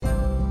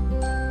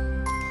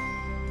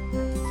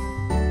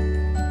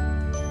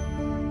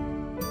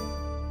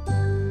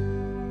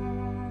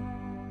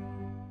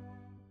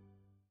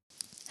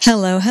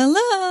Hello,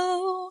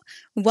 hello.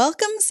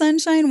 Welcome,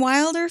 Sunshine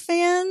Wilder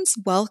fans.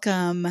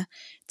 Welcome.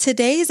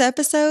 Today's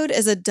episode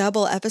is a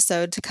double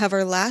episode to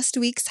cover last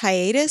week's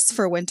hiatus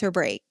for winter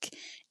break.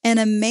 An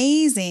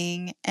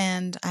amazing,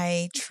 and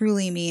I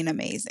truly mean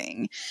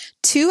amazing,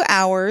 2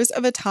 hours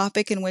of a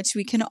topic in which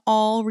we can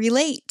all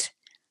relate: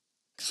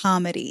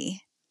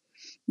 comedy.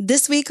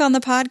 This week on the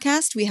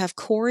podcast, we have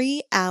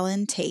Corey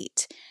Allen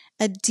Tate,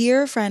 a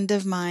dear friend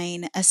of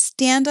mine, a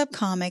stand-up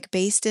comic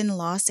based in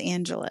Los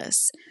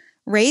Angeles.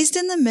 Raised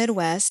in the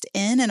Midwest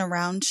in and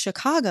around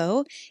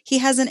Chicago, he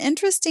has an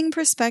interesting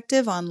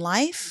perspective on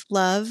life,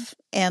 love,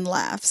 and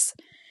laughs.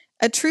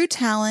 A true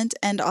talent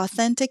and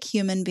authentic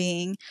human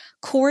being,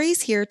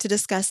 Corey's here to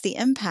discuss the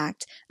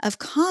impact of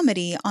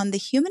comedy on the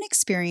human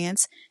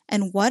experience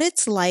and what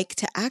it's like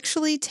to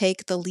actually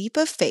take the leap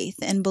of faith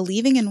in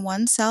believing in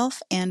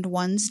oneself and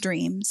one's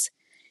dreams,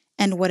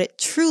 and what it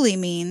truly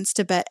means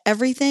to bet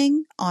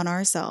everything on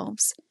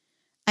ourselves.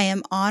 I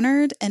am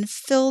honored and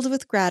filled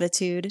with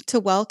gratitude to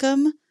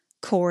welcome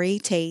Corey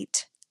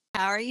Tate.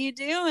 How are you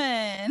doing?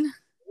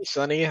 Hey,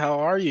 Sunny, how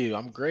are you?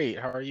 I'm great.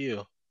 How are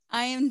you?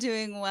 I am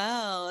doing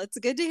well. It's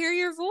good to hear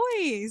your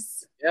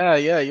voice.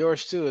 Yeah,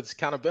 yours too. It's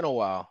kind of been a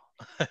while.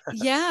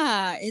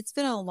 Yeah, it's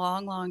been a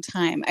long, long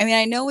time. I mean,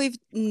 I know we've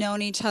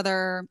known each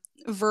other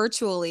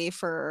virtually Yeah.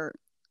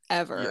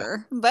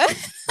 forever, but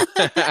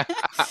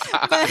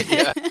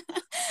Yeah.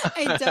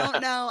 I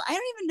don't know. I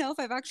don't even know if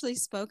I've actually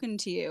spoken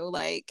to you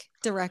like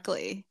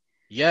directly.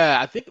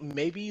 Yeah, I think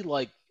maybe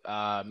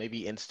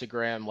maybe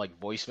Instagram like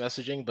voice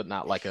messaging, but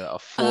not like a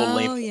full Oh,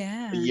 length.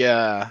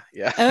 yeah.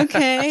 Yeah.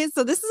 Okay,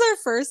 so this is our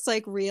first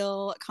like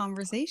real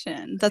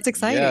conversation. That's Yeah.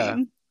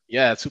 exciting.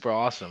 Yeah, it's super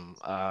awesome.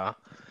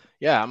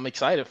 Yeah, I'm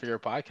excited for your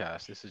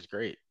podcast. This is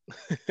great.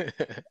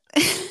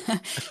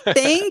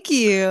 Thank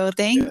you.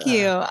 Thank you.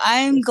 Yeah.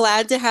 I'm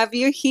glad to have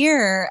you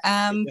here.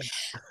 Yeah.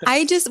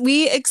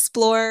 We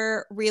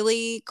explore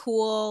really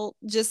cool,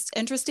 just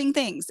interesting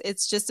things.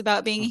 It's just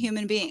about being a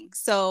human being.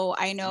 So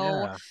I know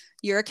Yeah.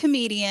 you're a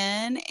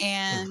comedian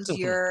and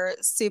you're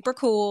super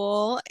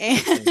cool,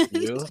 Thank and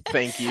you.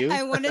 Thank you.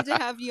 I wanted to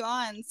have you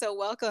on. So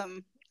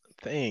welcome.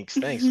 Thanks.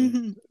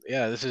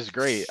 Yeah, this is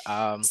great.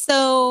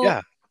 So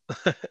Yeah.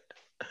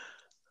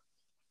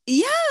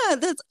 yeah,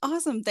 that's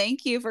awesome.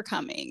 Thank you for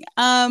coming.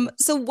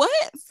 So what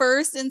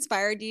first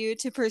inspired you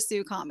to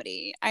pursue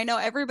comedy? I know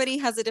everybody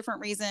has a different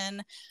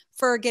reason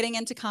for getting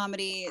into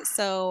comedy.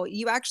 So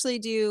you actually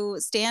do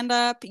stand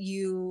up,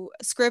 you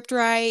script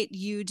write,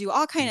 you do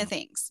all kind of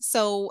things.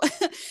 So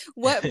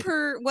what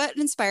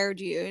inspired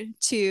you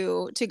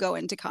to go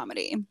into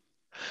comedy?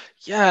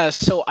 Yeah,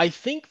 so I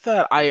think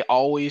that I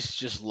always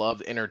just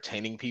loved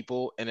entertaining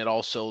people, and it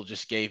also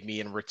just gave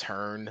me in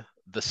return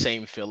the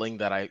same feeling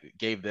that I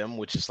gave them,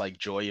 which is like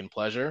joy and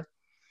pleasure.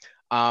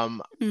 I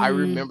Mm.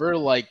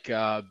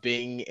 remember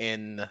being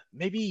in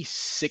maybe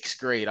sixth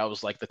grade, I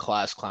was like the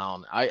class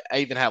clown. I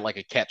even had like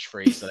a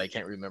catchphrase that I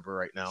can't remember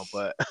right now,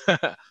 but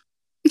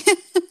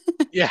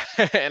yeah,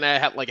 and I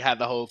had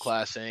the whole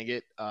class saying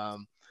it.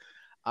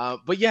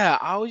 But yeah,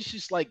 I always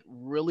just like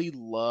really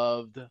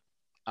loved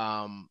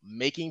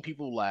making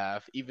people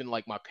laugh, even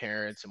like my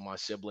parents and my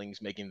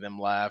siblings, making them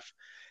laugh.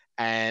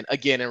 And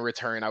again, in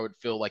return, I would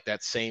feel like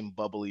that same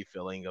bubbly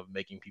feeling of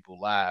making people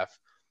laugh.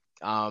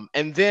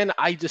 And then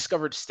I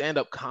discovered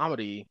stand-up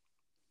comedy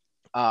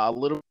a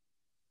little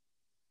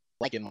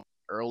like in my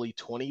early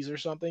 20s or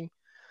something.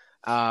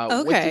 Went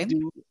to Okay.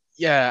 do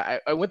Yeah,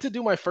 I went to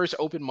do my first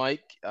open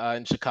mic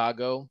in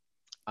Chicago.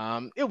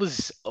 It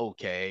was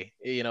okay.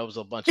 It was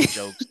a bunch of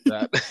jokes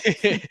that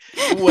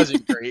it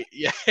wasn't great.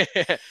 Yeah,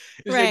 there's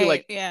maybe Right.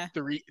 like Yeah.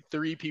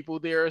 three people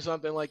there or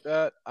something like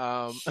that.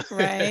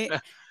 Right.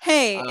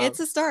 Hey, um, it's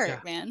a start, yeah,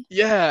 man.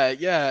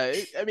 yeah.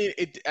 I mean,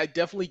 it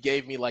definitely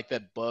gave me like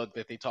that bug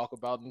that they talk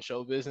about in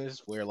show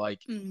business, where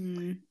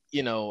Mm.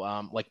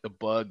 like the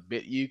bug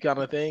bit you kind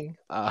of thing.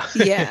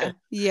 Yeah.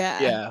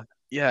 Yeah.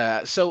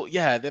 Yeah. So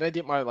yeah, then I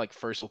did my like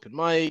first open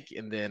mic,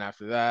 and then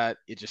after that,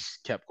 it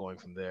just kept going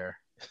from there.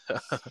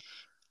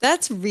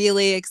 That's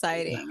really Yeah.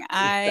 exciting.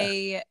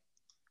 Yeah.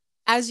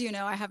 As you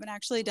know, I haven't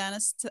actually done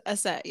a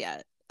set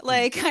yet. Mm.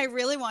 Like I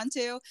really want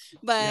to, Yeah.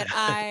 but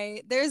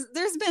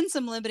there's been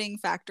some limiting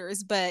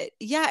factors, but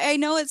yeah, I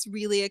know it's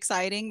really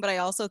exciting, but I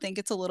also think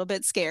it's a little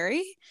bit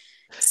scary.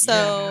 Yeah.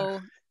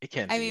 So, It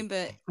can I be. mean,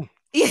 but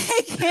yeah,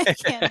 it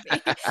can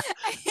be.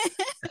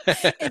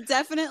 It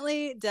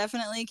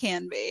definitely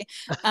can be.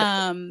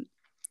 Um,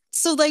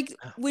 so like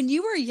when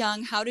you were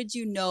young, how did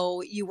you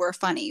know you were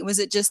funny? Was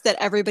it just that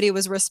everybody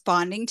was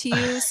responding to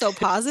you so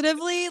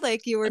positively?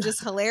 Like you were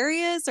just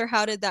hilarious, or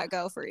how did that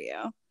go for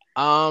you?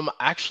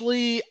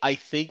 Actually, I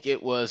think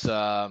it was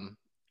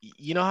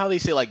you know how they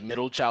say like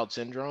middle child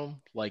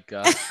syndrome?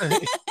 Yes,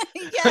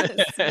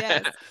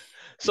 yes.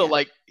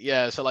 So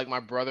Yeah. so like my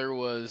brother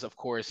was, of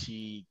course,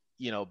 he,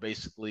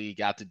 basically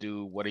got to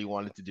do what he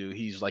wanted to do.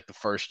 He's like the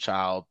first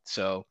child.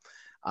 So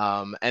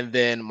and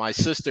then my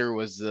sister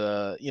was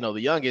the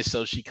youngest,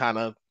 so she kind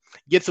of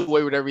gets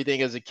away with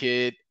everything as a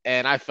kid.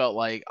 And I felt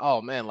like,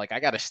 oh man, like I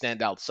got to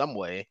stand out some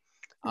way.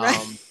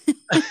 Right. Um,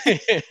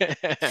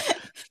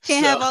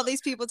 Can't so have all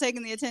these people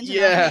taking the attention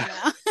off yeah, me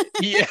now.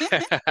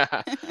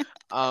 yeah.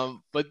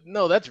 But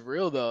no, that's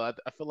real though.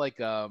 I feel like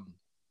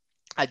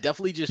I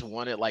definitely just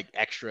wanted like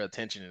extra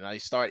attention, and I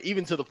start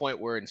even to the point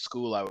where in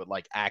school I would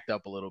like act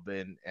up a little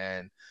bit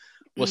and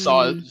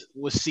Mm.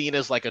 was seen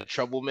as like a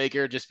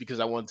troublemaker just because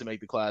I wanted to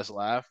make the class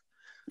laugh.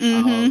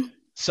 Um, Mm-hmm.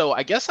 so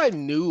I guess I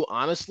knew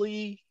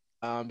honestly,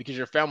 because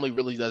your family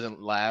really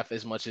doesn't laugh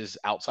as much as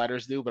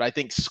outsiders do, but I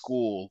think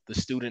school, the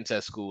students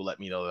at school, let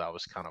me know that I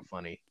was kind of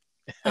funny.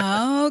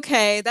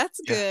 Okay, that's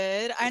Yeah.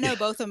 good. I know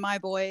both of my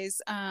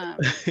boys.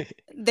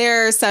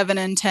 They're 7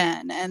 and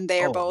 10, and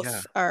they're Oh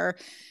yeah. both are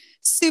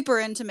super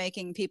into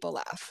making people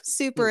laugh,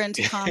 super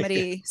into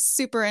comedy,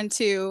 super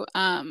into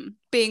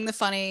being the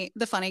funny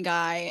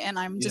guy. And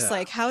I'm just Yeah.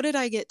 like, how did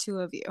I get two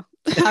of you?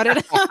 How did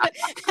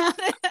how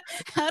did,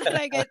 how did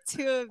I get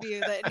two of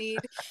you that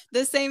need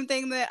the same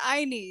thing that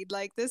I need?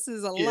 Like this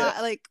is a Yeah.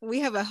 lot. Like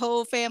we have a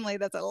whole family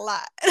that's a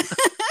lot.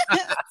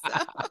 so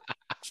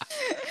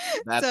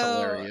That's so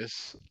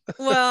hilarious.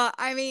 well,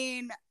 I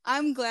mean,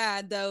 I'm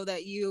glad though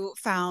that you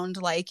found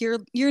like your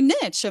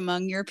niche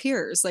among your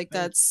peers. Like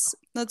Thank you.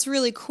 that's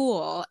really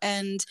cool.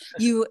 And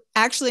you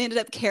actually ended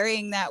up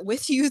carrying that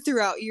with you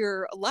throughout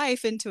your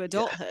life into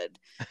Yeah. adulthood.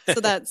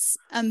 So that's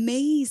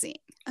amazing.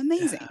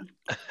 Yeah. Amazing.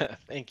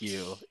 Thank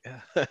you.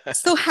 Yeah.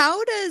 So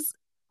how does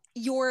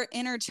your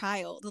inner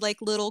child, like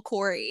little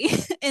Corey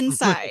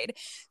inside,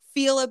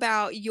 feel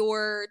about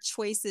your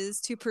choices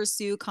to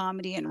pursue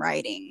comedy and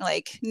writing?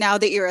 Like now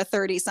that you're a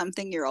 30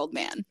 something year old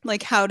man,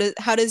 like how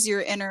does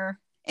your inner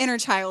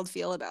child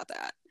feel about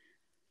that?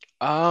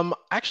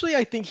 Actually,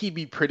 I think he'd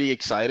be pretty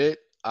excited.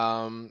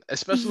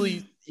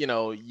 Especially, Mm,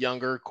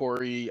 younger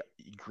Corey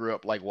grew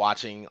up like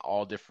watching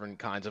all different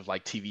kinds of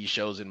like TV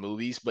shows and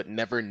movies, but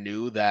never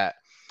knew that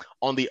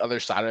on the other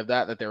side of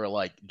that, that there were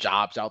like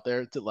jobs out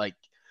there to like,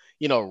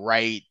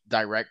 write,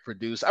 direct,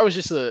 produce. I was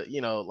just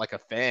like a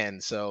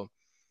fan. So,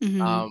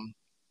 mhm. um,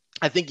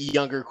 I think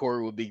younger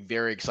Corey would be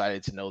very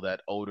excited to know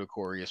that older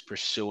Corey is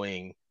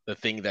pursuing the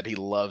thing that he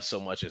loved so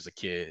much as a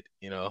kid.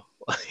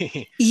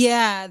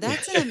 Yeah,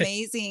 that's an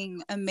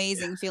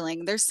amazing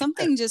feeling. There's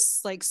something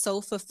just like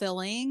so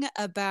fulfilling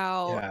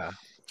about Yeah.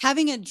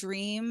 having a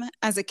dream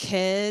as a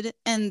kid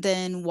and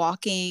then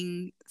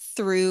walking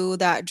through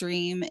that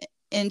dream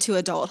into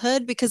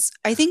adulthood, because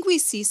I think we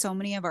see so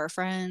many of our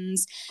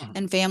friends Mhm.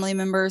 and family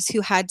members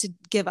who had to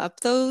give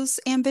up those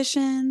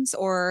ambitions,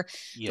 or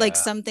like Yeah.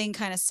 something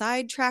kind of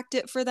sidetracked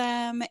it for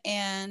them.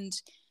 And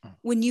Mm.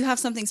 when you have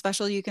something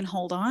special you can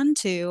hold on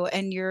to,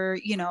 and you're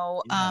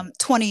Yeah.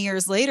 20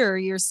 years later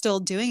you're still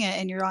doing it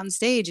and you're on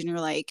stage and you're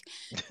like,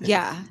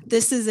 yeah,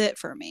 this is it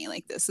for me,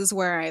 like this is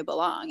where I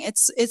belong.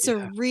 It's a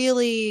Yeah.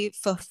 really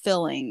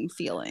fulfilling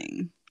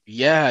feeling.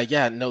 Yeah,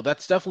 yeah, no,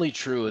 that's definitely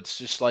true. It's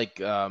just like,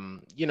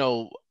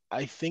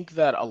 I think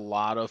that a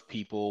lot of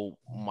people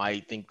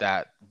might think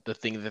that the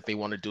thing that they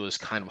want to do is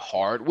kind of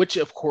hard, which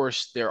of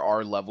course there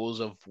are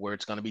levels of where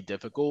it's going to be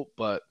difficult,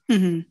 but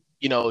Hmm.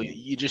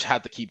 you just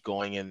have to keep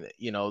going. And,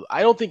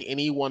 I don't think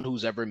anyone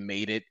who's ever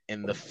made it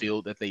in the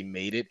field that they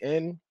made it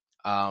in,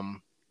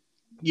 um,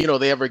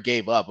 they ever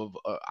gave up.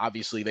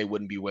 Obviously, they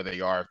wouldn't be where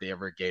they are if they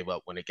ever gave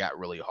up when it got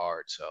really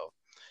hard. So,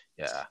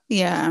 yeah.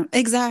 Yeah,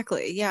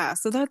 exactly. Yeah,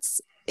 so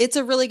it's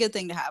a really good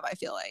thing to have. I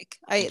feel like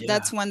Yeah.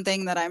 that's one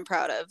thing that I'm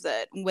proud of,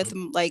 that with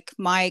Mhm. like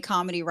my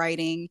comedy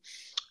writing,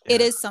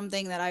 it Yeah. is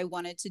something that I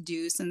wanted to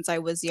do since I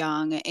was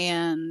young.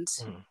 And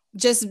Mhm.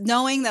 just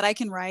knowing that I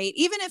can write,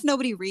 even if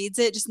nobody reads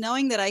it, just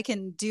knowing that I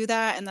can do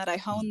that and that I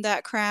Mhm. honed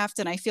that craft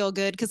and I feel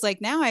good. Cause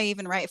like now I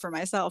even write for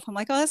myself. I'm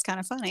like, oh, that's kind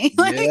of funny.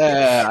 like,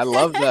 Yeah, I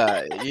love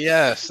that.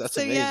 Yes, that's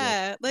so amazing.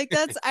 yeah, like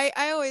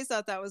I always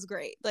thought that was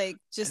great. Like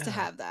just to Yeah.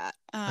 have that.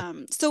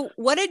 So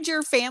what did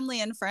your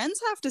family and friends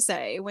have to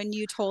say when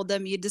you told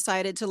them you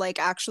decided to like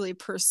actually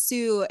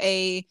pursue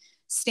a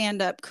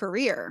stand-up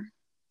career?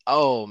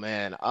 Oh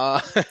man.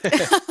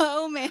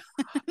 Oh man.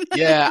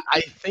 Yeah,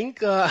 I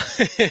think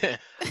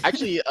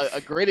actually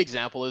a great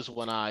example is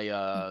when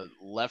I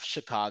left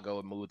Chicago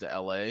and moved to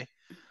LA.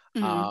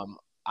 Mm, Um,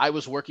 I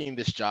was working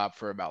this job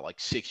for about like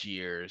 6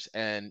 years,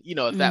 and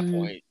at that mm,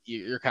 point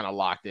you're kind of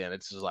locked in.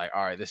 It's just like,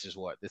 all right, this is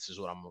what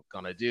I'm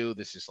gonna do.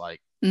 This is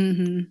like,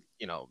 mm-hmm,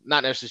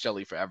 not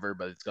necessarily forever,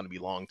 but it's gonna be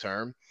long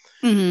term.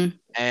 mm-hmm,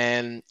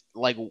 And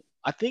like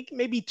I think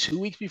maybe 2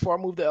 weeks before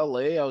I moved to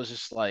LA, I was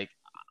just like,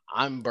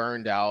 I'm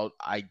burned out.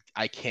 I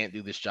can't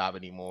do this job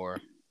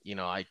anymore.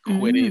 I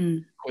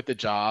mm. quit the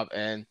job.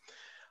 And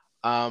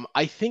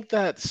I think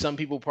that some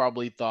people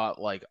probably thought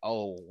like,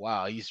 oh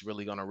wow, he's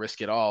really gonna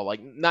risk it all.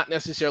 Like not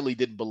necessarily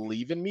didn't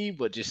believe in me,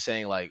 but just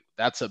saying like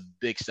that's a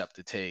big step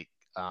to take.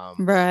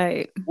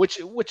 Right.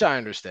 Which I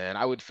understand.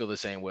 I would feel the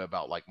same way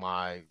about like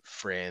my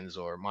friends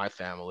or my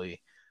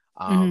family.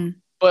 Um, Mm-hmm.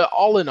 but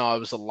all in all, it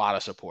was a lot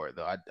of support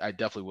though. I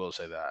definitely will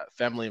say that.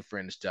 Family and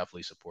friends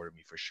definitely supported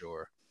me for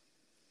sure.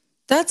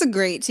 That's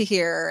great to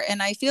hear.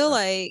 And I feel Yeah.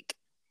 like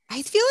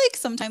I feel like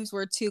sometimes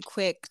we're too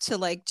quick to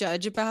like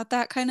judge about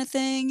that kind of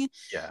thing.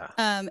 Yeah.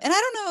 And I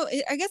don't know,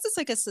 I guess it's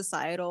like a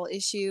societal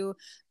issue,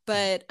 Mm.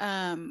 but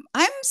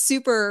I'm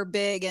super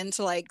big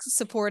into like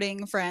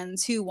supporting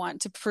friends who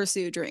want to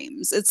pursue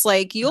dreams. It's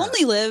like you Yeah.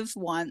 only live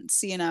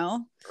once, you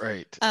know?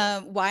 Right.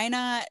 Why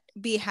not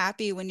be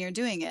happy when you're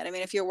doing it? I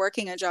mean, if you're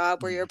working a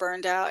job where Mm. you're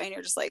burned out and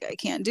you're just like, I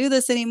can't do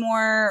this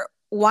anymore,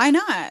 why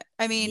not?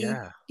 I mean,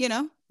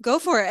 Yeah. go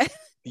for it.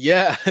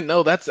 Yeah,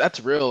 no, that's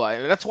real.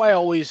 And that's why I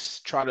always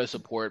try to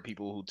support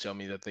people who tell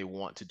me that they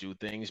want to do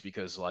things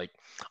because like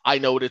I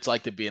know what it's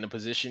like to be in a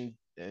position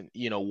and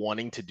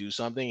wanting to do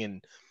something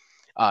and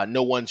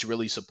no one's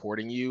really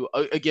supporting you.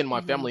 Again, my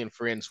Hmm. family and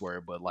friends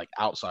were, but like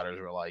outsiders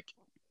were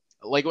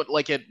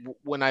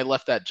when I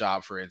left that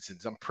job, for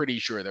instance, I'm pretty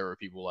sure there were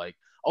people like,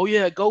 "Oh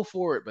yeah, go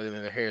for it," but in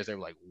their hairs, they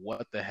were like,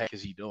 "What the heck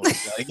is he doing?"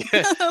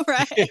 Like,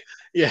 Right.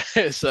 yeah.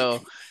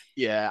 So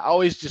yeah, I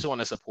always just want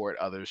to support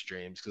others'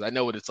 dreams because I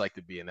know what it's like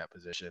to be in that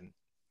position.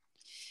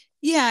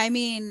 Yeah, I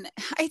mean,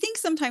 I think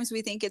sometimes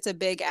we think it's a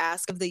big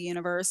ask of the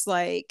universe,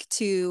 like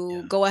to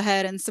Yeah. go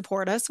ahead and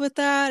support us with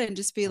that and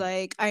just be Mm.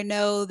 like, I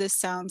know this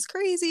sounds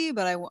crazy,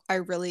 but I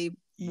really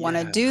want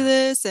to Yeah. do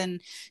this.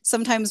 And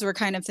sometimes we're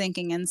kind of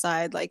thinking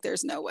inside, like,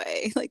 there's no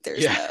way, like,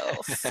 there's Yeah.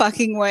 no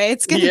fucking way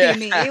it's going to be Yeah.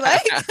 me.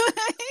 Like,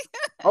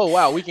 Oh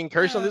wow, we can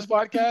curse on uh, this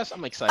podcast.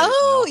 I'm excited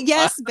oh, now.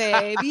 yes,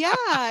 babe.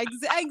 Yeah,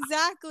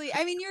 exactly.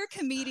 I mean, you're a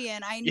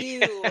comedian.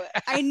 Yeah.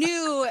 I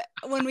knew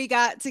when we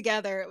got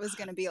together it was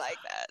going to be like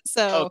that.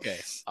 So, Okay.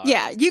 All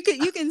yeah, right. you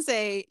can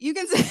say you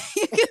can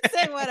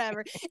say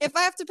whatever. If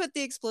I have to put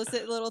the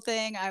explicit little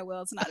thing, I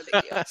will. It's not a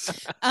big deal.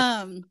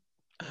 Um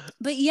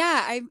but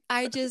yeah,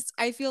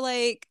 I feel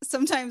like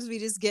sometimes we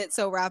just get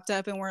so wrapped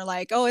up and we're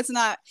like, oh, it's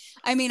not,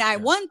 I mean, I Yeah.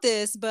 want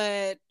this,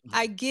 but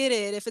I Mhm. get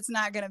it if it's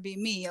not going to be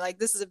me. Like,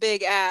 this is a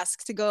big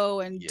ask to go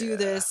and do Yeah.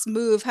 this,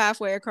 move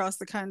halfway across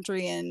the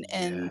country and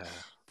Yeah.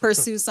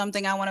 pursue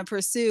something I want to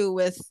pursue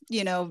with,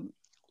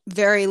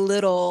 very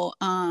little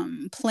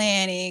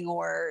planning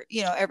or,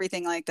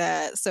 everything like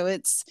that. So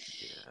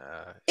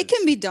Yeah. it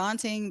can be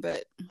daunting,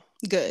 but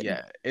good.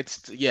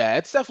 It's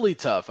definitely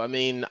tough. I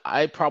mean,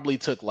 I probably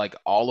took like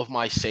all of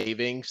my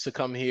savings to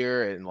come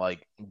here and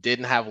like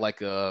didn't have like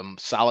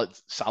solid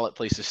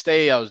place to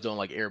stay. I was doing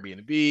like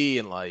Airbnb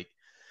and like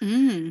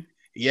Mm,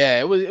 yeah,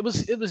 it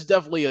was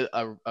definitely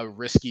a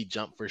risky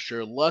jump for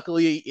sure.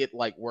 Luckily it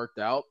like worked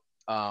out.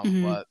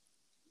 mhm. But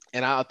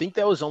and I think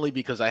that was only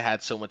because I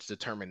had so much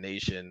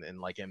determination and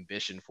like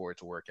ambition for it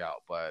to work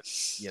out. But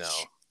you know,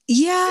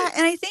 Yeah, it,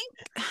 and I think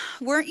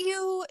weren't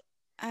you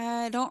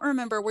I don't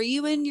remember. Were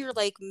you in your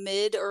like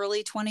mid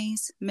early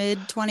 20s, mid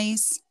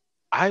 20s?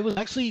 I was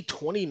actually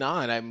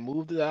 29. I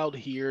moved out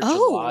here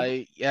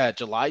Oh.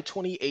 July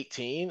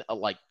 2018,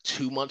 like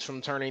 2 months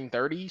from turning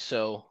 30.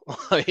 So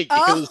like it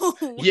was,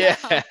 Oh, yeah,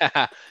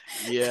 wow.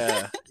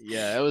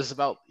 yeah. It was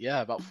about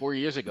 4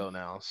 years ago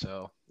now.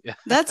 So yeah,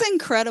 That's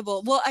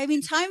incredible. Well, I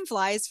mean, time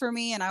flies for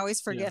me and I always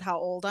yeah, forget how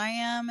old I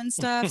am and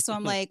stuff. So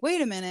I'm like, wait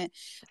a minute.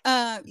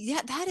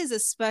 Yeah, that is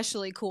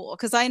especially cool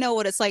because I know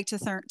what it's like to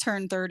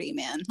turn 30,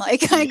 man.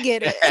 Like I yeah,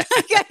 get it.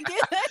 Like I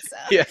get it. So,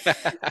 yeah,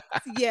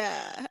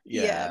 yeah,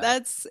 yeah, yeah.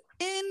 that's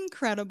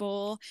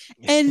incredible.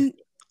 And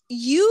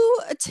you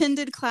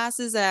attended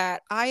classes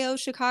at IO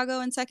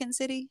Chicago and Second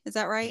City, is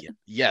that right?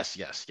 Yes,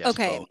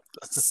 Okay, both.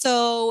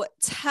 so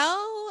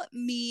tell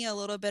me a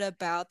little bit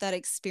about that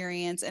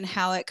experience and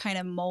how it kind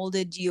of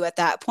molded you at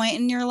that point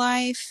in your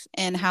life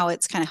and how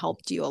it's kind of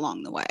helped you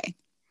along the way.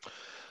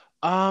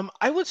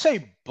 I would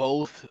say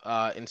both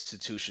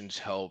institutions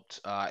helped.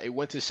 I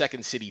went to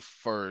Second City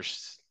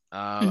first.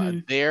 Hmm.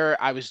 There,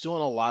 I was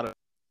doing a lot of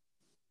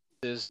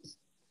this.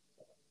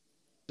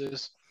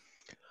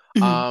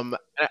 Hmm.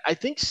 I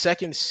think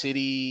Second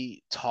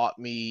City taught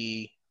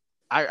me.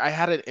 I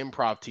had an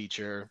improv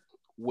teacher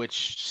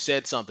which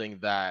said something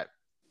that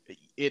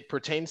it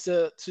pertains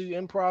to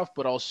improv,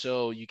 but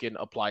also you can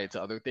apply it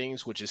to other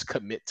things, which is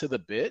commit to the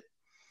bit.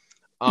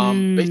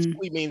 Mm.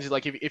 Basically means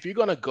like if you're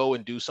gonna go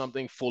and do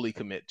something, fully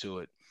commit to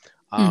it.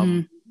 Hmm.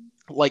 Um,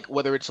 like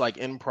whether it's like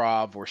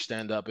improv or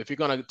stand up, if you're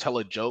gonna tell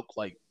a joke,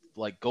 like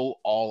go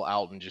all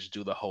out and just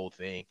do the whole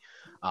thing.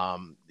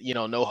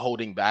 No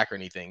holding back or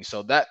anything.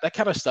 So that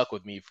kind of stuck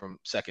with me from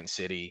Second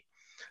City.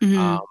 Um,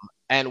 Hmm.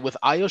 and with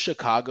IO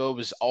Chicago, it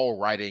was all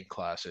writing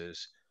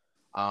classes.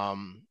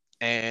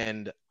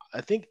 And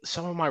I think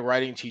some of my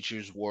writing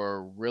teachers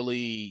were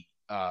really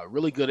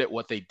good at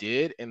what they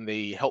did, and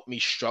they helped me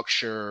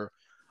structure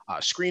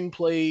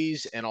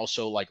screenplays and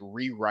also like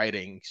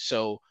rewriting.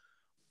 So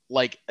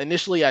like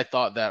initially I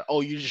thought that,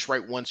 oh, you just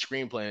write one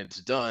screenplay and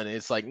it's done.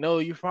 It's like, no,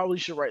 you probably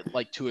should write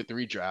like two or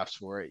three drafts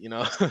for it.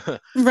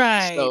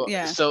 Right. so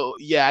Yeah. so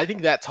yeah, I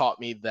think that taught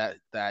me that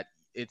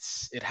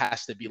it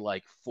has to be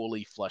like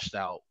fully fleshed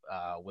out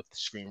with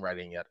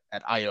screenwriting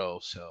at IO.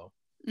 So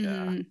yeah.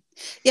 Mm.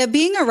 Yeah.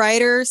 Being a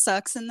writer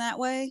sucks in that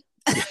way.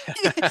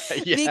 Yeah.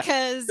 Yeah.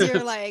 Because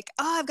you're like,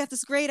 oh, I've got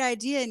this great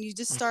idea. And you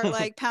just start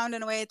like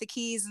pounding away at the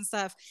keys and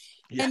stuff.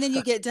 Yeah. And then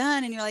you get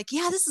done and you're like,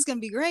 yeah, this is going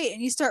to be great.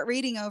 And you start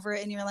reading over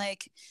it and you're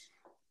like,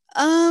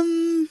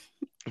 um,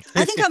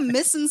 I think I'm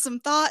missing some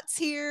thoughts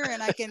here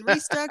and I can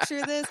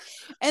restructure this.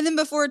 And then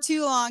before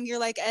too long, you're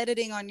like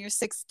editing on your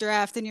sixth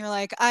draft and you're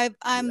like, I'm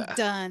Yeah.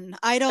 done.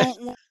 I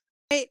don't want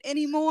to write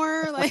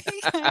anymore. Like,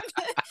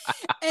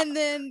 and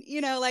then,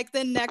 like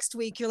the next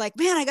week you're like,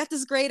 man, I got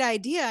this great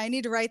idea. I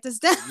need to write this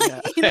down. Yeah.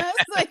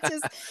 It's like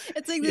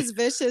it's like Yeah. this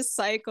vicious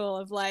cycle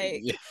of Yeah.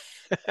 like,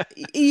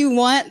 you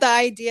want the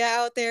idea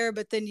out there,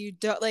 but then you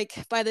don't, like,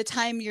 by the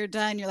time you're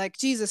done, you're like,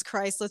 Jesus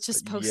Christ, let's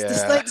just post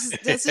this. Yeah. Like,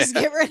 let's just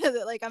get rid of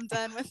it. Like, I'm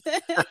done with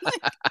it.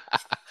 Like,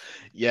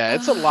 Yeah,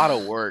 it's a lot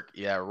of ah, work.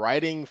 Yeah,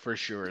 writing for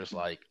sure is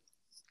like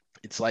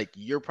it's like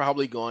you're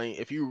probably going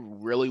if you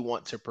really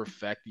want to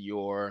perfect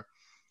your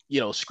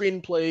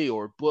screenplay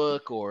or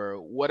book or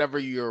whatever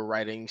your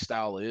writing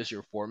style is,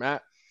 your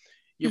format,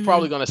 you're mhm.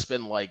 probably going to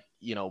spend like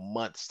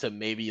months to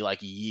maybe like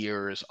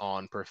years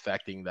on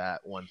perfecting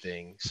that one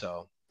thing.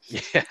 So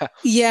yeah.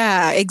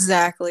 Yeah,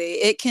 exactly.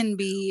 It can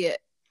be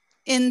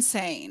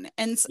insane.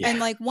 And Yeah.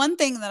 like one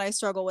thing that I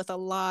struggle with a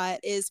lot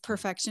is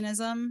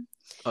perfectionism.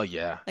 Oh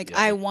yeah, Like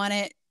yeah, I me want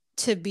it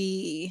to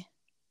be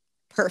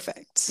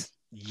perfect.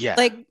 yeah.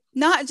 Like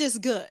not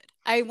just good.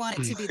 I want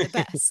it to be the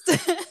best.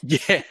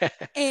 Yeah.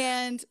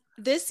 And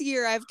this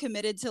year I've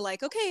committed to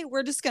like, okay,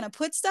 we're just going to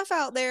put stuff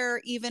out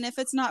there, even if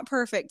it's not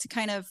perfect, to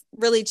kind of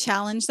really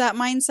challenge that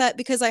mindset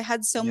because I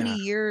had so many Yeah.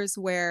 years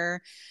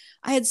where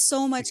I had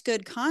so much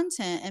good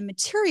content and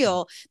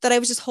material that I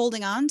was just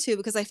holding on to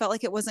because I felt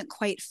like it wasn't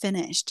quite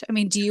finished. I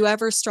mean, do you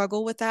ever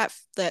struggle with that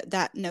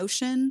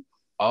notion?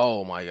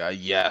 Oh my God,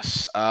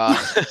 yes.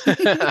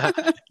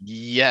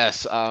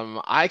 Yes.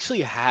 I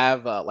actually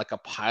have like a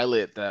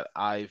pilot that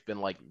I've been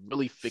like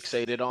really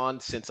fixated on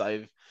since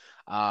I've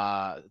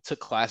took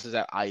classes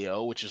at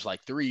IO, which is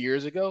like 3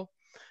 years ago.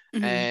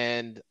 Mhm.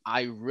 And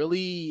I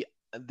really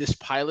this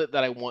pilot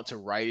that I want to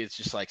write is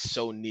just like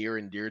so near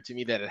and dear to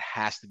me that it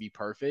has to be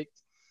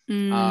perfect.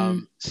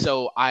 Mm,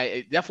 So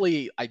I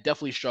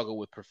definitely struggle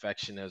with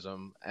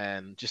perfectionism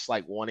and just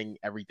like wanting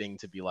everything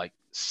to be like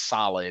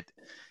solid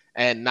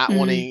and not mm.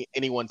 wanting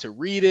anyone to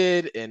read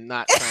it and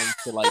not trying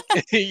to like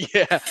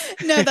yeah.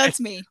 No,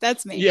 that's me.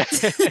 That's me. Yeah.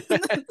 That's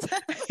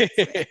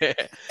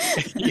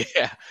me.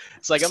 Yeah.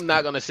 It's like I'm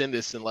not gonna send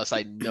this unless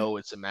I know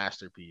it's a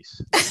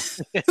masterpiece.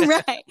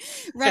 Right,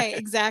 right,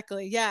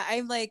 exactly. Yeah,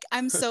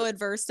 I'm so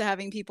adverse to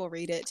having people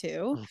read it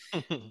too.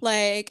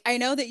 Like, I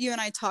know that you and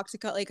I talked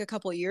like a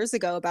couple years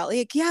ago about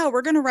like, yeah,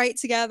 we're gonna write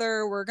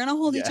together, we're gonna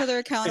hold each Yeah. other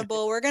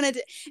accountable,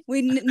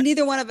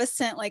 neither one of us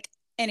sent like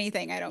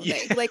anything, I don't Yeah.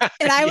 think. Like,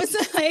 and I Yeah. was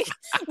like,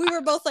 we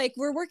were both like,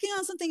 we're working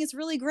on something, it's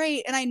really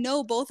great. And I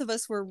know both of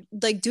us were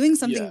like doing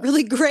something Yeah.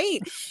 really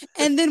great.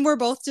 And then we're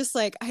both just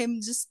like, I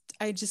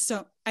just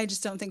don't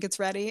think it's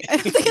ready. I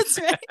don't think it's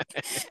ready.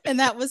 And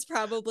that was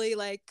probably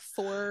like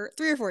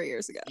 3 or 4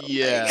 years ago. Like,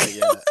 Yeah,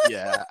 yeah,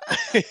 yeah.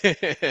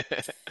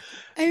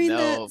 I mean,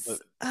 No,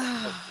 that's,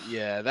 but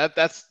yeah,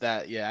 that's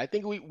that. Yeah, I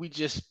think we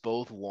just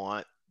both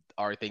want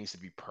our things to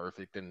be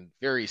perfect and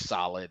very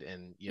solid,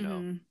 and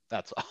mhm.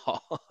 that's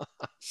all.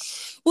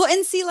 Well,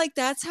 and see, like,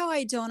 that's how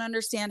I don't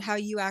understand how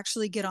you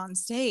actually get on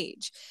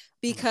stage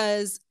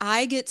because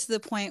I get to the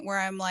point where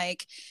I'm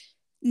like,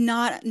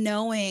 not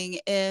knowing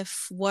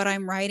if what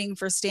I'm writing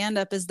for stand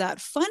up is that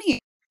funny.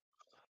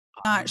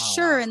 Not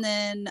sure. Ah. And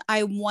then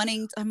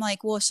I'm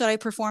like, well, should I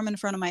perform in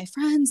front of my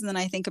friends? And then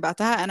I think about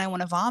that and I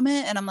want to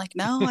vomit. And I'm like,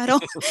 no, I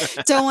don't,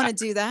 don't want to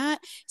do that.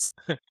 So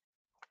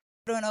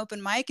go to an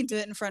open mic and do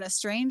it in front of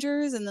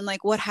strangers. And then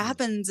like, what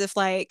happens if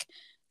like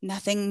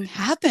nothing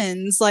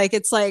happens? Like,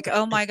 it's like,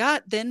 oh my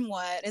God, then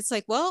what? It's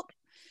like, well,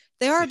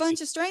 they are a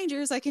bunch of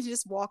strangers. I can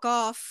just walk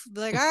off,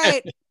 be like, all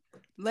right,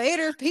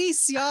 later,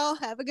 peace, y'all.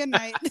 Have a good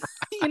night.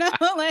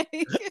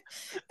 Like,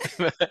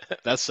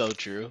 That's so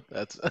true.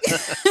 That's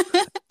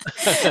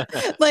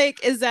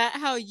like, is that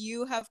how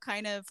you have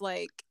kind of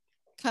like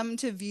come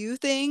to view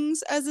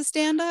things as a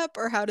stand up,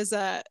 or how does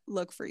that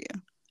look for you?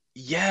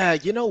 yeah.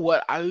 You know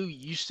what? I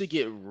used to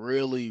get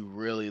really,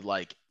 really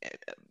like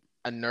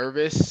a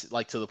nervous,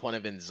 like to the point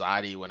of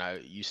anxiety when I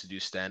used to do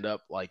stand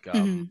up, like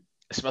Hmm.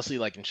 especially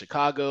like in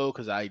Chicago,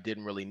 because I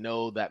didn't really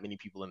know that many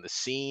people in the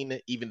scene,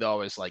 even though I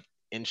was like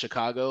in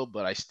Chicago,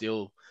 but I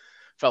still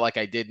felt like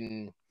I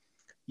didn't,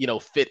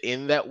 fit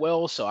in that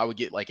well. So I would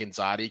get like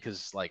anxiety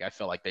because like I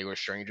felt like they were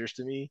strangers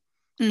to me.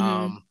 Hmm.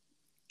 Um,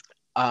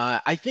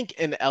 I think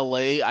in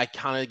LA, I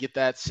kind of get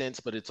that sense,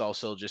 but it's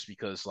also just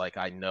because like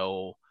I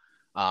know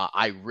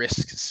I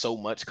risk so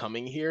much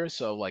coming here,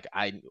 so like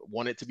I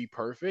want it to be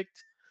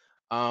perfect.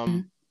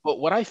 But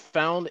what I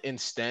found in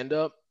stand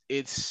up,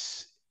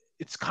 it's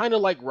kind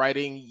of like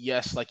writing,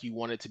 yes, like you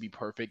want it to be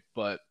perfect,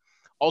 but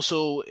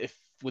also if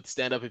with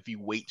stand up, if you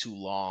wait too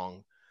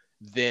long,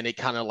 then it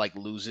kind of like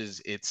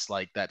loses its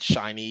like that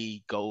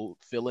shiny gold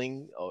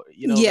feeling, or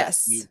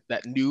Yes.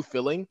 that new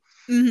feeling.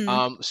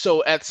 Hmm.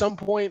 So at some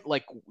point,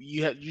 like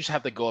you just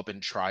have to go up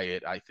and try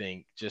it. I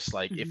think just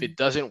like if Hmm. it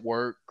doesn't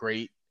work,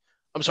 great.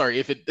 I'm sorry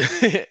if it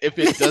if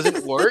it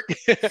doesn't work.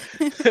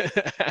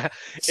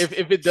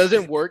 If it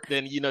doesn't work,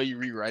 then you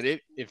rewrite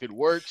it. If it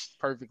works,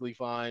 perfectly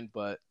fine.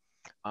 But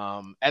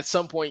At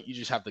some point you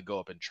just have to go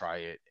up and try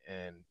it,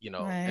 and and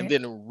Right.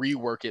 then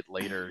rework it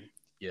later.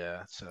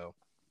 Yeah. So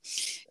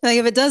Like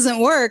if it doesn't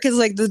work, it's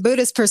like the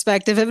Buddhist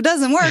perspective. If it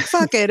doesn't work,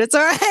 fuck it. It's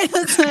all right.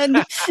 It's a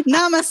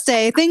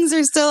namaste. Things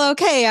are still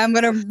okay. I'm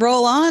gonna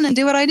roll on and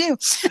do what I do.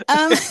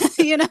 Um,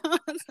 you know.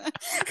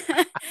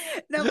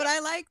 No, but I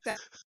like that.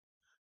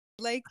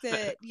 Like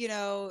that,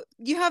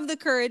 you have the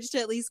courage to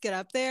at least get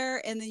up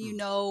there, and then you mm,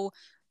 know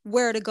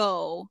where to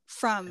go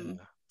yeah.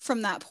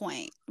 from that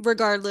point,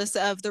 regardless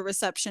of the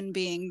reception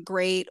being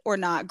great or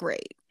not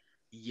great.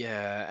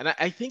 Yeah, and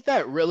I think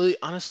that really,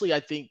 honestly, I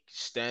think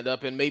stand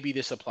up, and maybe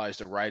this applies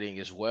to writing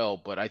as well,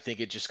 but I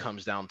think it just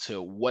comes down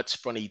to what's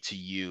funny to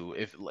you.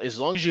 If as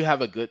long as you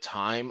have a good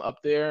time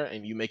up there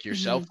and you make Mm-hmm.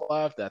 yourself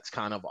laugh, that's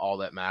kind of all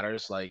that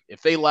matters. Like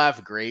if they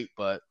laugh, great,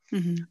 but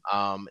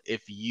Mm-hmm.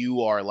 if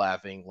you are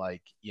laughing,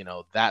 like,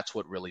 that's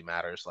what really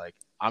matters. Like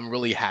I'm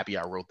really happy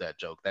I wrote that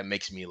joke. That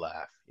makes me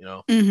laugh.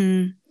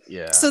 Mm-hmm.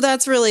 Yeah. So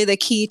that's really the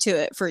key to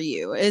it for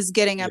you, is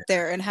getting Yeah. up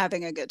there and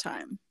having a good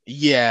time.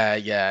 Yeah,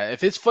 yeah.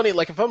 If it's funny,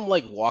 like if I'm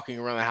like walking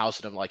around the house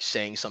and I'm like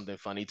saying something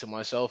funny to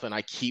myself and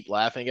I keep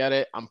laughing at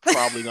it, I'm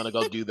probably gonna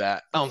go do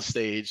that on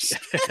stage.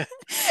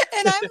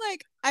 And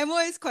I'm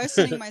always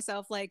questioning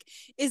myself, like,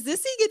 is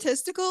this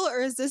egotistical or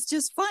is this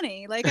just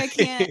funny? Like, I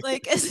can't,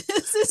 like, is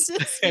this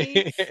just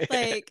me,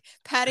 like,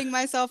 patting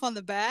myself on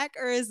the back,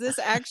 or is this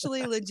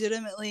actually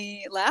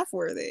legitimately laugh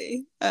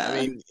worthy? I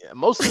mean, yeah,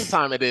 most of the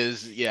time it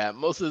is. Yeah,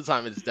 most of the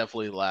time it's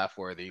definitely laugh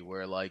worthy.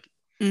 Where like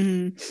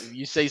Mhm. if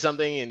you say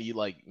something and you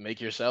like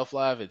make yourself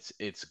laugh,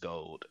 it's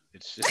gold.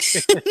 It's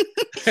just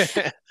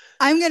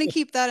I'm going to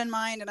keep that in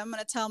mind, and I'm going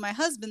to tell my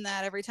husband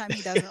that every time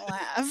he doesn't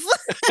laugh.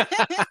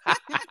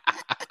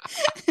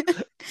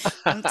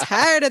 I'm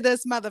tired of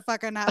this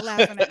motherfucker not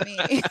laughing at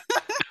me.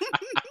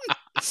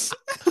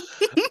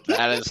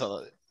 that is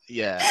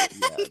yeah,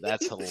 yeah,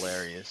 that's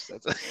hilarious.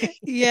 That's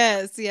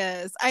Yes,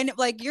 yes. I know,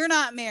 like, you're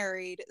not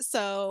married,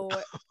 so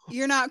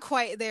you're not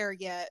quite there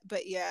yet.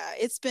 But yeah,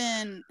 it's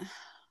been,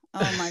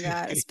 oh my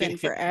God, it's been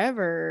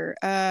forever.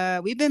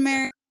 We've been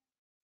married,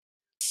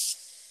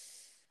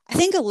 I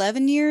think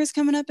 11 years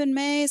coming up in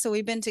May. So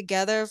we've been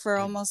together for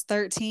almost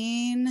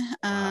 13.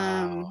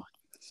 Wow.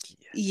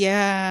 Yes.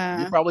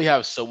 You Yeah. probably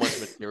have so much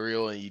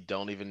material and you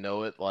don't even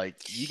know it. Like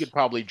you could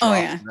probably Oh draw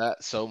yeah. from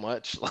that so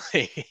much.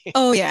 Like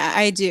Oh yeah,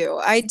 I do.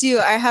 I do.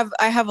 I have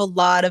a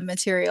lot of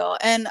material,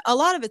 and a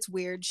lot of it's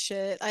weird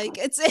shit. Like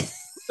it's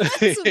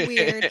it's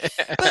weird.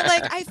 But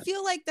like I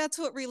feel like that's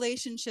what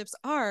relationships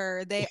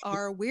are. They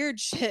are weird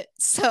shit.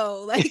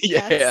 So like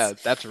yeah,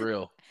 that's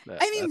real. That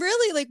I mean, that's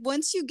really, like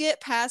once you get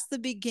past the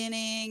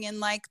beginning and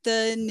like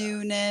the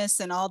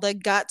newness and all the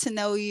got to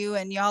know you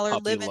and y'all are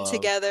puppy living love.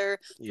 together,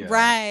 Yeah.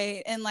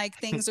 right? And like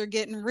things are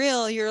getting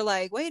real, you're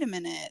like, wait a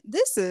minute,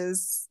 this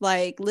is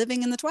like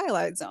living in the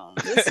Twilight Zone.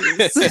 This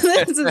is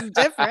this is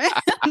different.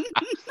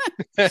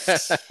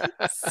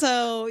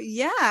 So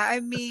yeah, I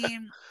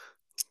mean,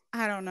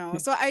 I don't know.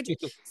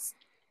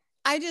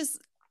 I just,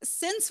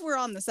 since we're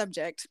on the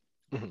subject,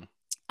 Mhm.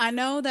 I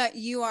know that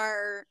you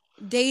are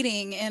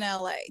dating in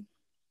LA.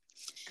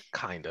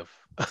 Kind of.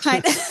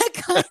 Kind of,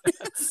 kind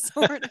of,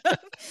 sort of.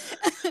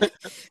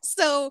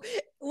 So,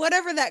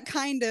 whatever that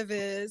kind of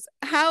is,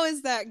 how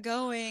is that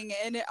going?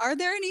 And are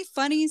there any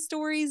funny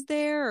stories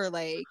there, or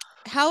like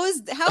how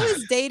is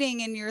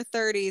dating in your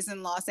 30s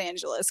in Los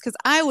Angeles? Because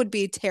I would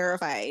be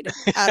terrified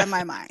out of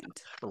my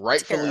mind.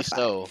 Rightfully Terrified.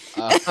 so.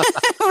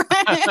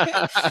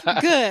 Right.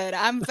 Good.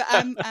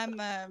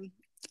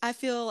 I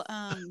feel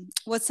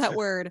what's that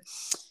word?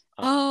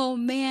 Uh, Oh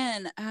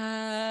man.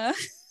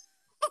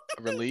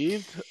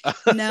 relieved.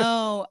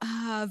 No,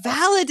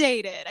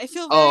 validated. I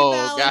feel very Oh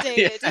god. Yeah.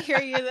 validated to hear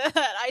you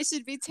that I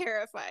should be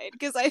terrified,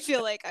 because I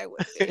feel like I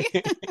would be.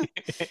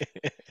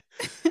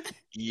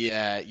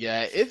 Yeah,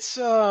 yeah. It's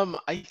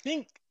I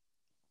think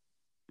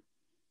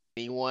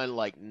anyone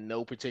like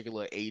no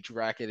particular age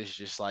bracket is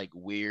just like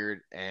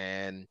weird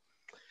and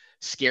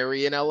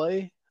scary in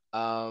LA.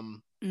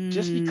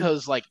 Just Mm,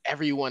 because like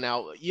everyone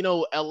out,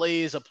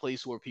 LA is a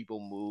place where people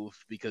move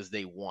because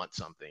they want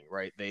something,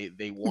 right?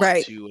 They want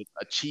right. to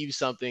achieve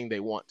something, they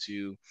want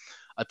to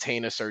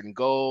attain a certain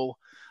goal.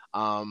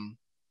 Um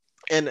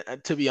and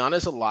to be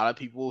honest, a lot of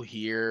people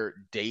here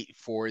date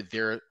for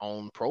their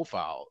own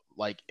profile.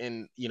 Like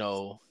in,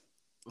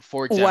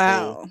 for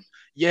example, Wow.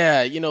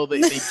 yeah,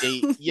 they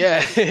date,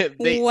 yeah,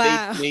 they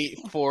Wow. date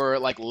for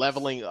like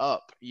leveling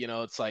up.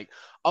 It's like,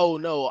 oh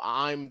no,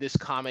 I'm this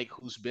comic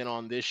who's been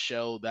on this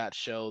show, that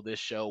show, this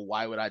show.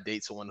 Why would I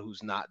date someone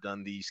who's not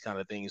done these kind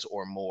of things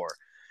or more?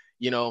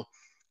 You know,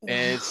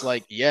 and it's Wow.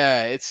 like,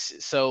 yeah,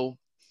 it's so.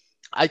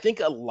 I think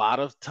a lot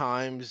of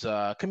times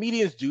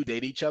comedians do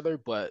date each other,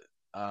 but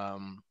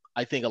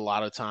I think a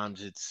lot of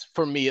times it's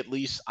for me at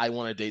least. I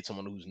want to date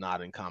someone who's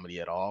not in comedy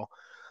at all.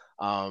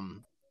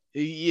 um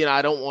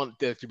I don't want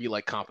there to be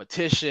like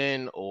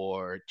competition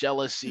or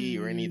jealousy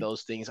or any of Mm,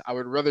 those things. I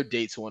would rather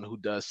date someone who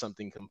does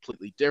something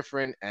completely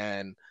different,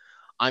 and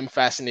I'm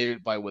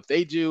fascinated by what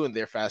they do and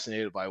they're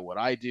fascinated by what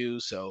I do.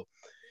 So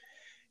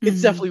it's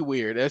mm. definitely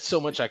weird. There's so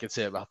much I could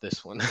say about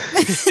this one.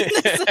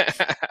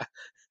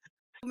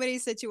 many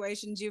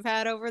situations you've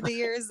had over the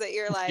years that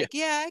you're Yeah. like,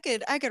 yeah,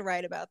 I could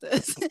write about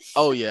this.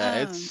 Oh yeah, um,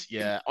 it's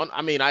yeah.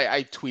 I mean,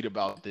 I tweet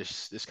about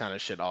this kind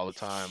of shit all the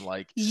time.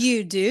 Like,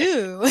 you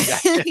do. yeah,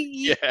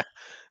 You- yeah.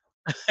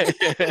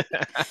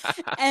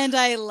 and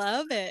I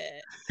love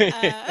it.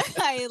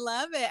 I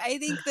love it. I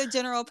think the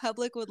general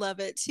public would love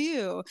it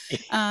too.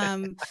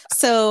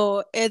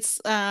 So it's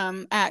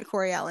at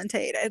Corey Allen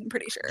Tate, I'm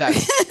pretty sure.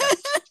 That's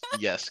yes,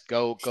 yes.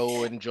 Go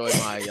enjoy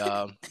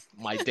my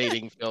my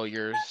dating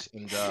failures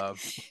and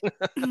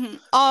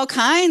All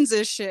kinds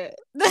of shit.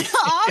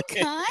 All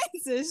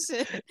kinds of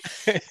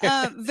shit.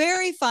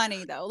 Very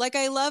funny though. Like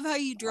I love how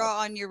you uh, draw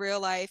on your real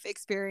life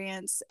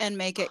experience and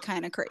make it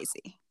kind of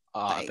crazy.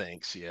 Like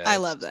thanks. Yeah, I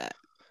it's love that.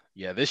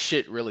 yeah, this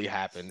shit really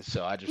happened.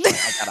 So I just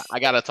like I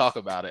gotta talk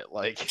about it.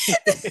 Like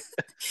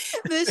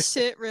This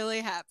shit really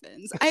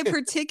happens. I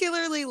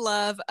particularly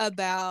love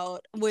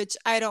about, which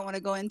I don't want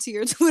to go into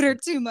your Twitter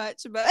too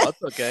much, but oh,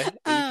 it's okay. You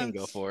can um,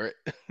 go for it.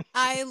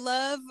 I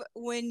love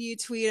when you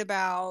tweet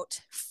about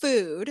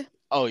food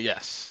Oh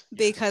yes,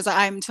 because yes,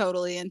 I'm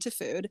totally into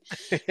food.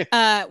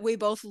 We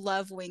both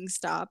love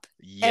Wingstop.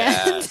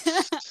 And yes,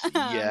 um,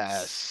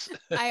 yes.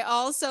 I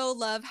also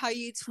love how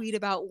you tweet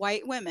about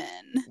white women.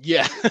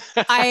 Yeah.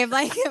 I am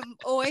like am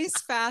always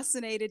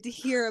fascinated to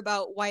hear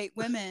about white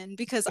women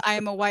because I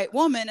am a white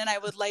woman and I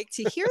would like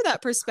to hear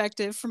that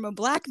perspective from a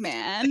black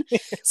man.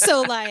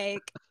 So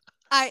like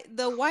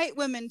the white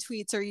women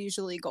tweets are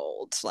usually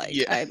gold. Like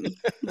Yeah. I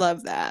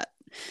love that.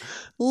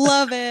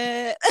 Love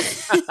it.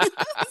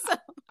 so,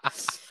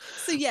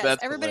 so yes,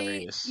 That's everybody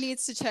hilarious.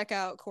 needs to check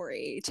out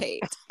Corey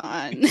Tate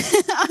on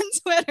on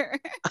Twitter.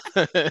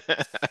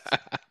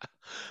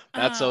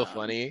 That's so Um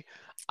funny.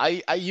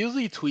 I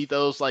usually tweet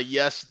those like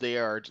yes they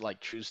are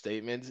like true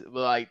statements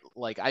but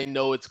like I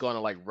know it's going to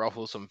like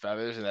ruffle some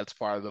feathers and that's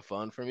part of the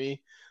fun for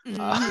me.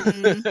 Uh,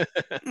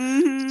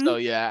 mhm. so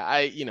Mhm. yeah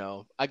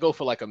I go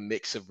for like a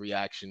mix of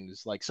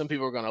reactions. Like some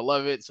people are going to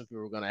love it, some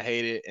people are going to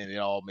hate it, and it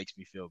all makes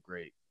me feel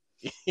great.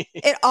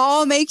 It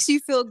all makes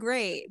you feel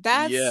great.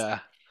 Yeah.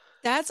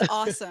 That's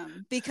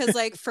awesome because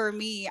like for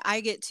me,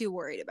 I get too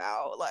worried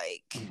about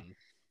like Mhm.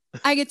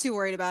 I get too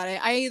worried about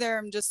it. I either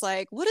am just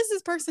like, what does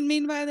this person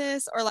mean by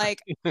this? Or like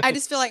I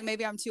just feel like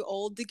maybe I'm too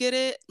old to get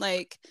it.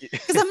 Like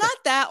because I'm not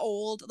that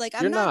old. Like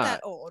You're I'm not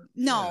that not. old.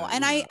 No, Yeah,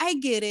 and you're not. I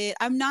get it.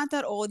 I'm not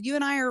that old. You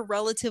and I are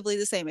relatively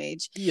the same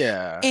age.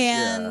 Yeah,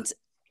 yeah. And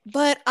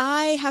but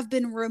I have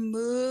been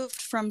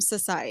removed from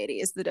society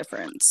is the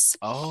difference.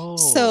 Oh.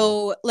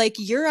 So like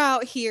you're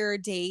out here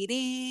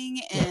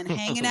dating and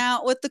hanging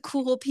out with the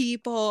cool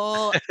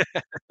people,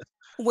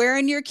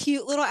 wearing your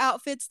cute little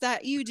outfits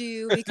that you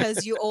do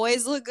because you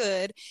always look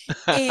good.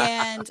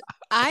 And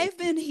I've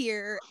been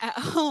here at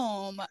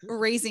home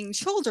raising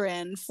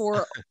children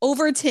for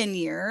over 10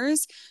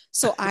 years.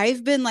 So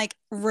I've been like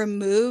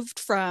removed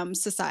from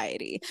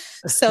society.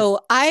 So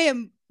I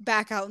am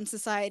back out in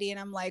society and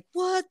I'm like,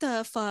 what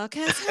the fuck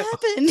has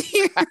happened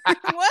here?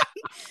 What?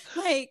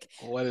 Like,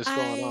 What is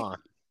going I on?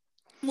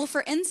 well,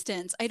 for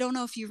instance, I don't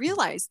know if you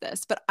realize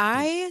this, but Mm.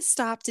 I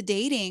stopped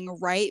dating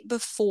right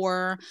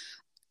before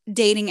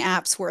dating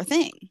apps were a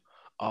thing.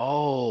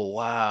 Oh,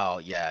 wow.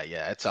 Yeah,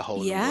 yeah. It's a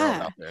whole new world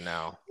Yeah. out there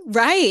now.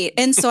 Right.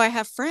 And so I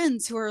have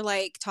friends who are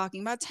like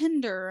talking about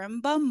Tinder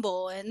and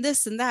Bumble and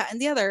this and that and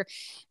the other.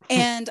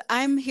 And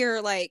I'm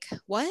here like,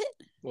 what?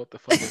 What the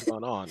fuck is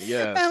going on?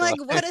 Yeah, I'm so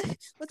like,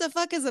 what the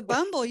fuck is a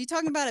Bumble? You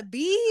talking about a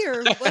bee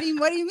or what do you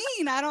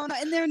mean? I don't know.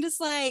 And they're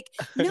just like,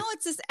 no,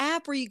 it's this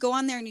app where you go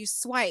on there and you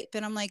swipe.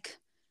 And I'm like,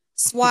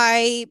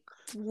 swipe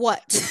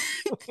what?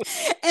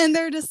 And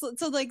they're just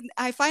so like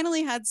I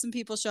finally had some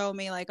people show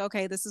me like,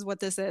 okay, this is what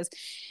this is.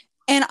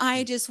 And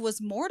I just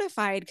was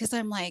mortified because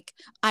I'm like,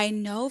 I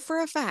know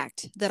for a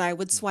fact that I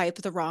would swipe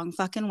the wrong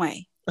fucking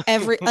way.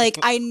 Every like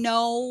I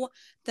know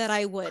that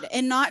I would,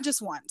 and not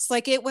just once.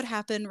 Like it would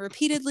happen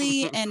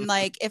repeatedly, and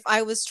like if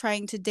I was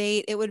trying to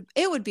date, it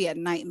would be a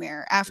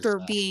nightmare after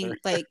disaster. being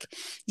like,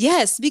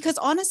 yes, because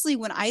honestly,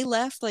 when I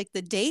left like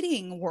the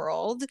dating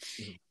world,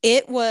 Mhm.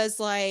 it was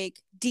like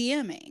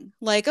DMing,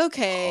 like,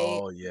 okay,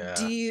 Oh, do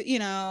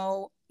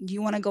yeah. you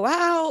want to go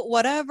out,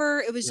 whatever.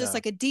 It was just Yeah.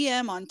 like a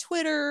DM on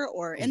Twitter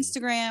or Mhm.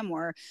 Instagram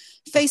or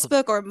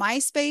Facebook or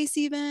MySpace.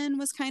 Even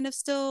was kind of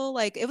still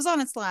like it was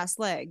on its last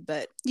leg,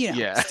 but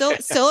Yeah.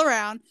 still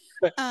around.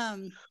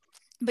 um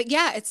but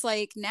yeah, it's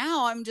like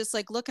now I'm just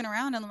like looking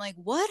around and I'm like,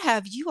 what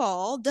have you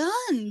all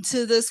done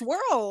to this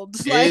world?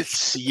 Like,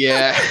 It's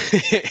yeah.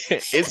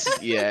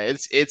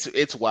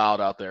 It's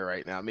wild out there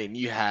right now. I mean,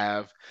 you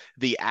have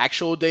the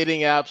actual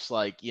dating apps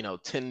like,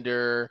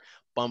 Tinder,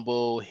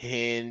 Bumble,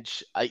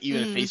 Hinge,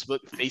 even mm,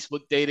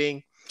 Facebook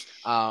dating.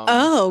 Um,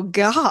 oh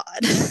God.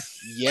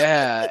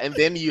 yeah, and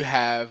then you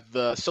have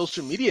the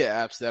social media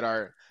apps that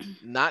are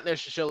not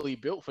necessarily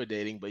built for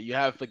dating, but you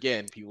have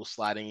again people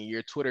sliding in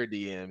your Twitter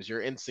DMs,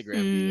 your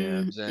Instagram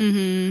DMs, and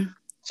Mm-hmm.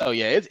 so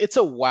yeah, it's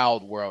a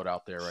wild world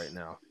out there right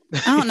now.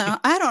 I don't know.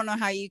 I don't know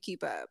how you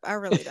keep up. I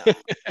really don't.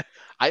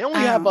 I only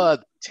I have don't.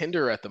 a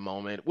Tinder at the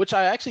moment, which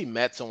I actually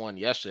met someone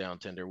yesterday on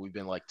Tinder. We've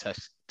been like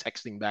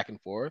texting back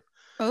and forth.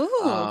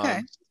 Oh, okay.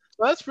 Um,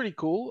 So that's pretty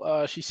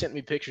cool. She sent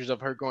me pictures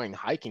of her going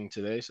hiking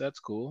today, so that's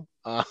cool.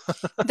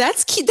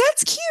 That's cute.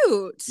 That's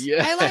cute.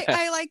 Yeah,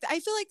 I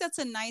feel like that's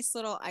a nice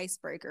little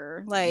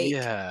icebreaker. Like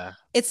yeah,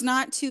 it's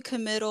not too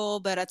committal,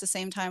 but at the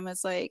same time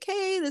it's like,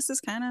 hey, this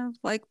is kind of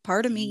like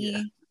part of yeah,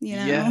 me, you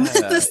know.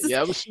 yeah, This is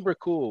yeah. It was super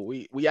cool.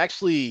 We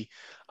actually,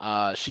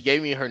 she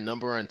gave me her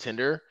number on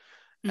Tinder,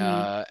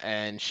 mm,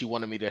 and she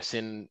wanted me to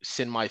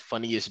send my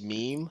funniest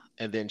meme,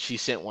 and then she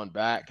sent one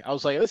back. I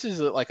was like, this is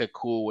like a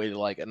cool way to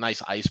like a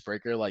nice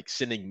icebreaker, like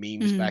sending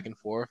memes back mm. and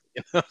forth.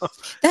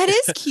 That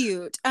is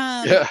cute.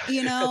 Yeah.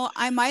 You know,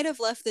 I might have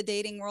left the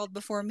dating world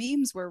before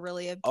memes were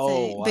really a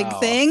Oh big wow.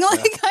 thing.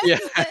 Yeah. Like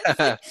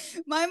Yeah.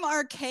 I'm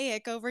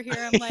archaic over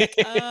here. I'm like,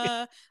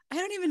 I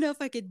don't even know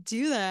if I could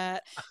do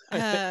that.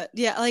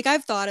 Yeah, like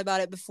I've thought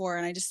about it before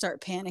and I just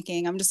start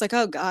panicking. I'm just like,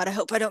 oh God, I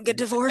hope I don't get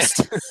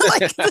divorced.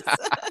 Like this,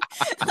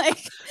 like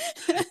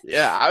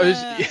Yeah,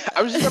 uh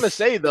I was just gonna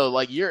say though,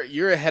 like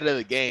you're ahead of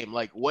the game.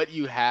 Like what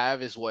you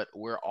have is what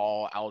we're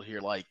all out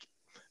here like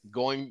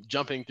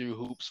jumping through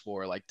hoops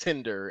for, like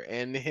Tinder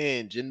and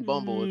Hinge and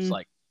Bumble. It's mm,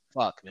 like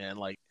fuck, man.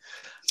 Like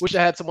wish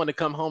I had someone to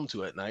come home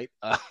to at night.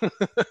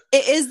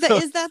 is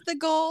that the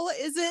goal?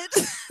 Is it?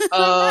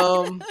 I'm not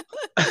Um,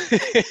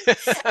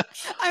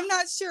 I'm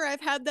not sure.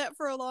 I've had that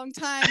for a long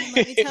time, and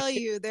let me tell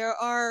you, there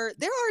are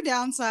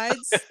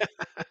downsides.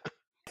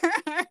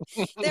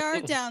 There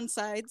are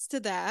downsides to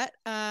that.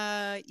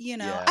 You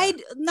know, yeah, I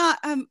not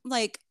I'm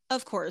like,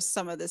 of course,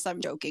 some of this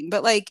I'm joking,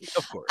 but like,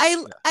 of course.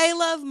 Yeah, I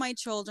love my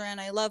children.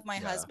 I love my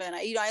yeah, husband.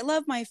 I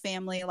love my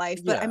family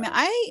life. But I mean,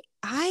 yeah.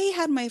 I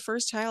had my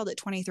first child at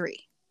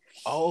 23.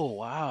 Oh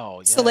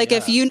wow, So yeah, like,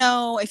 yeah.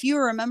 if you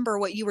remember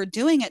what you were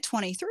doing at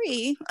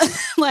 23, A,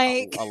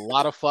 like a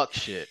lot of fuck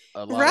shit.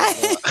 A lot of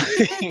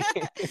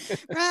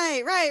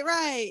right.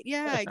 Right.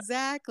 Yeah,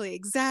 exactly.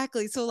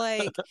 Exactly. So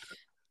like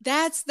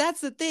that's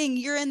the thing.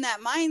 You're in that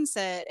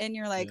mindset and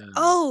you're like, yeah,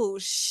 "Oh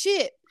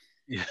shit.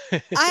 yeah,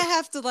 I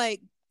have to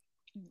like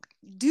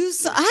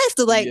I have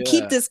to like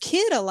keep yeah. this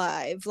kid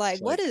alive. Like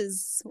It's like what got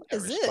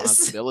is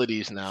this?"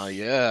 responsibilities now.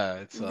 Yeah,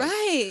 it's like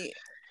Right.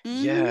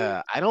 Mhm.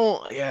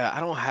 yeah, I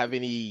don't have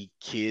any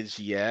kids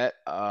yet.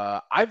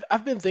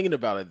 I've been thinking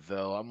about it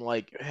though. I'm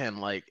like, man,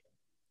 like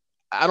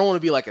I don't want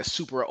to be like a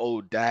super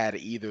old dad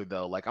either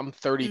though. Like I'm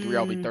 33,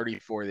 I'll be Mm.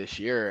 34 this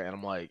year, and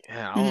I'm like,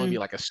 man, I don't want to be Mhm.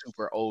 like a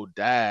super old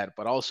dad,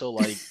 but also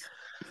like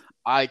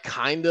I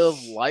kind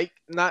of like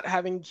not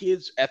having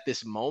kids at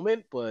this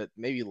moment, but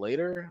maybe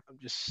later. I'm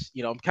just,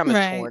 I'm kind of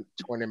Right.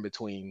 torn in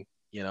between,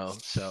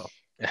 so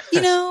You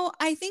know,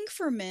 I think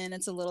for men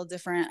it's a little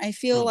different. I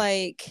feel Mm,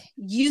 like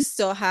you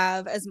still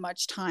have as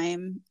much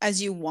time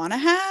as you want to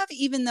have,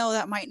 even though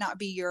that might not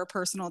be your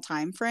personal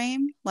time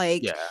frame.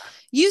 Like yeah.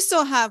 you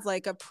still have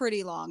like a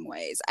pretty long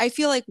ways. I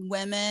feel like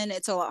women,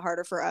 it's a lot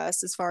harder for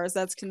us as far as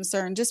that's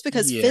concerned, just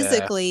because Yeah.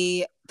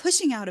 physically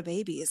pushing out a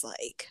baby is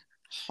like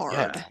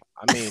Yeah. hard.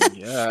 I mean,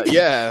 yeah,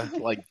 yeah.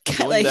 Like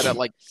doing that at Like,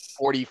 like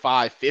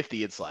 45,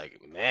 50, it's like,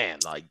 man,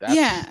 like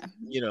that's, yeah,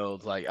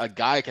 like a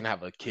guy can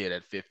have a kid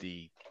at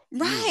 50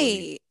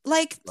 easily, right.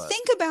 Like but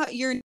think about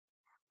your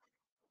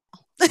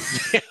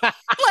yeah.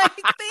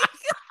 like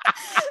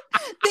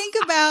think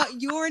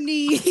about your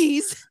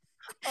knees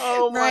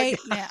Oh my right God.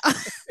 now.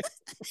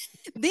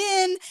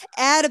 Then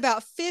add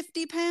about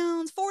 50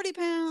 pounds, 40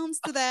 pounds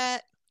to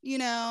that,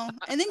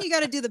 and then you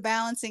got to do the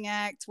balancing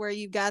act where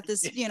you've got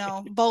this,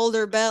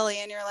 boulder belly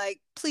and you're like,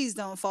 please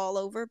don't fall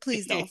over.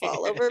 Please don't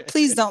fall over.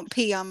 Please don't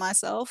pee on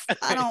myself.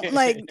 I don't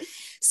like,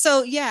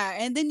 so yeah.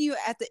 And then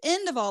at the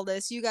end of all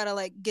this, you got to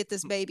like get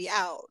this baby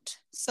out.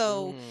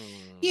 So,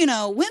 Mm,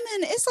 women,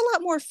 it's a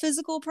lot more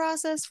physical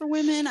process for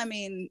women. I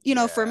mean,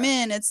 for yeah.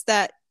 men, it's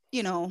that,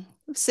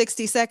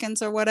 60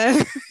 seconds or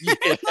whatever.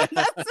 Yeah.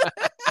 That's,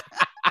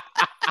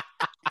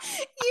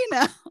 you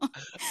know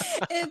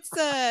it's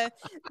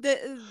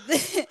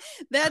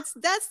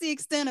that's the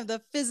extent of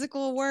the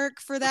physical work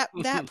for that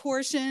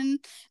portion.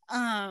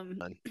 um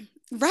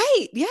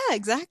right, yeah,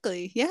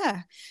 exactly,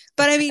 yeah.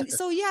 But I mean,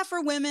 so yeah,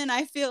 for women,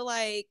 I feel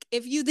like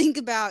if you think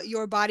about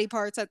your body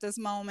parts at this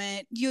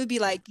moment, you would be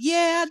like,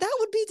 yeah, that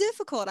would be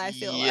difficult, I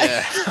feel like.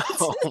 Yeah.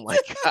 Oh my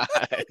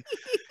God.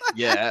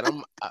 Yeah,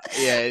 and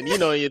and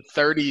in your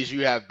 30s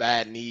you have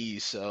bad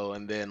knees, so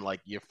and then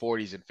like your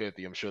 40s and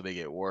 50, I'm sure they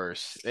get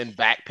worse. And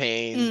back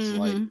pains,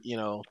 like, Hmm.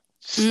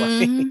 just like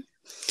Hmm.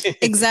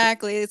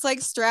 Exactly. It's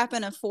like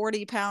strapping a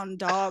 40-pound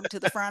dog to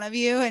the front of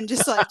you and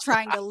just like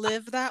trying to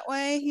live that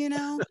way.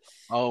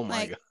 oh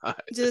my Like, God.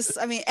 just,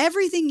 I mean,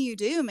 everything you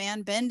do,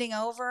 man, bending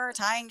over,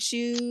 tying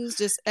shoes,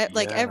 just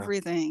like Yeah,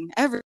 everything.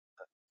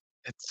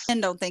 it's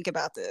And don't think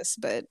about this,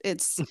 but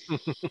it's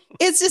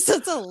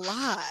a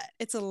lot.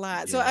 It's a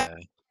lot. So yeah.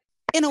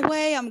 in a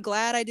way, I'm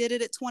glad I did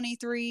it at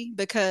 23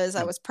 because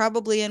I Mm, was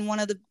probably in one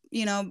of the,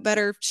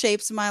 better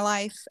shapes of my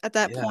life at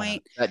that yeah,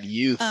 point. that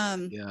youth.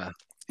 Um, Yeah.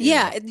 you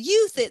know. Yeah,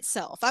 youth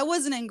itself. I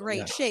wasn't in Yeah.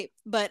 great shape,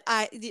 but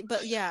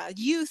yeah,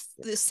 youth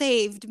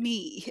saved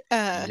me.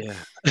 Yeah.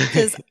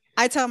 Because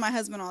I tell my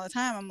husband all the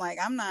time, I'm like,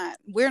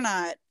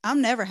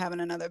 I'm never having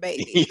another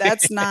baby.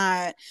 That's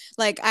not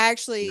like, I Yeah.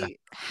 actually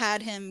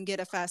had him get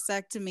a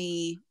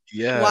vasectomy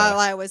Yeah. while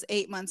I was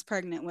 8 months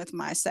pregnant with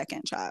my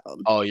second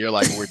child. Oh, you're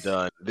like, we're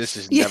done. This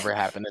is Yeah, never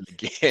happening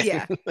again.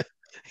 yeah.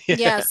 Yeah,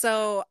 Yeah.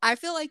 so I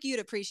feel like you'd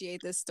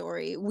appreciate this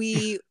story.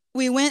 We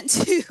went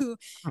to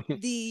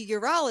the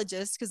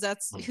urologist because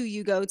that's who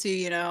you go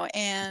to,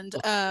 and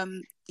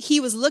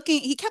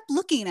he kept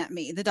looking at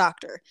me, the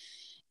doctor.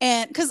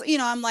 And because,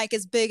 I'm like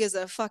as big as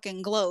a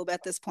fucking globe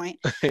at this point.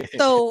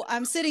 So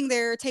I'm sitting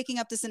there taking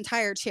up this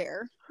entire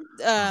chair.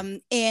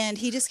 And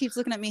he just keeps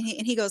looking at me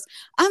and he goes,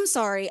 I'm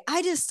sorry.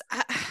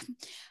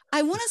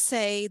 I want to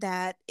say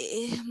that,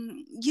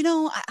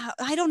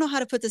 I don't know how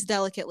to put this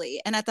delicately.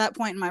 And at that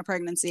point in my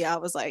pregnancy, I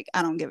was like,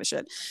 I don't give a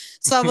shit.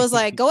 So I was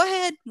like, go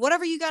ahead,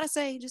 whatever you got to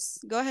say,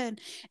 just go ahead.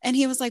 And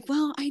he was like,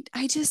 well,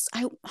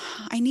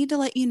 I need to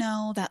let you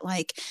know that,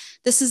 like,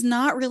 this is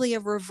not really a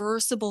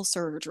reversible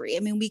surgery. I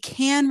mean, we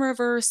can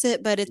reverse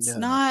it, but it's Yeah.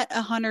 not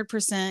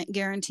 100%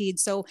 guaranteed.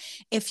 So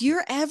if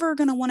you're ever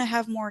going to want to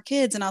have more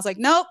kids, and I was like,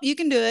 nope, you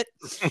can do it.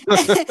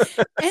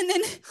 And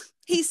then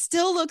he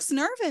still looks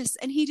nervous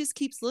and he just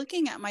keeps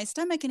looking at my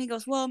stomach and he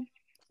goes, well,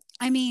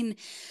 I mean,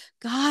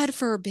 God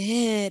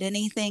forbid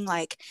anything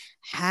like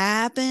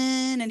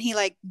happen. And he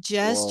like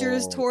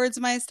gestures Whoa. towards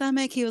my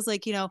stomach. He was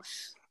like,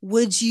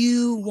 would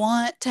you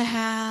want to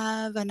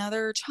have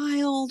another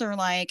child or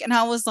like, and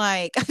I was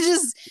like, I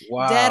just dead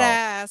Wow.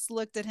 ass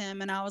looked at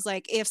him and I was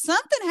like, if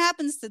something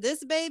happens to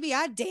this baby,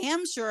 I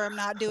damn sure I'm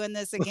not doing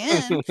this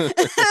again.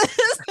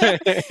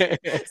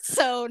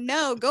 So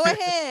no, go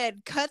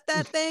ahead, cut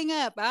that thing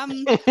up.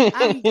 I'm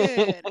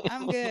good.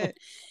 I'm good.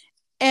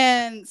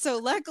 And so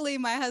luckily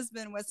my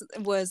husband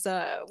was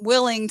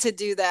willing to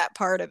do that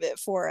part of it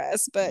for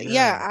us. But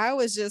yeah, Yeah. I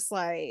was just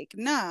like,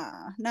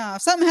 nah, no,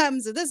 if something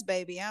happens to this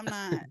baby,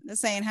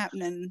 this ain't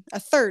happening a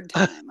third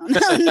time.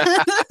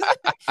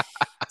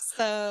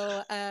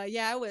 So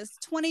yeah, I was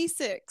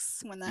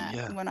 26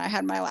 Yeah. when I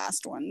had my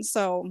last one.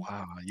 So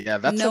Wow. Yeah,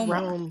 that's no more.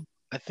 around,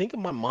 I think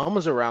my mom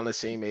was around the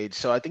same age.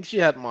 So I think she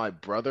had my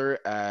brother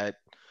at,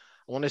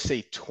 I want to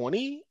say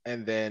 20,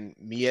 and then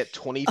me at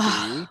 23.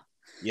 Oh,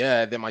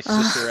 Yeah, then my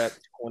sister oh, at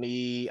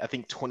 20, I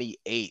think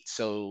 28.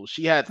 So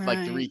she had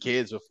like three right.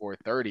 kids before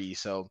 30.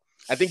 So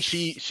I think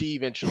she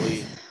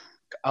eventually,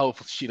 I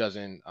hope she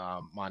doesn't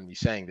mind me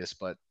saying this,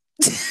 but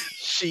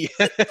she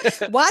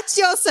Watch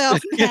yourself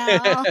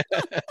now.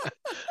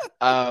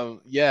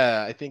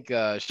 yeah, I think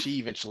she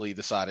eventually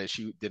decided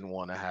she didn't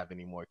want to have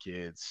any more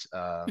kids.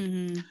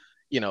 Hmm.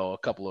 A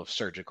couple of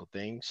surgical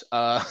things.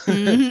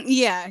 Hmm.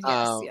 Yeah.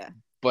 Yes. Um, Yeah.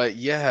 but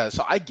yeah,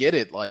 so I get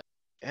it. Like,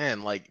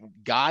 man, like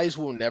guys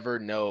will never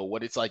know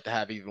what it's like to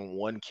have even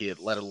one kid,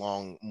 let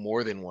alone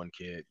more than one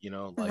kid.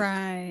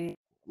 Right.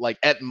 Like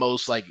at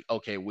most, like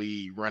okay,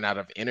 we run out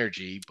of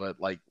energy, but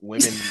like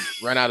women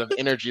run out of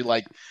energy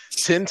like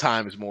 10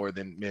 times more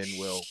than men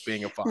will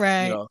being a father,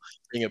 Right.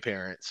 being a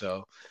parent.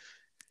 So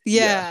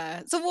yeah.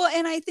 Yeah. So well,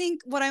 and I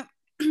think what I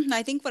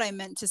I think what I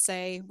meant to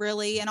say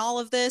really in all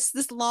of this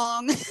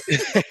long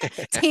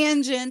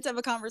tangent of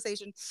a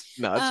conversation,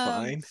 No, it's um,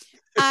 fine.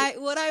 I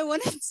what I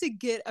wanted to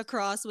get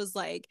across was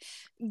like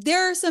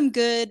there are some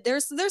good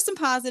there's some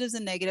positives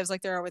and negatives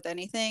like there are with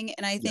anything.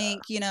 And I Yeah.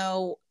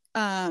 think,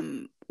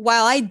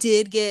 while I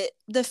did get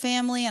the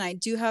family and I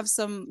do have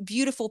some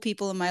beautiful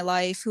people in my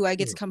life who I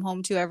get to Mhm. come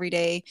home to every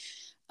day,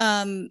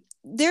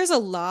 there's a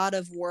lot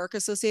of work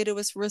associated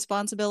with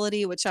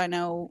responsibility, which I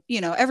know,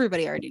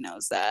 everybody already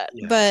knows that.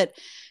 Yeah. But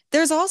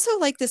there's also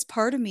like this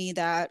part of me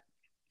that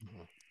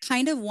Mhm.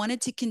 kind of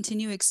wanted to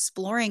continue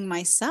exploring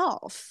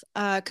myself.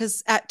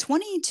 Because at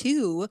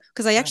 22,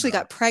 because I actually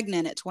Yeah. got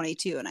pregnant at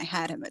 22 and I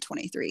had him at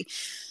 23.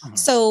 Mhm.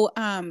 So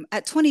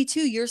at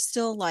 22, you're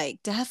still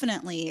like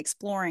definitely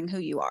exploring who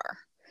you are.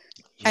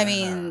 I Yeah.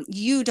 mean,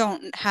 you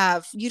don't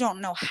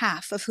know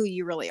half of who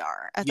you really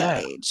are at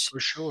that Yeah, age. for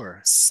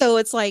sure. So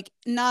it's like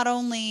not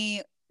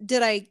only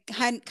did I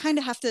kind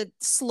of have to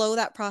slow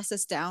that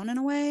process down in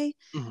a way,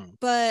 Mhm.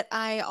 but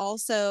I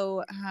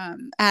also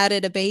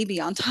added a baby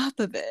on top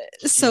of it.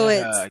 So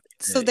Yeah, I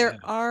get it,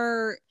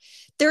 yeah.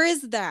 there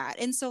is that.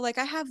 And so like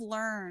I have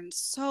learned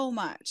so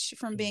much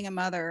from Mhm. being a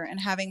mother and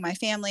having my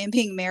family and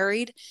being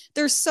married.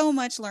 There's so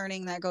much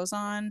learning that goes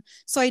on.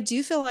 So I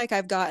do feel like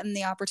I've gotten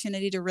the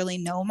opportunity to really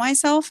know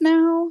myself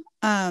now,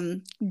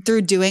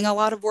 through doing a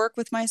lot of work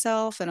with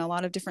myself and a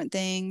lot of different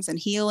things and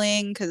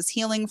healing, because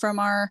healing from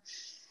our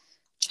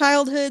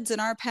childhoods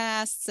and our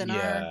pasts and our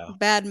Yeah.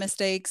 bad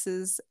mistakes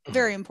is Mhm.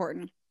 very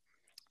important.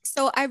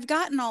 So I've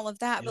gotten all of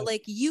that, but Yep.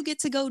 like you get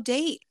to go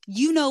date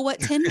you know what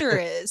Tinder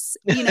is,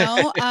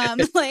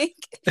 like,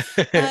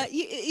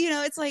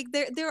 it's like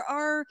there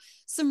are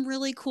some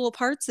really cool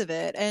parts of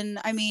it. And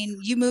I mean,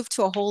 you moved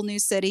to a whole new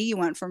city. You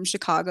went from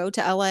Chicago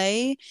to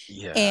LA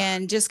Yeah.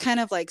 and just kind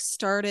of like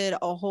started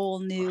a whole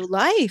new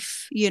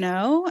life,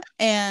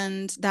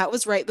 and that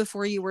was right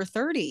before you were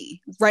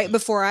 30. Right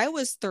before I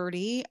was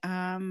 30,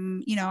 I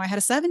had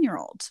a 7-year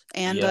old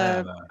and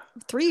Yeah.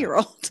 a 3-year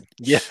old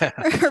Yeah.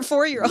 or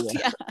 4-year old.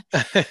 Yeah.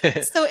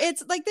 Yeah. So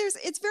it's like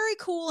it's very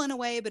cool in a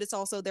way, but it's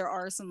also there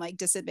are some like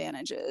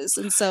disadvantages.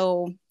 And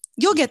so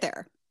you'll get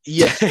there.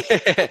 Yeah.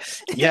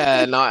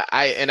 Yeah, no,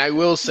 I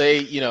will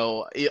say,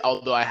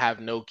 although I have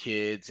no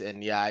kids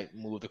and yeah, I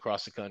moved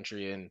across the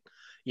country and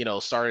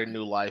started a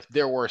new life,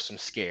 there were some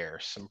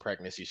scares, some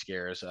pregnancy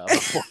scares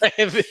before I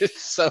did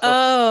this. So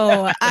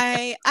Oh,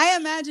 I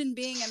imagine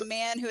being a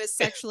man who is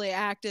sexually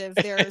active,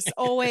 there's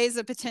always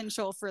a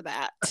potential for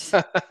that.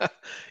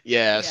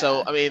 yeah, so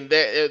Yeah. I mean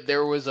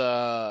there was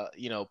a,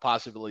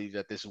 possibility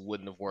that this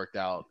wouldn't have worked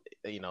out,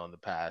 in the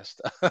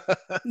past.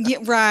 Yeah,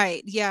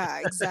 right. Yeah,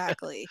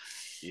 exactly.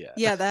 Yeah.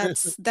 Yeah,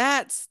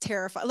 that's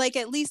terrifying. Like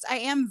at least I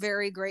am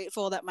very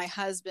grateful that my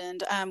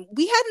husband,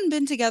 we hadn't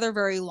been together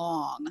very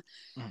long.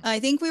 Mhm. I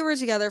think we were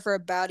together for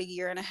about a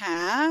year and a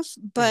half,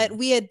 but Mhm.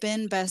 we had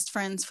been best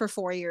friends for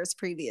 4 years Oh,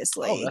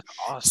 previously. that's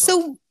awesome.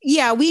 So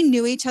yeah, we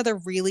knew each other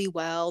really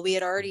well. We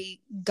had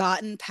already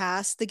gotten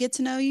past the get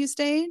to know you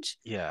stage.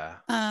 Yeah.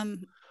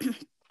 Um,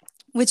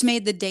 which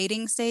made the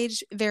dating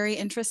stage very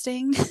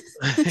interesting.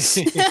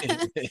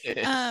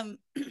 um,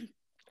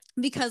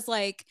 because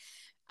like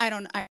I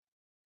don't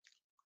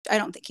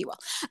think he will.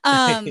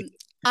 Um,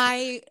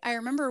 I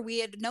remember we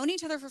had known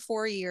each other for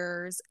 4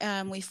 years.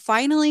 We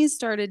finally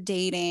started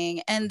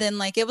dating, and then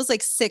like it was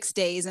like 6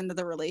 days into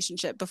the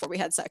relationship before we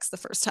had sex the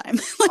first time.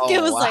 Like it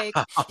Oh, was like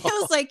it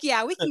was wow. like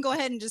yeah, we can go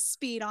ahead and just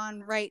speed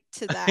on right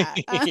to that.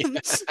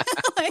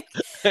 Like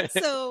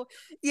so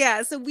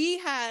yeah, so we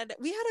had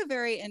a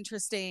very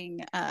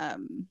interesting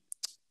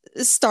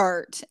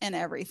start and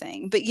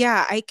everything. But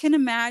yeah, I can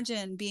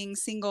imagine being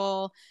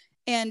single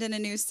and in a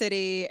new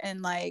city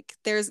and like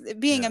there's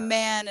being a Yeah.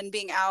 man and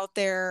being out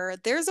there,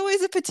 there's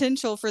always a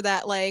potential for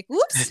that like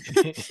whoops.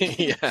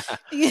 Yeah.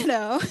 you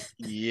know.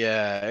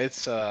 Yeah,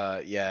 it's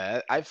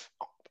yeah,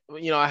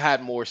 I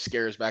had more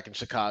scares back in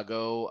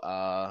Chicago.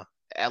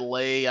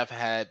 LA I've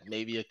had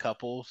maybe a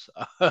couple,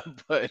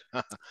 but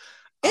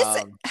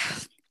It's um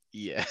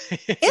yeah.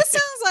 it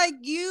sounds like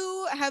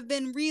you have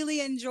been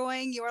really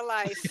enjoying your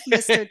life,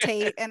 Mr.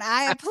 Tate, and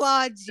I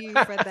applaud you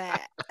for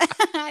that.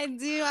 I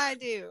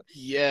do.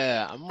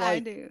 Yeah, I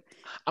do.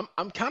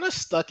 I'm kind of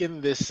stuck in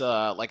this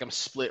like I'm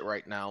split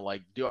right now.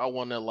 Like, do I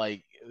want to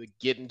like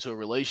get into a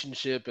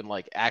relationship and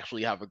like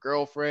actually have a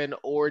girlfriend,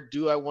 or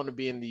do I want to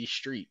be in these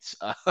streets?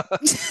 I'm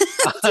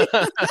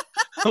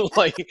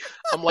like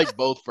I'm like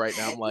both right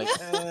now. I'm like,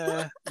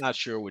 not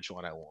sure which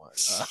one I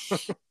want.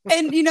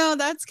 And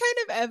that's kind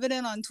of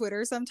evident on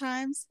Twitter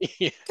sometimes.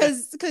 Yeah.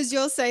 Cause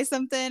you'll say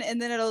something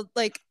and then it'll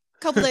like a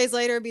couple days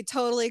later be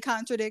totally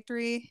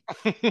contradictory.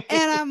 And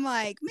I'm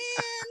like,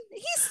 man,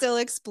 he's still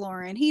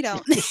exploring. He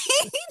don't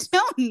he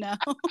don't know.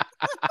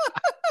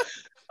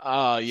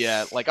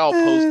 Yeah, like I'll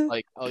post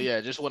like, oh yeah,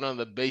 just went on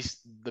the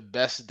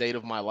best date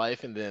of my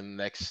life, and then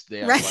next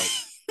day I'm Right. like,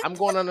 I'm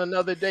going on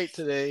another date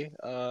today,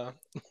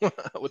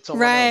 with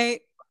someone else. Right.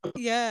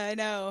 Yeah, I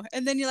know.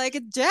 And then you're like a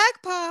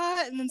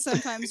jackpot. And then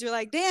sometimes you're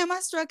like, damn, I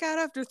struck out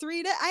after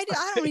 3 days. I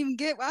don't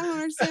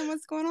understand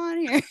what's going on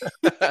here.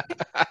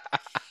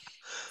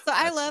 So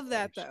I That's love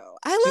that hilarious. though.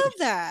 I love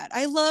that.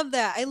 I love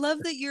that. I love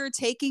that you're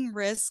taking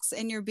risks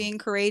and you're being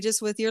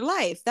courageous with your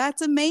life.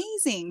 That's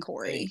amazing,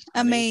 Corey. Thanks,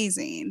 honey.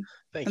 Amazing.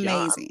 Thank you.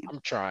 Amazing. I'm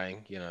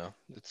trying.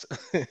 It's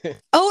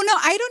Oh no,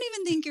 I don't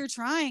even think you're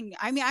trying.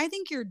 I mean, I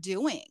think you're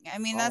doing. I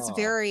mean, that's oh,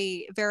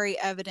 very, very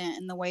evident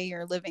in the way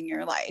you're living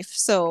your life.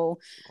 So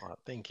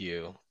thank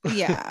you.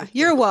 yeah,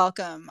 you're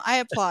welcome. I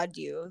applaud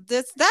you.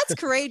 That's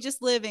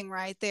courageous living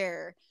right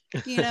there.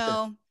 You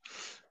know,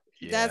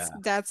 Yeah.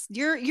 that's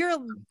you're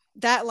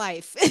that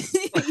life.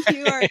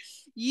 you are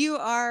you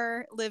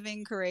are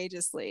living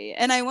courageously.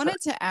 And I wanted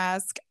to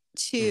ask Mm,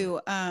 too,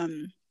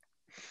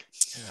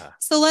 yeah.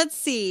 so let's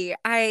see.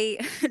 I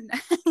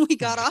we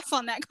got off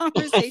on that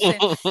conversation.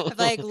 I've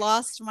like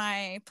lost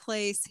my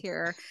place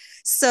here. That's okay.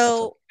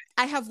 So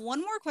I have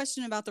one more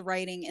question about the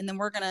writing and then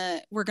we're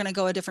gonna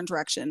go a different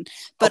direction.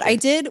 But I Okay.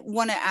 did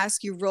want to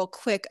ask you real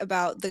quick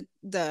about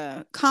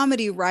the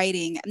comedy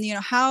writing and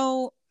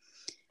how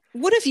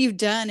what have you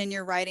done in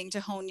your writing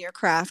to hone your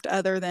craft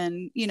other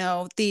than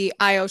the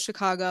IO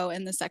Chicago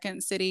and the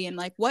second city, and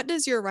like what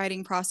does your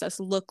writing process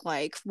look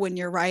like when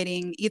you're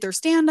writing either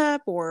stand up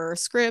or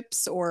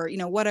scripts or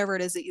whatever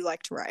it is that you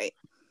like to write?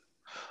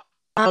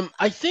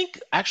 I think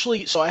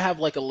actually, so I have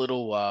like a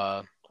little,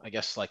 I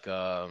guess like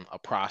a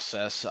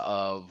process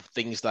of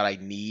things that I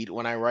need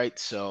when I write.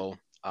 So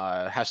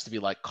it has to be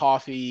like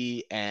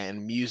coffee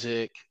and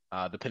music,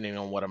 depending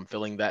on what I'm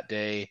feeling that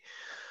day,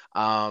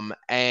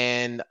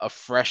 and a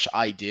fresh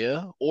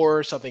idea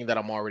or something that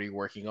I'm already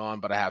working on,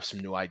 but I have some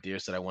new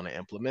ideas that I want to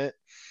implement.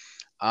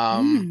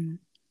 Um, Mm.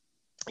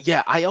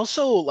 Yeah, I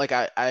also like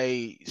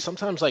I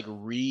sometimes like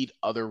read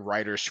other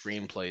writers'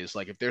 screenplays.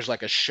 Like if there's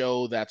like a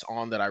show that's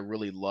on that I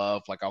really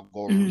love, like I'll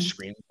go over the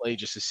Mhm. screenplay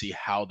just to see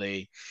how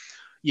they,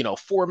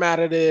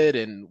 formatted it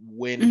and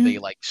when they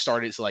Mhm. like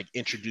started to like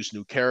introduce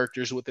new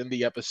characters within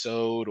the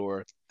episode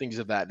or things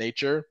of that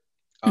nature.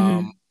 Um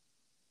Mhm.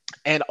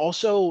 and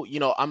also,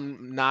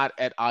 I'm not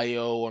at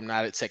IO, I'm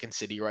not at Second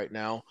City right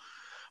now,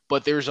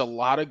 but there's a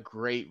lot of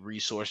great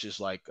resources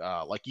like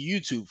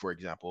YouTube, for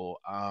example.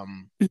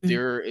 Mhm.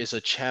 There is a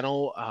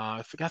channel,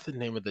 I forgot the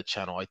name of the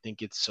channel. I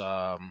think it's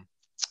the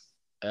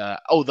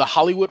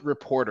Hollywood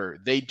Reporter.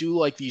 They do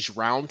like these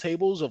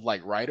roundtables of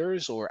like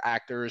writers or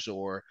actors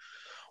or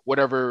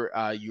whatever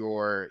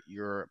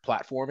your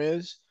platform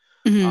is.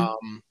 Mhm.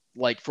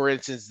 Like for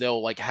instance,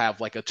 they'll like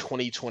have like a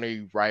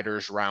 2020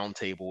 writers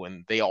roundtable,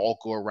 and they all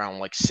go around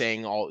like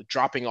saying all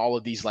dropping all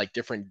of these like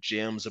different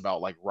gems about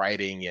like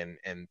writing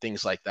and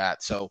things like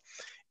that. So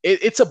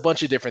it's a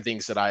bunch of different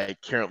things that I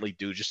currently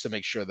do just to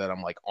make sure that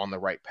I'm like on the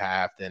right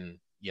path and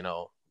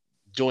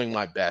doing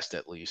my best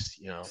at least.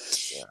 Yeah.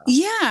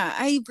 Yeah,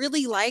 I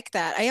really like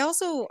that. I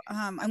also,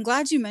 I'm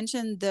glad you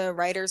mentioned the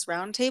writers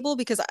roundtable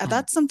because Mhm.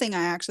 that's something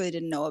I actually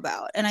didn't know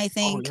about. And I Oh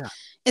think yeah.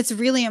 it's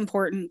really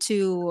important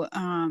to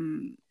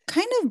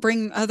kind of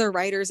bring other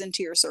writers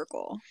into your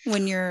circle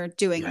when you're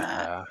doing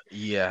that.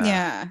 Yeah. Yeah.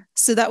 Yeah.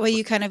 So that way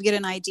you kind of get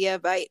an idea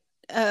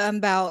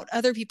about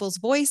other people's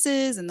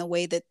voices and the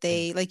way that Mhm.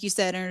 they, like you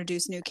said,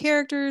 introduce new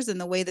characters and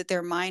the way that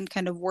their mind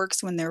kind of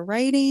works when they're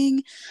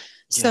writing.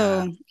 Yeah.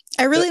 So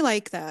I really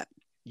like that.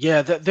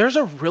 Yeah, there's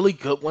a really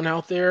good one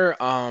out there.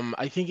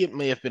 I think it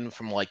may have been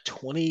from like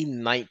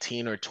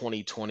 2019 or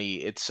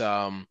 2020.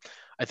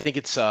 I think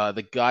it's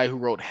the guy who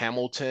wrote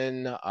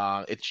Hamilton.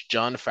 It's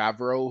John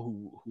Favreau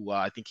who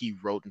I think he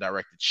wrote and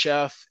directed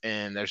Chef,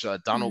 and there's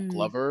Donald Mm.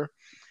 Glover,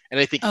 and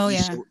I think Oh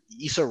Issa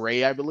yeah. Issa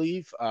Rae, I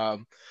believe.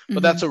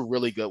 But that's Mhm. a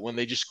really good one.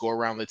 They just go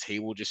around the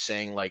table just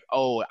saying like,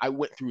 "Oh, I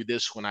went through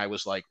this when I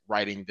was like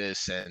writing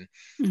this, and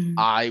Mhm.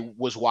 I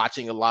was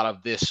watching a lot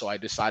of this, so I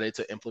decided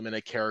to implement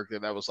a character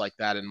that was like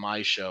that in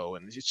my show."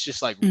 And it's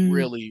just like Mhm.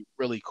 really,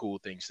 really cool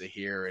things to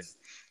hear and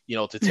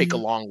to take Mhm.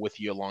 along with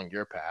you along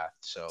your path.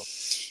 So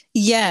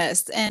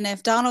Yes, and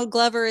if Donald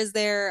Glover is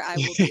there, I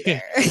will be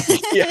there.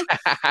 yeah.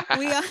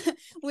 we all,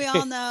 we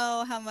all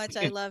know how much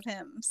I love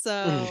him.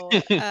 So,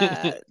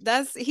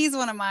 that's he's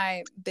one of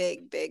my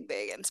big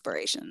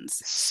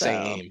inspirations. So,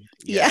 Same.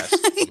 yeah.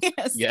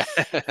 Yes. Yes.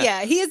 Yeah.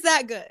 Yeah, he is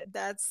that good.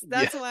 That's Yeah.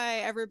 that's why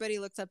everybody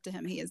looks up to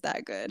him. He is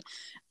that good.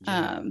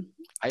 Yeah. Um,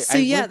 I, so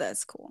I yeah, went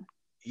that's cool.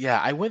 Yeah,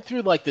 I went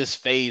through like this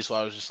phase where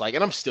I was just like,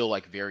 and I'm still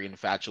like very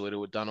infatuated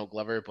with Donald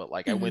Glover, but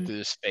like I went Mhm. through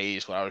this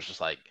phase where I was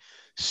just like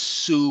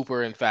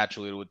super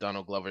infatuated with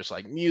Donald Glover's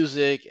like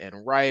music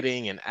and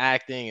writing and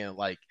acting and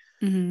like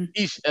Mhm.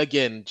 he's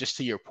again, just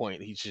to your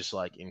point, he's just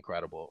like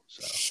incredible.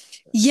 So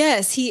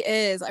Yes, he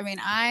is. I mean,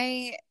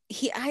 I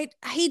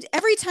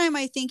every time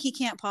I think he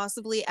can't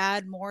possibly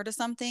add more to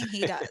something, he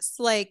does.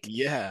 Like,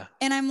 yeah.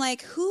 and I'm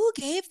like, who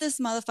gave this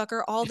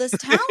motherfucker all this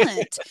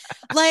talent?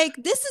 Like,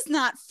 this is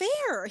not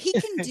fair. He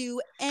can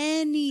do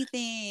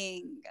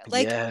anything.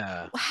 Like,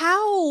 Yeah.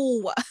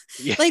 how?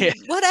 Like, Yeah.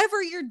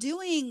 whatever you're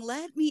doing,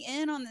 let me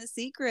in on the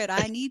secret.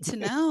 I need to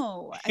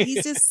know.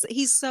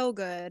 He's so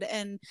good.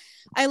 And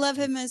I love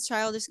him as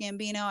Childish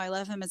Gambino. I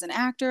love him as an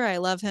actor. I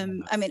love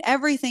him. I mean,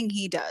 everything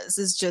he does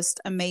is just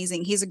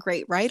amazing. He's a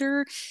great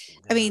writer.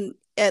 I Yeah. mean,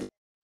 it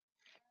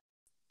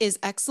is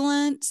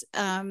excellent.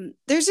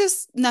 There's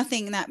just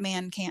nothing that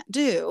man can't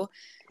do.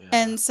 Yeah.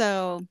 And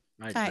so,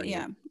 I I agree.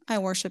 yeah, I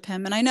worship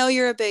him. And I know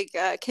you're a big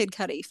Kid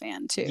Cudi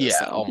fan too. Yeah.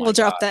 So Oh my we'll God.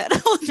 drop that.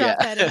 We'll Yeah. drop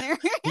that in there.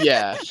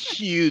 Yeah.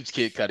 Huge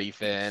Kid Cudi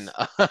fan.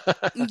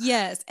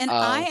 Yes, and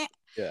um,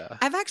 yeah.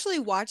 I've actually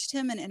watched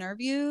him in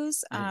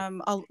interviews,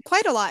 Mhm.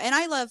 quite a lot, and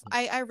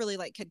I really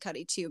like Kid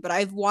Cudi too. But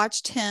I've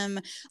watched him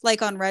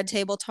like on Red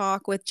Table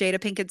Talk with Jada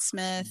Pinkett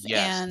Smith Yes.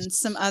 and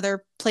some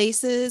other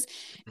places,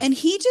 and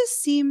he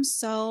just seems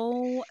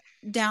so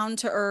down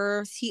to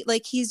earth.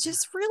 He's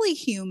just really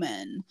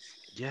human,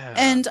 Yeah.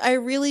 and I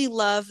really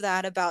love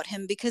that about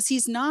him because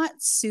he's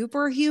not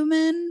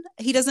superhuman.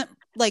 He doesn't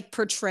like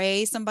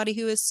portray somebody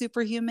who is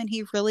superhuman.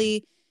 He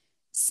really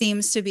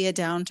seems to be a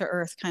down to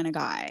earth kind of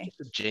guy.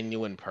 Just a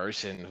genuine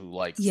person who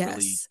like really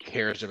Yes.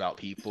 cares about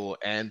people,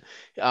 and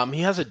he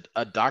has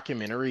a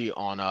documentary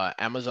on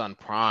Amazon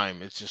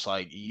Prime. It's just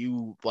like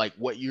you like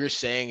what you're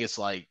saying is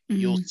like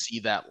you'll Mm, see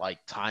that like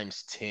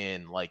times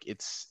 10. Like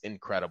it's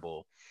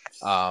incredible.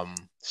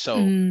 So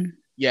mm.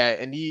 yeah,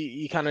 and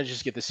you kind of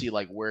just get to see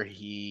like where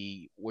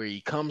he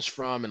comes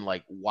from and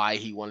like why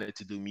he wanted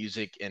to do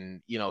music,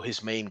 and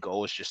his main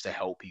goal is just to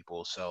help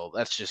people. So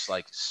that's just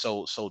like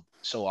so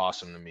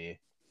awesome to me.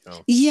 you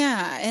know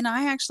Yeah, and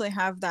I actually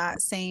have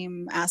that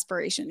same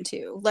aspiration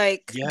too.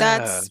 Like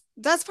yeah.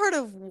 that's part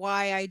of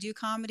why I do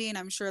comedy, and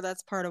I'm sure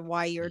that's part of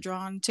why you're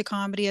drawn to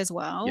comedy as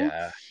well.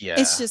 Yeah, It's yeah,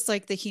 just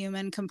like the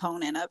human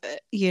component of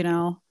it, you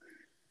know.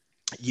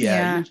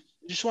 yeah. You're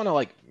Yeah. just want to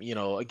like,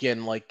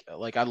 again, like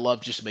I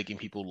love just making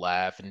people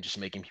laugh and just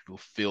making people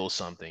feel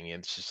something.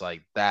 And it's just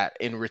like that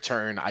in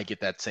return, I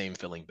get that same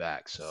feeling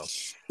back. So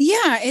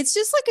Yeah, it's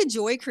just like a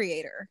joy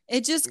creator.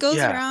 It just goes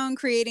yeah, around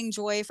creating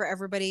joy for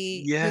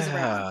everybody who's around.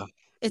 yeah,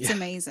 It's yeah,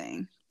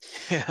 amazing.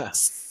 yeah.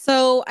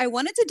 So I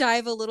wanted to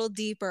dive a little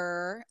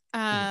deeper.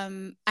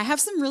 Mhm. I have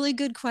some really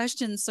good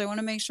questions, so I want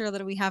to make sure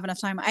that we have enough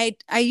time. I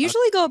Uh,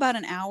 usually go about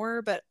an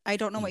hour, but I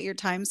don't know mhm. what your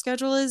time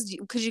schedule is.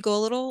 Could you go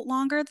a little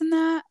longer than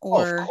that, Oh,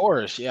 of or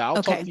course. Yeah, I'll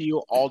talk okay? to you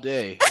all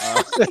day.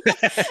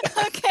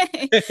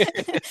 Okay.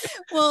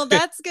 Well,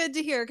 that's good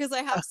to hear because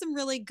I have some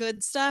really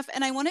good stuff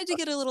and I wanted to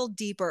get a little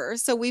deeper.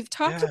 So we've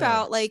talked yeah.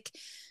 about like,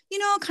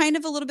 kind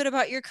of a little bit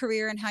about your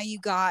career and how you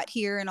got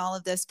here and all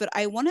of this, but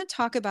I want to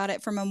talk about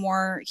it from a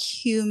more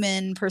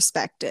human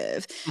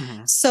perspective.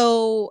 Mhm,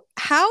 So,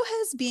 how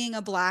has being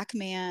a Black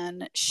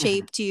man mhm.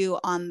 shaped you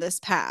on this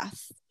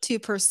path to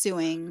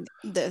pursuing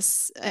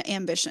this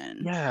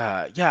ambition?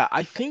 Yeah, yeah.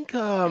 I think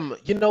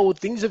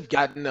things have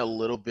gotten a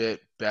little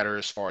bit better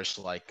as far as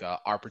like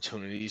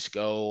opportunities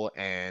go,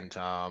 and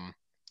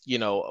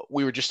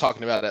we were just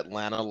talking about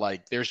Atlanta.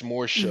 Like, there's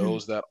more Hmm.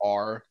 shows that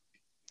are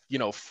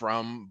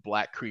from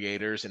Black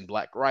creators and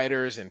Black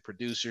writers and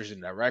producers and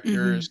Hmm.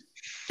 directors.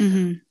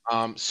 Hmm.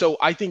 So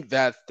I think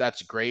that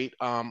that's great.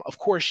 Of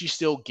course, you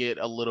still get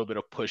a little bit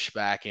of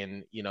pushback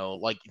in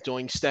like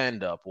doing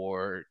stand up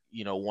or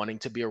wanting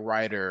to be a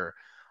writer.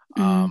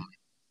 Um,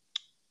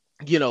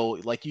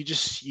 Hmm. like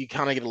you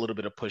kind of get a little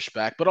bit of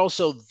pushback, but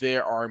also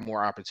there are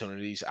more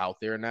opportunities out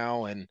there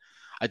now, and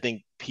I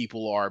think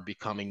people are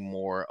becoming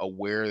more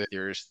aware that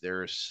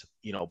there's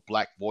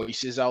Black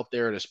voices out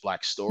there, there's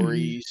Black Hmm.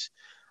 stories,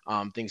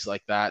 things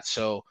like that.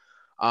 So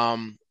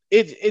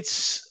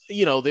it's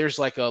there's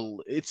like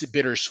it's a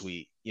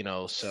bittersweet,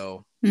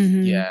 so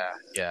Hmm. yeah,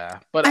 yeah,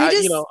 but I I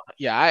just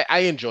yeah, I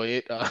enjoy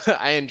it.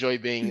 I enjoy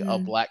being a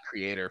Mhm. Black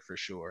creator for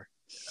sure.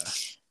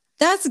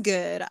 That's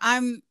good.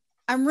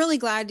 I'm really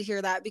glad to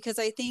hear that because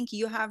I think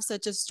you have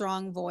such a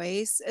strong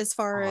voice as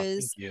far Oh, thank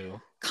as you.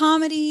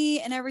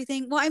 comedy and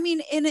everything. Well, I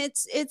mean, and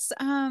it's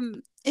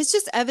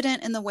just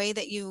evident in the way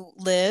that you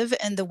live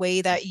and the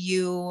way that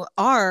you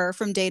are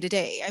from day to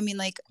day. I mean,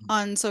 like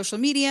on social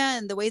media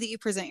and the way that you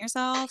present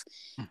yourself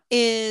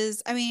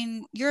is, I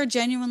mean, you're a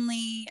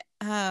genuinely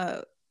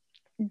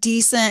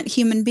decent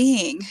human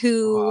being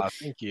who Oh,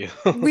 thank you.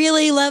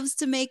 really loves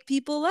to make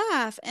people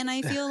laugh. And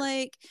I feel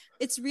like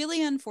it's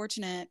really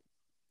unfortunate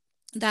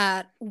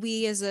that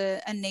we as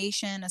a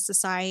nation, a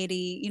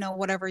society,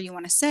 whatever you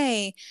want to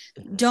say,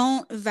 Mhm.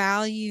 don't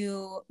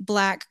value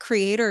Black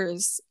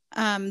creators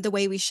the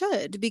way we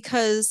should,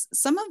 because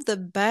some of the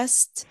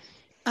best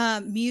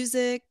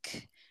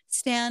music,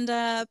 stand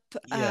up,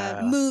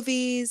 Yeah,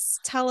 movies,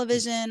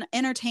 television,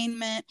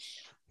 entertainment,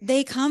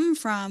 they come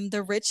from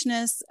the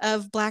richness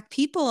of Black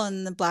people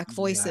and the Black yeah.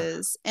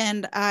 voices.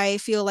 And I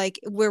feel like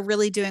we're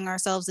really doing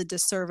ourselves a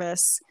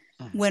disservice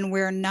Mhm. when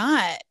we're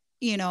not,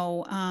 you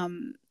know,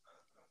 um,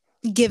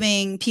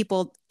 giving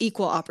people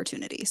equal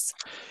opportunities.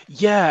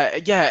 Yeah,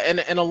 yeah,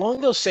 and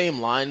along those same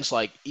lines,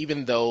 like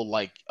even though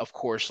like of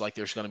course like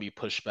there's gonna be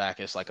pushback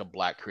as like a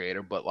Black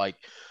creator, but like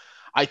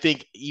I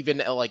think even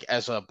like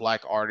as a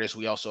Black artist,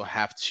 we also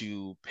have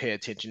to pay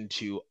attention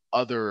to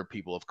other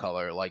people of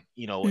color, like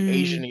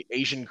Mm,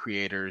 Asian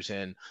creators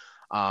and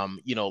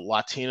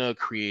Latina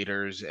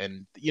creators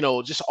and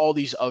just all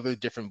these other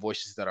different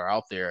voices that are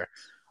out there,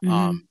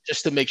 mm,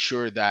 just to make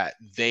sure that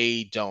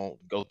they don't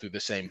go through the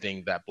same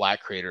thing that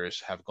Black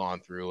creators have gone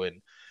through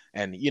and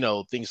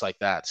things like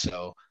that.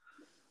 So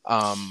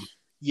um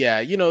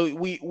yeah,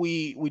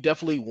 we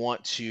definitely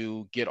want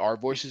to get our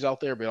voices out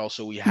there, but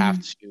also we have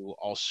mm. to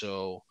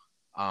also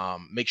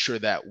make sure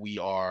that we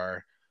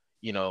are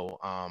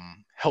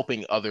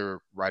helping other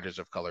writers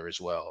of color as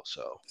well.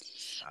 So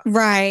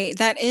Right.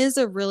 That is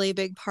a really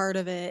big part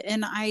of it.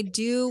 And I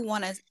do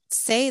want to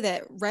say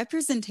that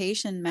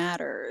representation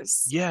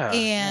matters. yeah,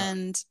 yeah.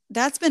 And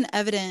that's been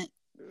evident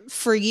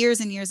for years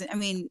and years. I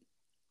mean,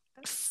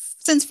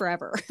 since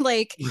forever.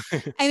 Like,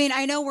 I mean,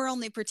 I know we're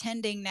only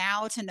pretending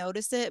now to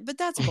notice it, but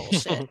that's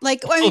bullshit.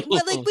 Like, I mean,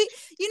 but like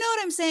you know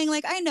what I'm saying?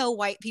 Like, I know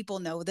white people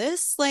know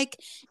this. Like,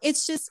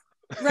 it's just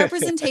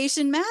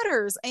representation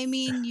matters. I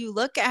mean, you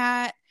look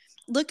at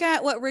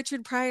what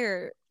Richard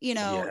Pryor,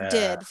 Yeah.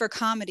 did for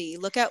comedy.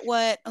 Look at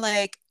what,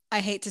 like, I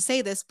hate to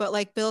say this, but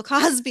like Bill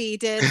Cosby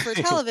did for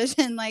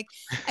television. Like,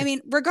 I mean,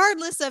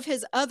 regardless of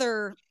his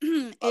other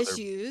Other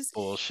issues,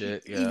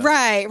 bullshit, yeah.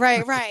 right,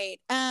 right, right.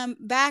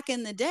 Back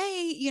in the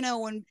day,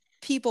 when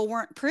people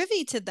weren't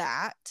privy to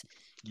that,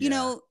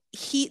 Yeah.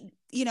 he,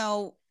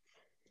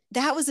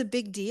 that was a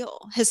big deal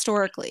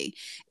historically.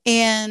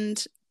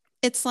 And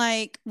it's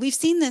like we've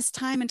seen this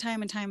time and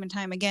time and time and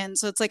time again.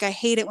 So it's like I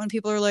hate it when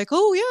people are like,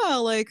 "Oh yeah,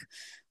 like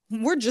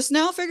we're just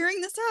now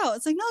figuring this out."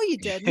 It's like, "No, you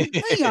didn't.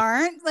 No, you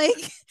aren't."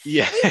 Like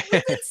Yeah.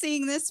 we've been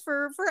seeing this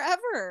for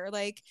forever.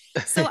 Like,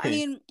 so I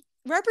mean,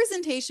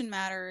 representation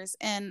matters,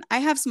 and I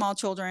have small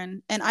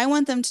children and I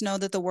want them to know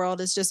that the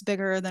world is just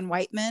bigger than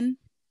white men.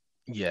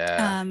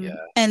 Yeah, yeah.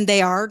 And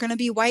they are going to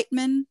be white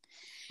men,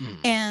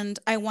 Mhm. And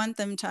I want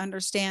them to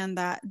understand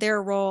that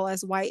their role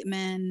as white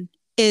men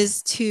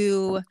is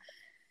to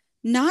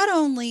not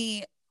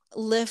only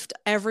lift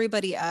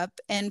everybody up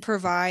and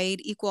provide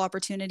equal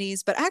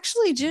opportunities, but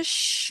actually just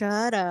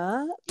shut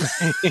up.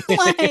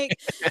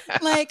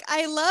 like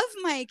I love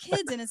my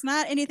kids and it's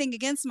not anything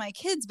against my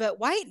kids, but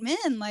white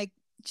men, like,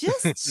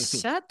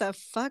 just shut the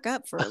fuck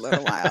up for a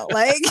little while.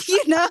 Like,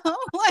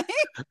 like,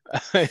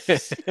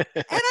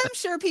 and I'm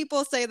sure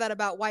people say that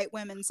about white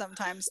women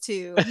sometimes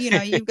too.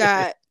 You've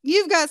got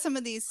some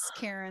of these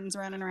Karens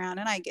running around,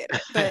 and I get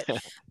it. But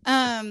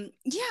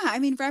yeah, I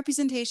mean,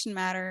 representation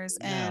matters,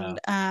 Yeah.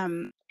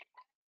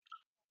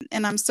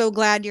 and I'm so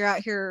glad you're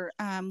out here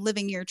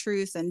living your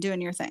truth and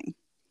doing your thing.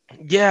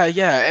 Yeah,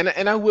 yeah.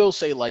 And I will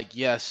say, like,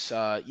 yes,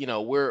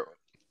 we're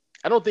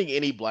I don't think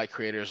any black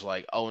creators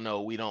like, oh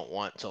no, we don't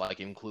want to like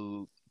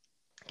include,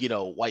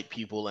 white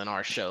people in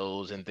our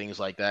shows and things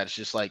like that. It's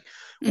just like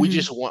we Mm-hmm.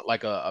 just want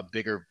like a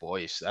bigger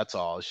voice. That's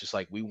all. It's just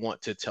like we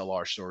want to tell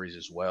our stories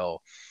as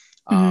well.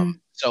 Mm-hmm.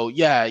 So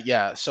yeah,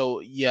 yeah.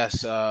 So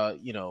yes,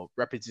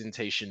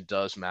 representation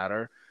does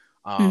matter.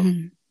 Um,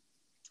 Mm-hmm.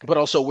 but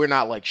also we're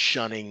not like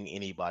shunning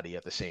anybody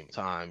at the same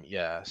time.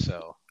 Yeah.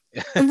 So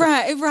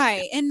Right,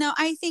 right. And no,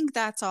 I think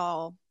that's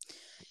all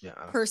yeah.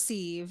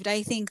 perceived.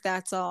 I think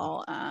that's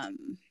a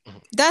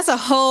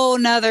whole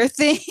nother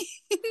thing.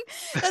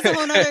 That's a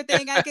whole nother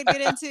thing I could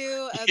get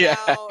into Yeah.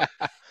 about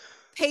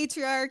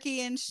patriarchy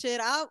and shit.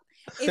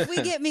 If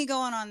we get me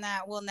going on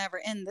that, we'll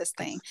never end this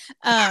thing.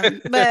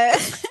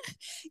 But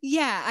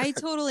yeah, I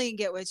totally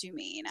get what you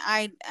mean.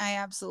 I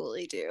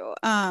absolutely do.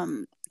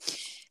 And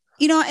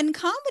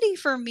comedy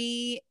for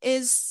me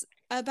is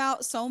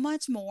about so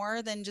much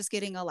more than just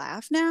getting a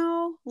laugh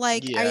now.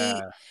 Like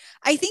Yeah.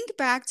 I think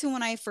back to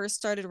when I first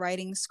started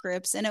writing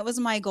scripts, and it was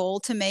my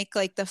goal to make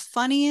like the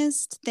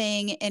funniest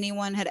thing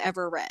anyone had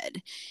ever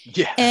read.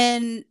 Yeah.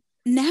 And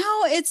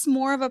now it's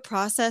more of a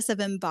process of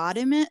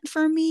embodiment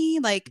for me,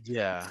 like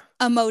Yeah.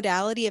 a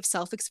modality of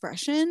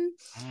self-expression.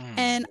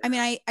 And I Yeah.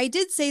 mean, I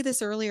did say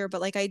this earlier,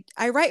 but like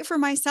I write for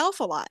myself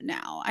a lot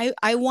now.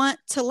 I want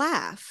to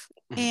laugh.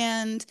 Mhm.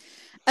 And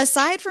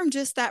aside from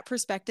just that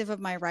perspective of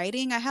my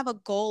writing, I have a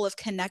goal of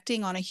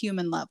connecting on a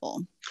human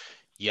level.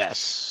 Yeah.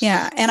 Yes.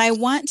 And I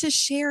want to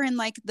share in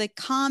like the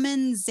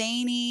common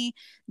zany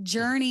Mhm.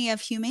 journey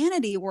of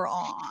humanity we're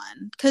all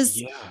on. Because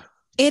Yeah.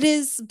 it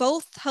is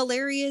both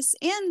hilarious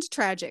and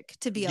tragic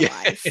to be Yeah.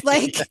 alive. Yeah.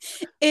 Like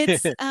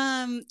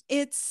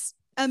it's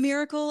a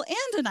miracle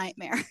and a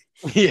nightmare.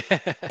 Yeah.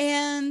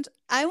 And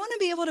I want to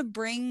be able to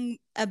bring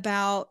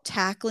about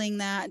tackling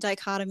that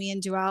dichotomy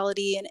and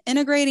duality and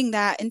integrating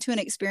that into an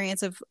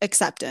experience of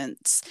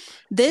acceptance. Yeah.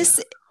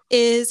 This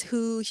is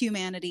who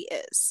humanity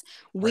is.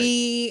 Right.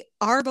 We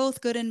are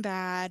both good and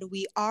bad.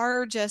 We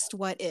are just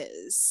what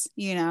is.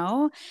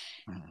 Mhm.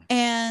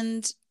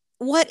 And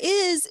what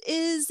is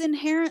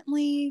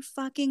inherently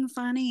fucking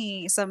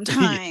funny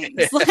sometimes.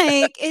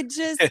 Like it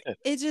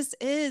just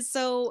is.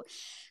 So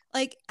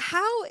like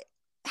how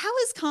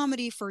is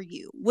comedy for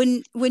you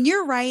when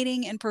you're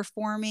writing and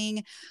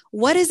performing?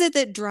 What is it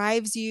that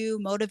drives you,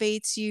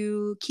 motivates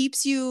you,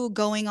 keeps you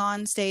going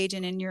on stage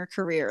and in your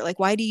career? Like,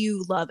 why do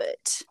you love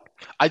it?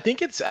 I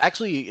think it's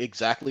actually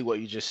exactly what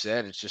you just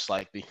said. It's just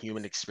like the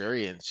human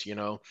experience.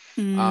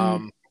 Mm,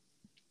 Um,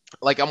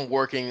 like I'm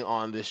working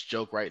on this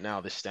joke right now,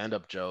 this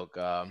stand-up joke.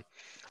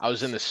 I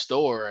was in the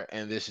store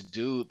and this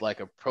dude like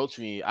approached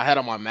me. I had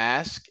on my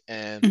mask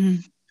and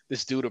mm,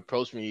 this dude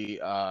approached me.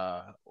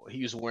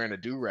 He was wearing a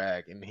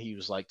do-rag and he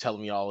was like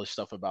telling me all this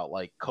stuff about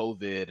like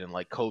COVID and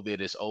like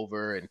COVID is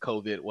over and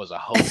COVID was a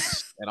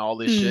hoax and all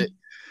this shit.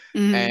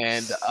 mm, mm.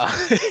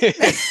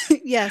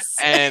 And Yes.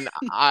 and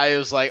I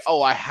was like,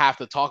 "Oh, I have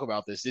to talk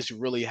about this. This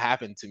really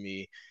happened to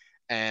me."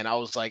 And I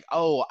was like,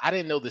 "Oh, I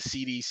didn't know the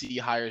CDC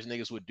hires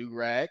niggas with do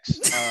rags."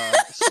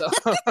 So,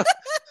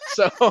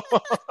 so,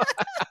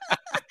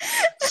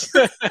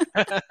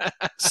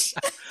 so,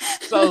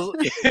 so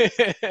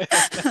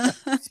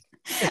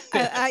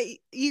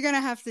You're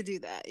gonna have to do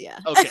that, yeah.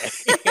 okay.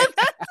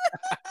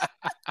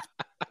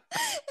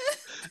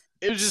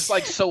 It was just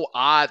like so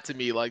odd to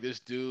me, like this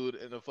dude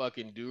in a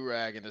fucking do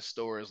rag in the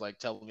store is like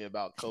telling me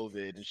about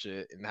COVID and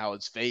shit and how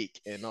it's fake,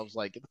 and I was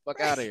like, "Get the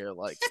fuck out of here!"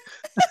 Like,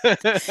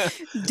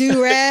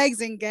 Do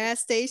rags and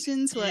gas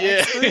stations who are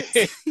yeah.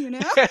 experts.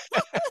 And-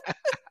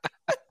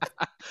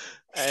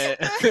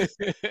 Yeah,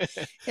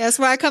 that's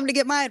where I come to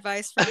get my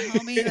advice from,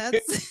 homie.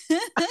 That's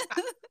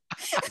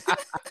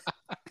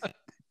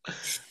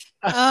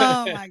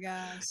oh my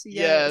gosh.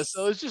 Yeah,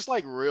 so Yes. it's just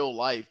like real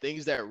life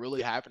things that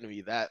really happen to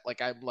me that like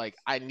I'm like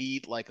I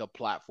need like a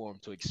platform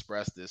to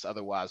express this.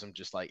 Otherwise, I'm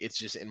just like it's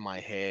just in my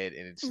head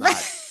and it's not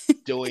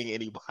Right. doing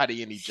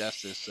anybody any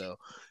justice. So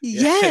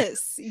yeah,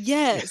 Yes.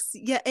 Yes.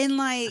 Yeah. And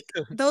like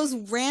those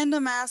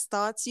random ass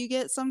thoughts you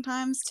get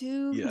sometimes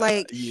too, yeah,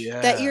 like that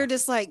yeah, you're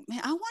just like,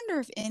 man, I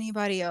wonder if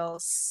anybody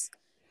else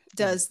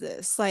Mhm. does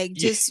this, like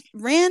Yeah. just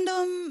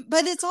random,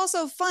 but it's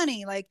also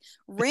funny, like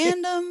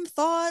random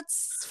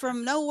thoughts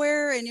from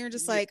nowhere. And you're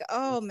just Yeah. like,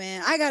 oh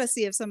man, I gotta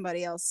see if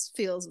somebody else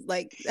feels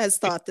like has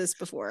thought this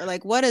before.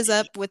 Like, what is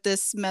up with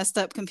this messed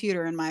up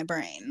computer in my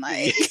brain?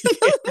 Yeah.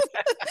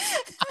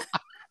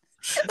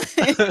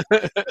 Like,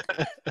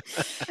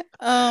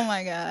 oh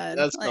my God.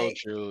 That's so Like,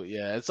 true.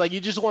 Yeah, it's like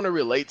you just want to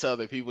relate to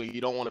other people.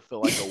 You don't want to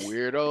feel like a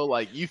weirdo.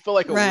 Like you feel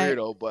like a right.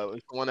 weirdo, but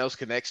if someone else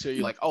connects to you,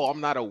 you're like, oh,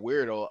 I'm not a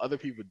weirdo. Other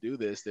people do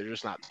this. They're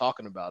just not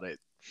talking about it.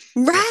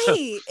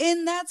 Right.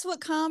 And that's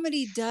what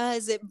comedy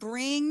does. It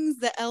brings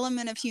the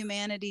element of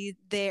humanity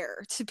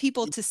there to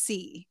people to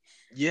see,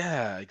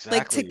 Yeah,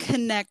 like to exactly.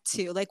 connect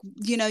to. Like,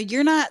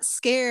 you're not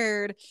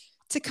scared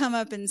to come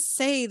up and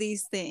say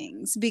these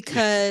things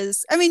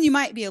because I mean you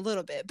might be a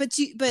little bit,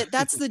 but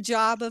that's the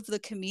job of the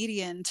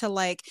comedian to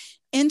like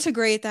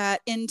integrate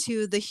that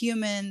into the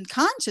human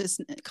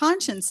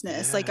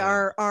consciousness, like Yeah.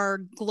 our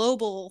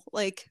global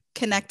like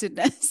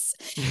connectedness.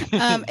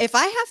 If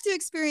I have to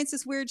experience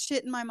this weird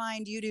shit in my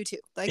mind, you do too.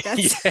 Like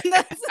that's Yeah.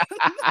 that's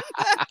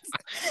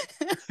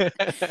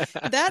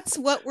that's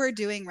what we're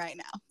doing right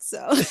now. So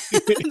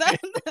that,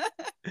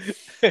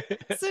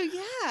 so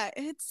yeah,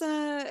 it's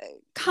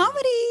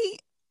Mm. comedy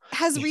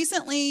has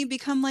recently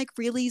become like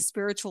really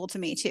spiritual to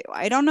me too.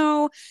 I don't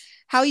know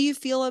how you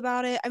feel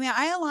about it. I mean,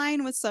 I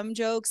align with some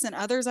jokes and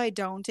others I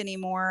don't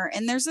anymore.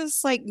 And there's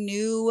this like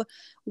new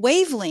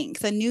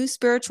wavelength, a new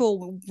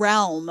spiritual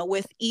realm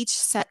with each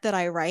set that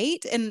I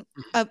write. And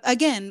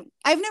again,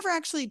 I've never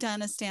actually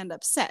done a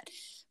stand-up set,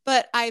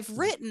 but I've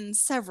written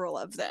several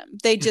of them.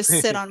 They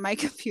just sit on my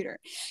computer.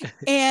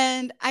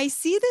 And I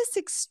see this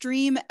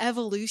extreme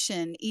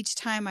evolution each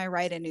time I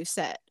write a new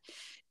set.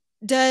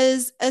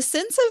 Does a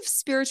sense of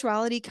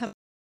spirituality come?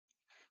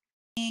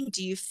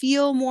 Do you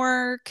feel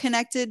more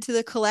connected to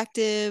the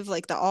collective,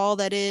 like the all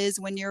that is,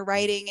 when you're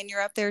writing and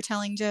you're up there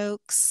telling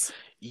jokes?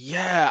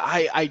 Yeah,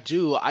 I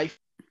do. I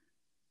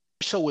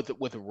so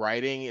with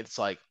writing, it's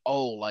like,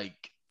 oh, like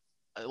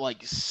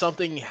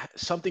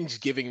something's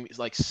giving me,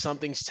 like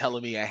something's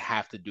telling me I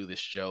have to do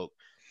this joke.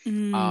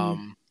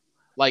 Mm, Um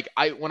like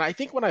when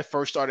I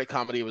first started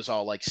comedy, it was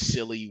all like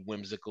silly,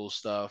 whimsical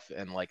stuff,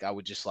 and like I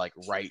would just like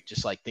write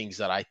just like things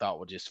that I thought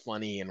were just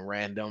funny and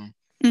random.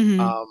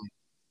 mm-hmm, Um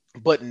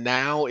but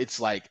now it's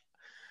like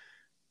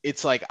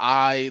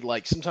I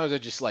like sometimes I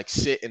just like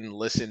sit and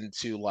listen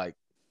to like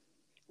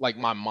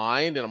my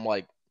mind, and I'm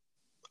like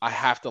I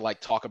have to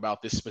like talk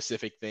about this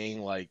specific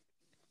thing, like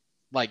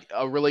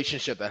a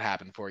relationship that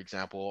happened, for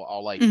example.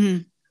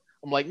 mm-hmm,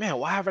 I'm like, man,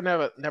 why have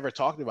I never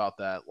talked about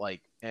that?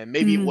 Like, and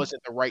maybe it mm-hmm.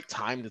 wasn't the right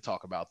time to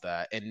talk about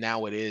that, and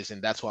now it is,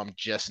 and that's why I'm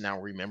just now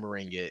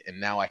remembering it, and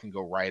now I can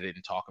go write it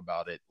and talk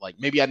about it. Like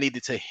maybe I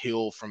needed to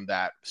heal from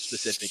that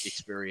specific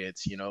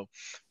experience,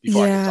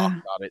 before I could talk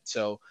Yeah. about it.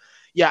 So,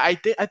 yeah, I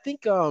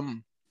think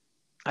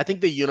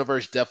the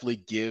universe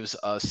definitely gives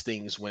us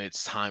things when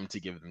it's time to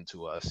give them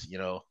to us.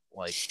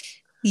 Like,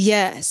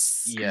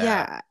 Yes. yeah,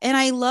 Yeah. And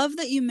I love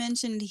that you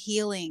mentioned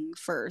healing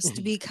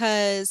first mhm,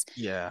 because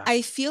yeah,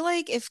 I feel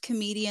like if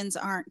comedians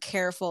aren't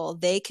careful,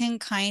 they can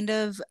kind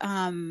of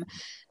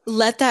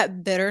let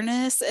that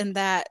bitterness and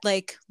that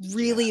like yeah,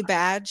 really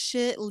bad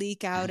shit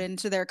leak out mhm,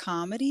 into their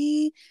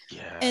comedy.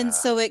 And yeah,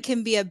 so it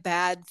can be a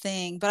bad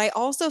thing. But I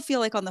also feel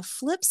like on the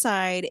flip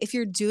side, if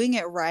you're doing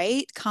it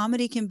right,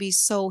 comedy can be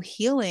so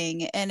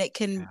healing and it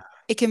can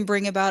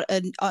bring about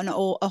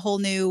a whole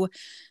new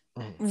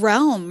mhm,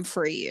 realm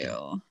for mhm,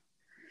 you.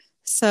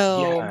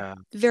 So yeah.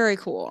 very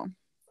cool.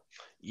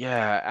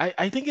 Yeah,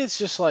 I think it's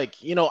just like,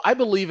 I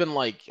believe in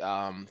like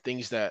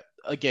things that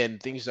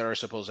are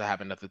supposed to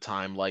happen at the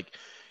time. Like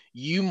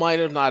you might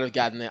have not have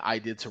gotten the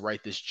idea to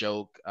write this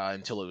joke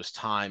until it was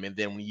time, and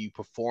then when you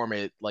perform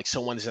it, like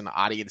someone's in the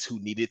audience who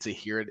needed to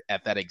hear it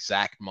at that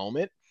exact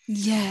moment.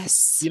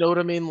 Yes. You know what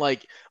I mean?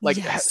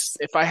 Yes.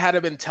 If I had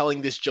have been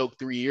telling this joke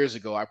 3 years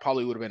ago, I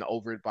probably would have been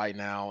over it by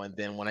now. And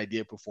then when I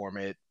did perform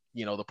it,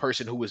 the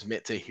person who was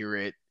meant to hear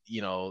it,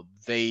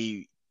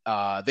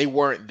 they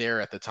weren't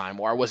there at the time,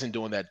 or I wasn't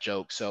doing that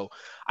joke. So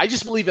I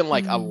just believe in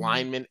like Mm.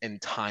 alignment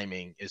and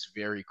timing is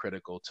very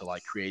critical to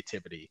like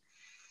creativity.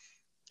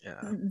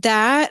 Yeah.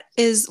 That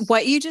is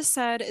what you just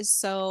said is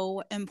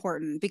so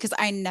important because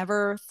I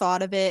never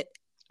thought of it.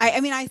 I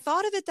mean, I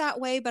thought of it that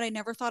way, but I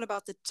never thought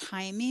about the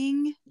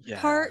timing Yeah.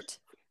 part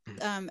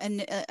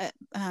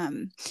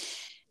and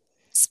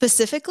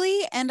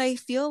specifically. And I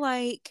feel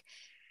like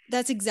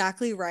that's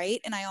exactly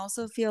right. And I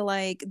also feel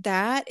like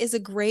that is a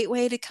great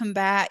way to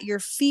combat your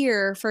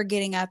fear for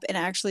getting up and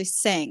actually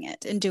saying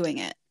it and doing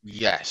it.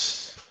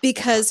 Yes.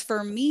 Because 100.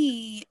 for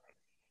me,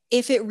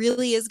 if it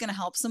really is going to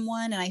help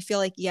someone and I feel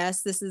like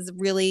yes this is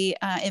really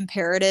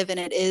imperative and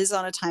it is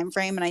on a time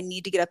frame and I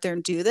need to get up there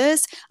and do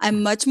this,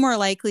 I'm much more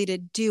likely to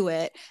do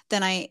it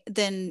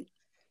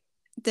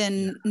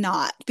Yeah. than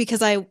not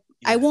because I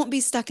Yeah. won't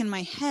be stuck in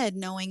my head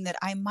knowing that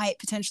I might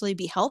potentially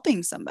be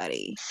helping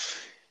somebody.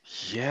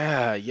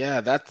 Yeah,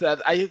 yeah, that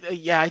I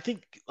yeah, I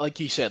think like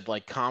you said,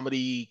 like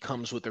comedy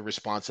comes with a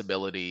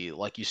responsibility.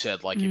 Like you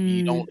said, like if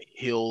you don't Mm,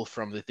 heal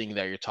from the thing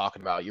that you're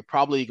talking about, you're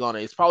probably gonna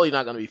it's probably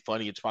not gonna be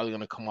funny. It's probably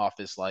gonna come off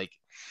as like,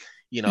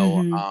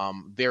 mhm,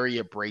 very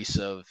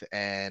abrasive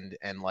and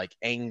like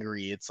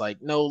angry. It's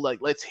like, no, like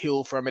let's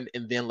heal from it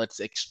and then let's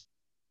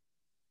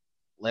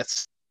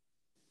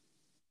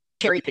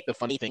cherry pick the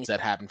funny things that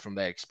happened from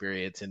that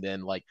experience and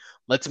then like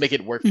let's make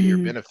it work for your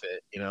mhm.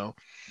 benefit.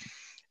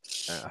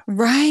 Uh,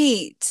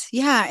 Right.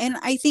 Yeah, and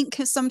I think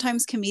 'cause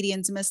sometimes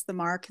comedians miss the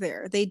mark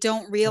there. They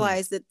don't mm,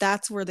 realize that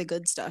that's where the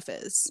good stuff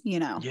is, you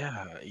know?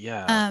 yeah,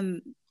 yeah.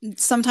 Um,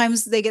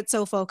 Sometimes they get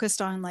so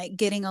focused on, like,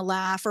 getting a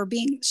laugh or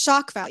being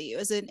shock value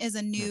is a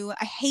Mm. new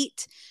I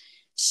hate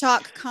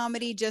shock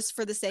comedy just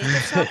for the sake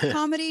of shock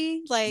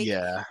comedy, like,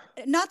 Yeah.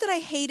 not that I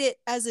hate it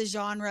as a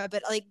genre,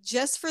 but, like,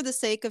 just for the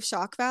sake of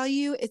shock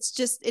value, it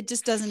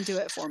just doesn't do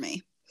it for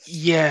me.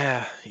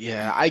 Yeah,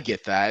 yeah, I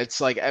get that. It's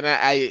like, and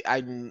I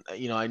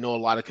know a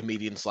lot of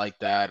comedians like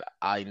that.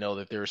 I know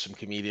that there are some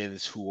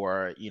comedians who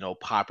are,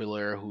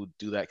 popular who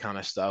do that kind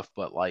of stuff,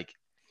 but like,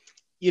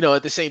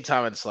 at the same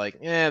time, it's like,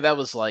 yeah, that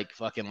was like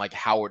fucking like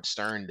Howard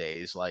Stern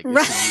days. Like,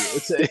 Right.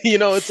 it's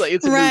like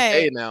it's a new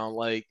day Right. now.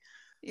 Like,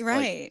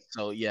 Right.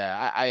 so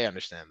yeah, I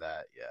understand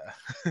that. Yeah,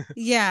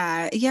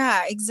 Yeah,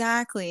 yeah,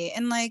 exactly.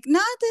 And like,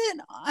 not that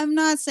I'm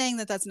not saying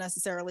that that's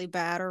necessarily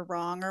bad or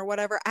wrong or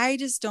whatever. I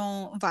just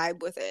don't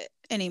vibe with it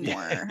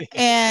anymore. yeah,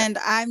 And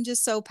I'm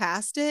just so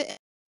past it.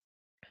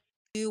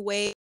 New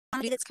way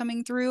that's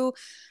coming through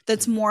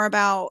that's mm, more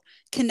about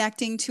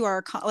connecting to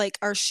our like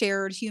our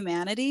shared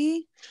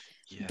humanity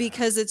yeah,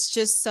 because it's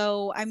just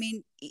so, I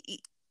mean,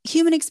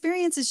 human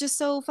experience is just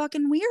so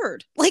fucking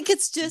weird. Like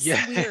it's just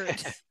yeah,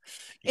 weird.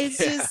 It's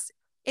yeah, just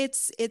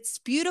it's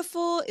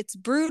beautiful, it's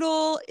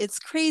brutal, it's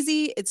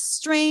crazy, it's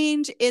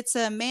strange. It's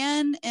a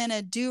man in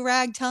a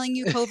do-rag telling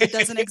you COVID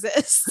doesn't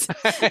exist.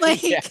 yeah.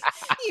 Like,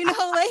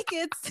 like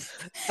it's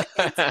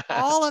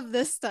all of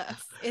this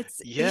stuff.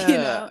 It's,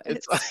 Yeah, it's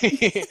it's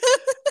like,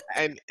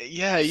 and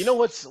yeah, you know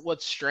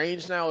what's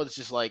strange now is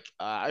just like,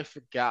 I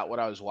forgot what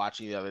I was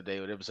watching the other day,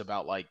 but it was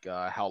about like,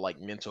 how like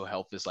mental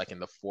health is like in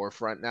the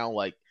forefront now.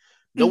 Like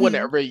no one Mhm.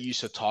 ever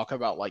used to talk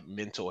about like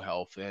mental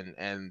health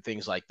and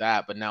things like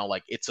that, but now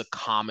like it's a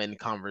common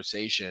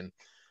conversation.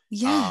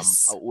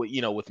 Yes.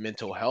 With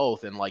mental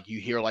health, and like you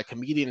hear like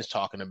comedians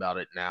talking about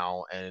it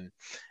now and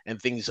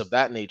things of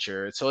that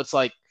nature. So it's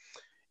like,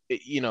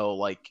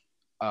 like,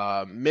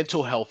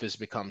 mental health has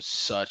become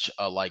such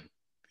a like,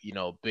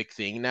 big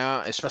thing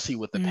now, especially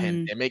with the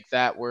Mm. pandemic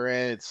that we're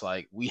in. It's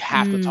like we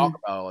have to talk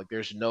Mm. about it. Like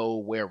there's no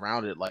way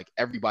around it. Like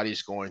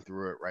everybody's going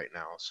through it right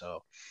now.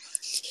 So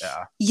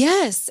yeah.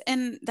 Yes,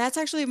 and that's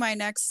actually my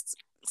next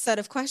set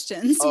of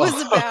questions was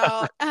Oh.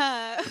 about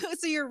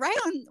so you're right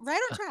on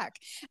track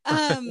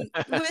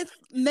with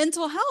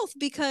mental health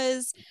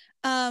because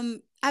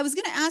I was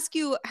going to ask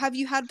you, have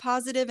you had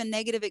positive and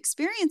negative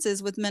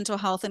experiences with mental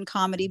health and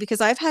comedy?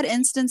 Because I've had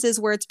instances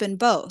where it's been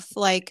both,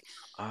 like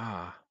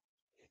Ah.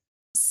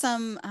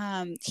 some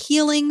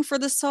healing for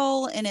the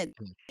soul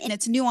Mm, and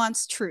its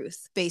nuanced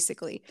truth.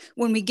 Basically,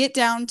 when we get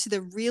down to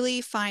the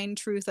really fine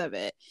truth of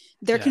it,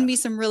 there can yeah. be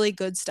some really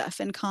good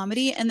stuff in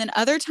comedy, and then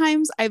other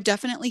times I've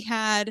definitely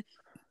had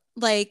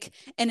like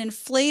an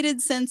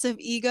inflated sense of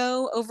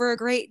ego over a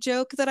great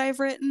joke that I've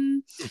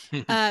written,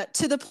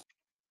 to the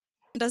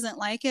doesn't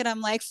like it, I'm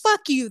like,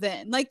 fuck you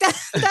then. Like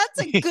that's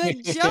a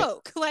good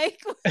joke.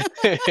 Like,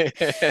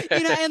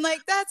 and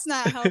like that's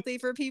not healthy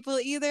for people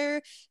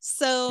either.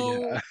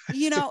 So,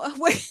 Yeah.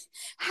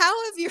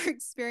 how have your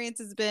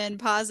experiences been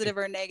positive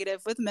or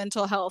negative with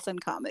mental health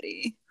and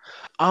comedy?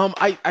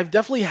 I've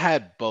definitely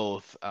had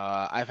both.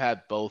 I've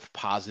had both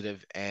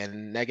positive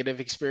and negative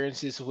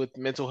experiences with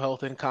mental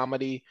health and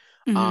comedy.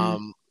 Hmm.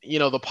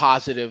 The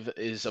positive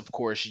is, of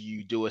course,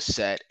 you do a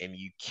set and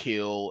you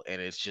kill,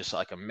 and it's just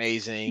like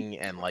amazing,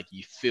 and like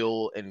you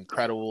feel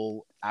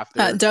incredible after.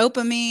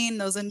 Dopamine,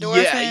 those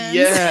Yeah, endorphins.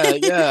 yeah,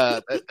 yeah.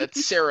 That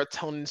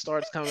serotonin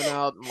starts coming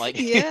out, and like,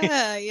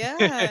 Yeah,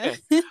 yeah.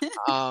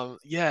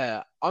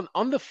 yeah.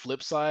 On the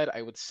flip side,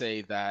 I would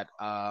say that,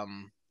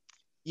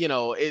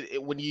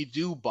 when you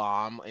do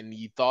bomb and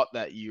you thought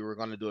that you were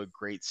going to do a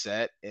great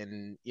set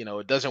and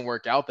it doesn't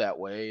work out that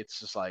way, it's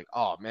just like,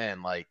 oh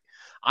man, like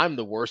I'm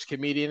the worst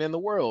comedian in the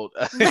world.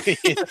 Right.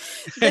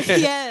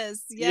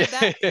 Yes, yeah,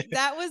 Yeah.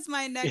 that was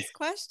my next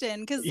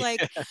question because, Yeah.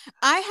 like,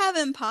 I have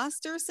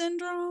imposter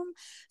syndrome,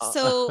 Uh,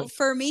 so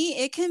for me,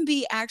 it can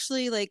be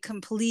actually, like,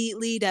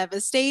 completely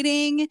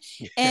devastating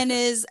yeah. and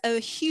is a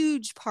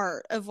huge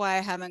part of why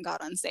I haven't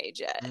got on stage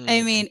yet.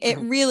 I Mm. mean, it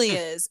really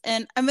is,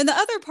 and, I mean, the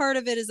other part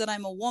of it is that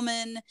I'm a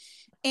woman,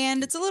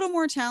 and it's a little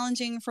more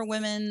challenging for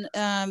women,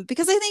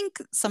 because I think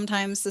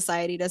sometimes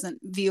society doesn't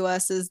view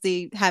us as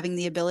the having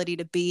the ability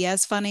to be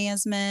as funny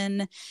as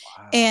men,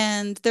 Wow.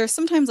 and there's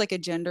sometimes like a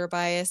gender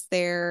bias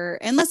there,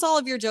 unless all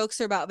of your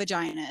jokes are about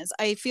vaginas.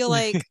 I feel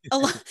like a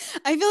lot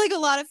I feel like a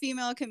lot of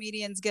female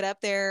comedians get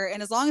up there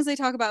and as long as they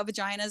talk about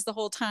vaginas the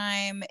whole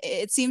time,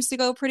 it seems to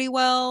go pretty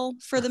well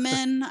for the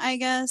men, I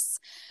guess.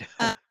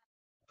 Uh,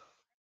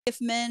 if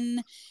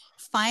men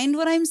find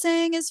what I'm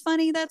saying is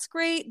funny, that's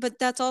great, but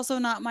that's also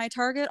not my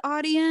target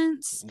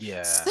audience.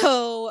 Yeah.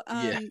 So,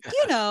 Yeah.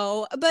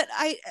 but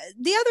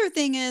the other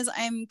thing is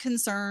I'm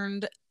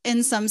concerned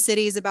in some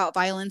cities about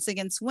violence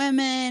against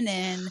women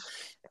and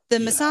the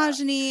Yeah.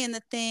 misogyny and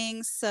the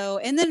things. So,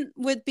 and then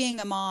with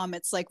being a mom,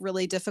 it's like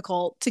really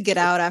difficult to get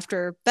out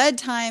after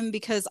bedtime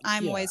because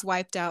I'm Yeah. always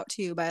wiped out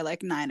too by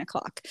like 9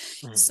 o'clock.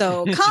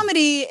 So, Mhm.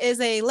 comedy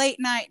is a late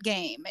night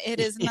game. It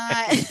is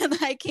not, Yeah.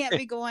 I can't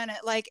be going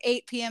at like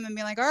 8 p.m. and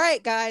be like, all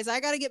right, guys, I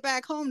got to get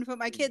back home to put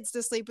my kids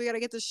to sleep. We got to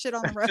get this shit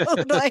on the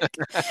road. Like,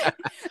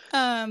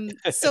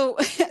 so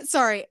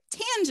sorry,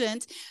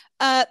 tangent.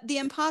 The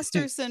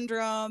imposter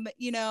syndrome,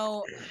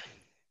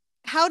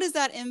 how does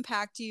that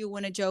impact you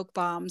when a joke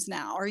bombs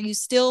now? Are you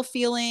still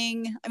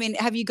feeling, I mean,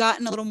 have you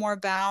gotten a little more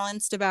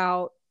balanced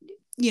about,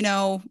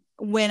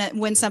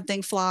 when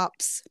something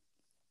flops?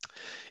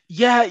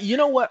 Yeah, you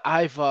know what?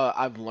 I've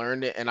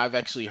learned it, and I've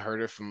actually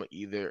heard it from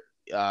either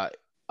uh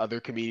other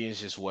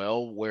comedians as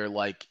well, where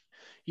like,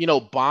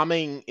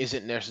 bombing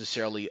isn't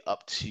necessarily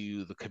up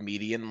to the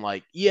comedian.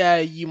 Like, yeah,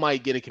 you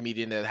might get a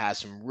comedian that has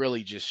some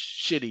really just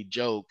shitty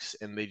jokes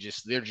and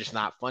they're just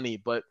not funny,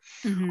 but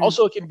Mm-hmm.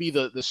 also it can be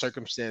the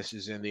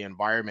circumstances and the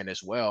environment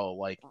as well.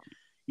 Like,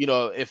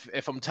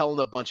 if I'm telling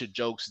a bunch of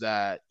jokes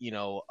that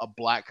a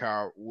black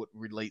crowd would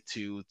relate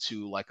to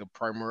like a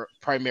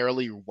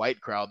primarily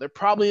white crowd, they're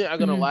probably not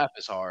gonna Mm-hmm. laugh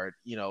as hard,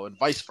 and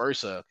vice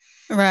versa.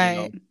 you know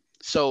Right.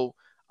 so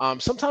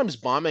sometimes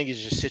bombing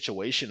is just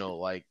situational.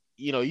 Like,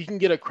 you can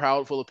get a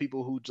crowd full of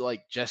people who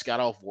like just got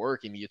off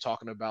work, and you're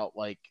talking about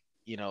like,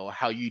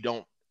 how you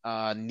don't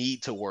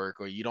need to work,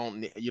 or you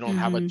don't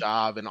have a Mm-hmm.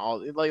 job and all.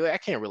 Like, I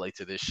can't relate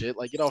to this shit.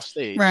 Like, get off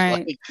stage.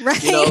 Like, Right. you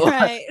Right. know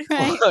Right.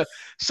 Right.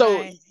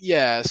 so Right.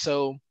 yeah,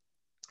 so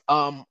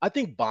I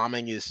think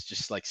bombing is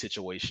just like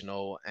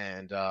situational,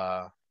 and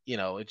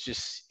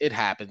it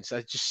happens.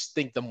 I just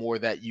think the more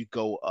that you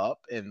go up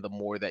and the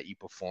more that you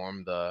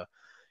perform, the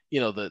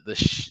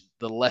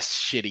less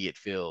shitty it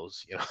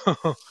feels.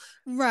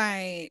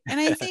 Right. And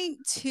I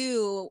think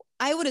too,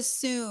 I would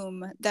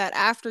assume that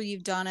after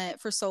you've done it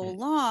for so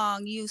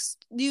long, you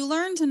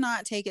learn to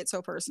not take it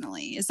so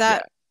personally. Is Yeah.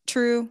 that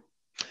true?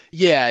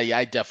 Yeah, yeah,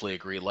 I definitely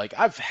agree. Like,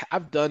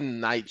 I've done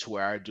nights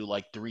where I do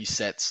like 3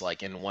 sets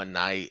like in one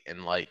night,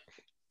 and like,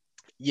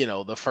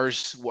 the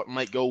first what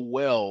might go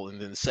well,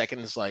 and then the second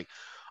is like,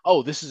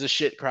 oh, this is a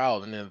shit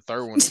crowd, and then the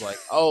third one's like,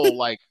 oh,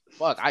 like,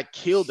 fuck, I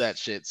killed that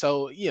shit.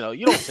 So, you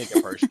don't take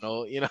it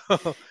personal.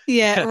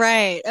 Yeah,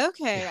 right.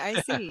 Okay,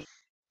 I see.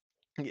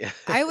 Yeah.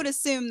 I would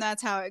assume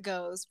that's how it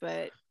goes,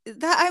 but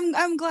that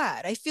I'm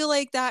glad. I feel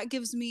like that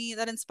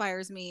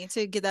inspires me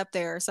to get up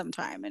there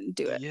sometime and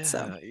do it.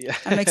 So Yeah, yeah.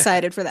 I'm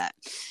excited for that.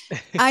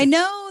 I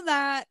know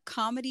that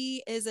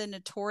comedy is a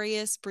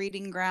notorious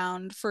breeding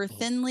ground for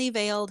thinly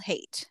veiled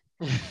hate.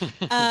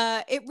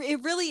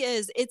 It really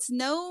is. It's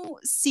no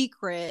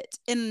secret,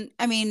 and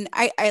I mean,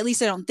 I at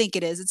least I don't think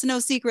it is. It's no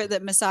secret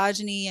that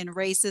misogyny and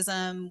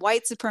racism,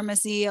 white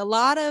supremacy, a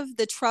lot of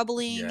the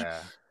troubling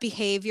Yeah.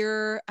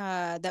 behavior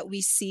that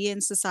we see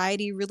in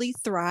society really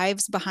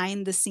thrives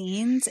behind the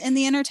scenes in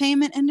the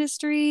entertainment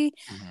industry.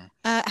 Mhm.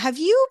 Have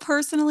you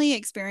personally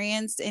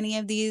experienced any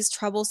of these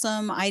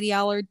troublesome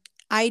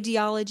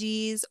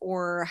ideologies,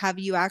 or have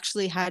you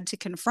actually had to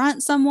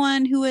confront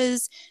someone who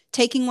is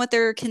taking what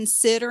they're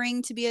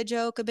considering to be a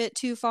joke a bit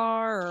too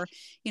far? Or,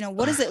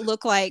 what does it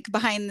look like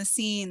behind the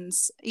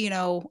scenes,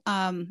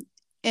 in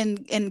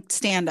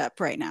stand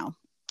up right now?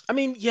 I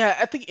mean, yeah,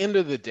 at the end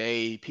of the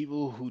day,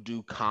 people who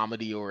do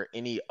comedy or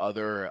any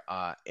other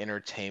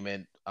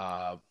entertainment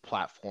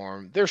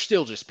platform, they're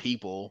still just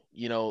people,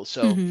 so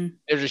Mm-hmm.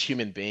 they're just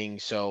human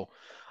beings. So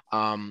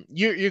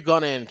you're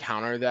gonna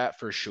encounter that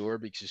for sure,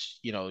 because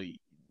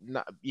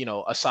not,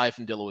 aside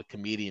from dealing with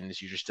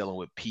comedians, you're just dealing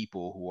with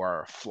people who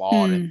are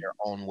flawed in Mm. their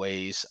own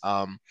ways.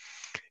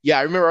 Yeah,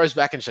 I remember I was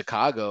back in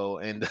Chicago,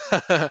 and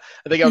I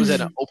think I was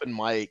at an Mm. open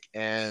mic,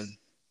 and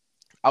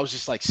I was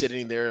just like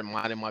sitting there and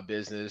minding my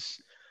business.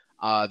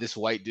 This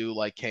white dude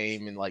like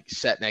came and like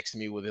sat next to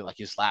me with it, like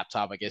his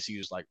laptop. I guess he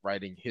was like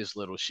writing his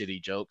little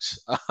shitty jokes.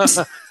 Uh,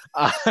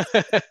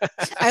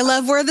 I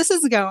love where this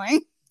is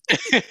going.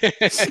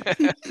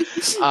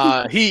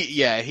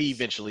 he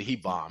eventually he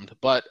bombed,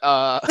 but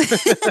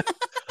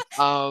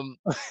um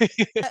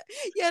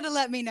You had to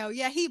let me know.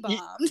 Yeah, he bombed.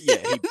 yeah,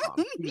 he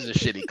bombed. He was a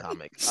shitty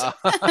comic.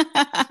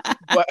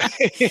 But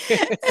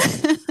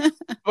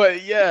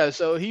but yeah,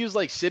 so he was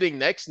like sitting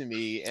next to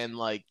me, and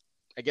like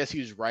I guess he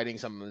was writing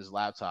something on his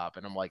laptop,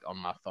 and I'm like on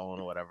my phone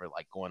or whatever,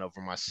 like going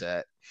over my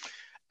set.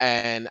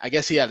 And I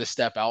guess he had to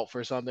step out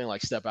for something,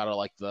 like step out of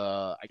like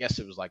I guess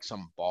it was like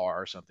some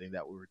bar or something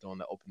that we were doing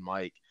the open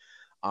mic.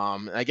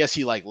 And I guess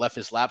he like left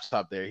his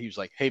laptop there. He was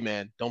like, "Hey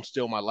man, don't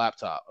steal my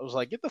laptop." I was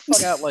like, "Get the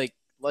fuck out!" Like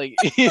like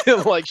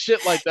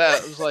shit like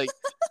that. I was like,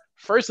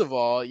 first of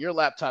all, your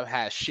laptop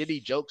has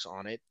shitty jokes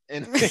on it,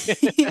 and but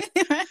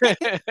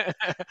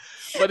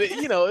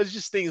it's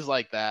just things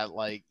like that,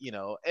 like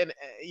and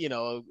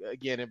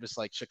again, it was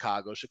like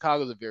Chicago.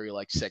 Chicago's a very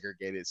like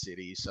segregated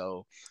city,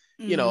 so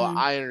Mm.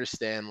 I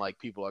understand like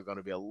people are going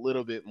to be a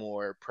little bit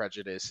more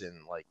prejudiced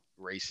and like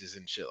racist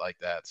and shit like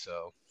that.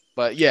 So,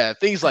 but yeah,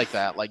 things like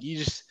that. Like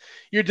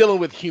you're dealing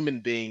with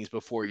human beings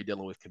before you're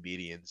dealing with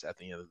comedians at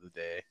the end of the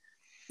day.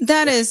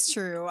 That is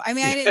true. I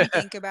mean, I didn't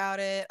think about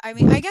it. I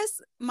mean, I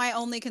guess my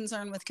only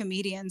concern with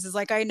comedians is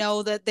like I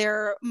know that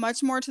they're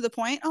much more to the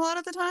point a lot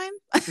of the time.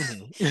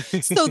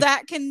 Mhm. So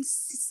that can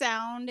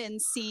sound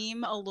and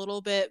seem a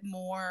little bit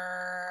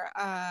more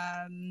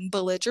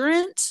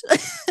belligerent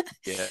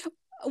Yeah.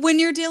 when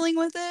you're dealing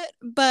with it.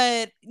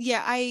 But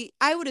yeah,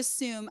 I would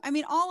assume, I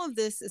mean, all of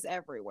this is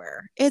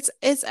everywhere. It's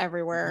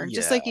everywhere.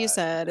 Just Yeah. like you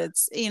said,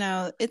 it's,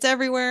 it's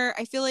everywhere.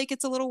 I feel like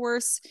it's a little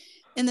worse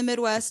in the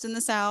Midwest and the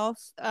South.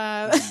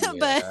 But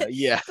Yeah.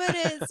 Yeah.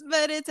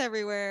 it's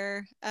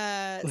everywhere.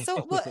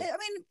 So well, I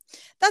mean,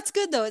 that's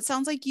good though. It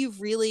sounds like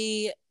you've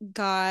really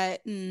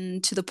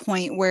gotten to the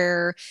point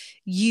where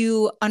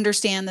you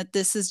understand that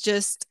this is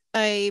just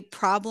a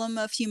problem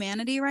of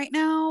humanity right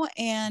now,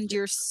 and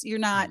Yeah. you're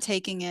not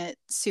taking it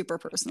super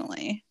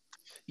personally.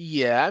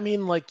 Yeah, I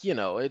mean, like,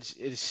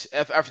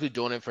 after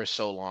doing it for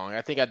so long.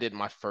 I think I did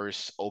my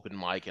first open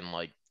mic in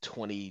like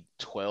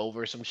 2012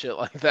 or some shit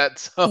like that.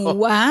 So,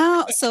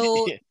 Wow.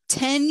 So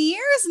 10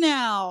 years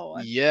now.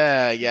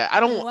 yeah, yeah.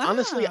 I don't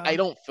honestly, I Wow.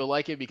 don't feel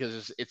like it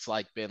because it's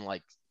like been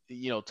like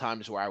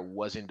times where I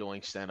wasn't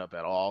doing stand up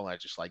at all. I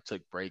just like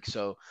took breaks.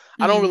 So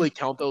I don't Mm. really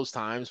count those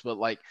times, but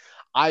like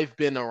I've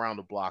been around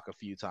the block a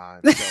few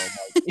times. So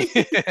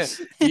like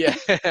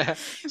yeah.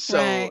 So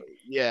Right.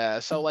 yeah,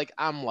 so like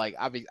I'm like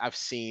I've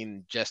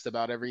seen just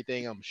about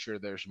everything. I'm sure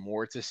there's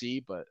more to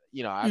see, but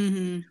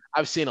Hmm.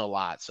 I've seen a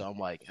lot. So I'm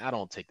like I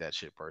don't take that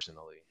shit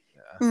personally.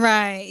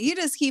 Right. You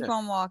just keep Yeah.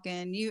 on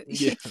walking. You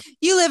Yeah.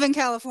 you live in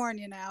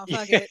California now.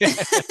 Fuck it.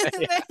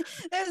 Yeah.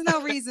 There's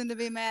no reason to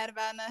be mad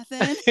about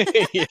nothing.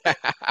 Yeah.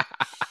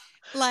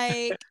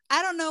 Like,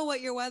 I don't know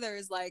what your weather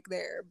is like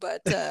there,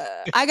 but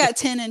I got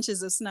 10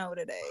 inches of snow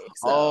today.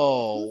 So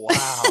Oh,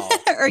 wow.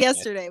 or Okay.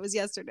 yesterday. It was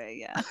yesterday,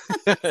 yeah.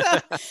 so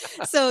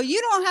so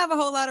you don't have a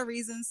whole lot of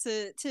reasons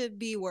to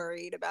be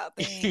worried about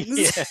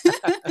things. Yeah.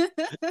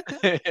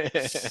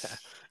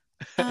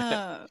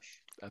 uh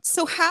That's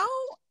so hilarious.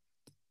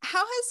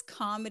 how has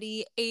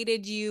comedy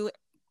aided you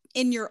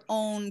in your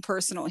own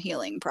personal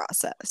healing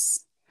process?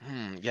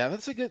 Yeah,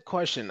 that's a good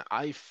question.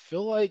 I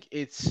feel like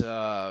it's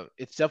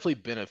definitely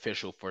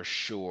beneficial for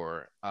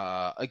sure.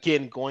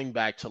 Again, going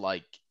back to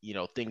like,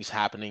 things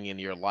happening in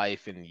your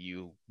life and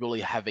you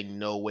really having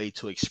no way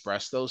to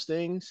express those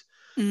things.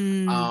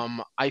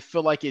 Mm, I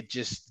feel like it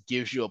just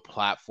gives you a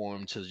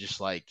platform to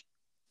just like,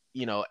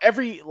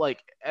 every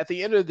like at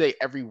the end of the day,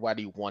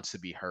 everybody wants to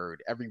be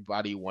heard.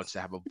 Everybody wants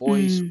to have a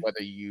voice, mm,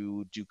 whether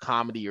you do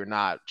comedy or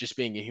not. Just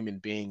being a human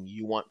being,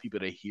 you want people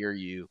to hear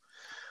you.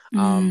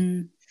 Um,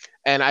 mm,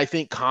 and I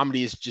think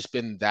comedy has just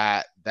been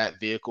that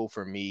vehicle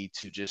for me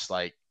to just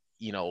like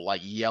like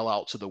yell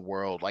out to the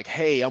world like,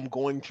 hey, I'm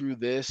going through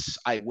this,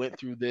 I went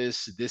through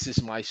this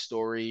is my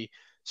story.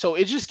 So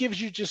it just gives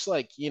you just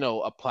like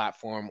a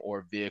platform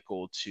or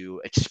vehicle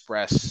to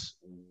express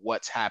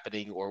what's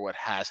happening or what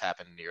has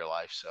happened in your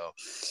life. So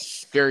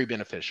very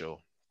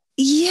beneficial.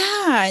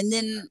 yeah, and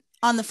then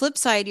on the flip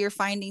side, you're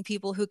finding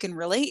people who can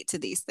relate to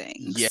these Yeah,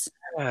 things.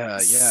 yeah,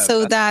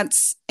 So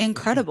that's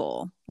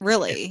incredible,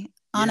 really, yeah.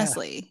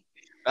 honestly.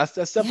 That's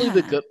definitely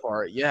the Yeah. good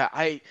part. Yeah,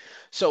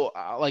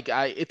 like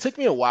I it took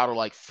me a while to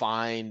like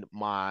find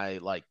my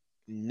like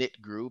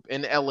knit group.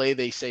 In LA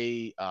they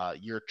say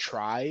your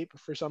tribe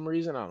for some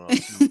reason. I don't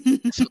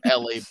know, some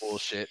LA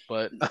bullshit,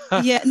 but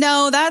Yeah,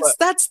 no, but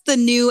that's the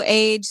new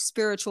age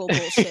spiritual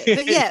bullshit.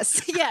 But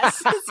yes,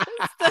 yes,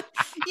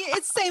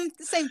 it's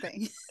same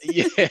thing.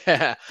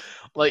 yeah.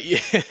 Like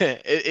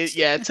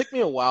it took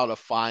me a while to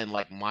find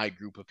like my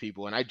group of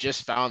people, and I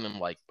just found them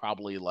like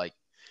probably like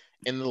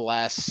in the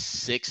last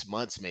 6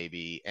 months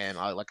maybe. And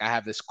I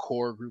have this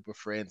core group of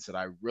friends that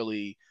I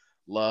really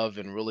love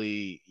and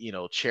really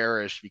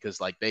cherish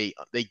because like they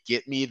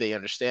get me, they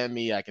understand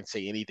me, I can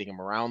say anything, I'm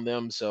around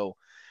them. So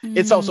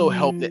it's also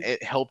Mm.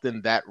 it helped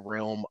in that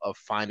realm of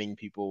finding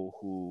people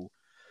who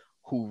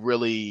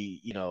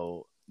really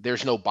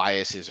there's no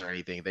biases or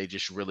anything, they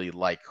just really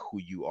like who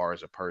you are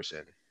as a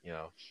person.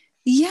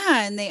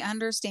 Yeah, and they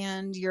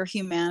understand your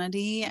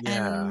humanity,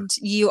 Yeah. and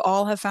you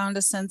all have found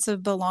a sense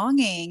of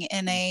belonging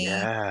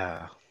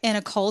Yeah. in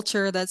a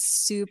culture that's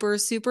super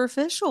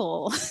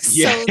superficial.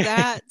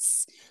 Yeah.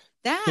 So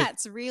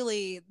that's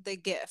really the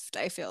gift,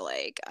 I feel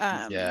like.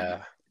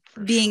 Yeah,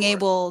 for Being sure.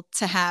 able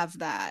to have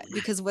that,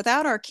 because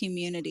without our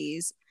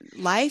communities,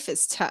 life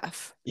is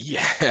tough.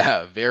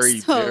 Yeah, very,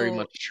 very So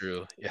much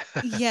true. Yeah.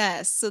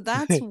 yes, so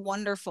that's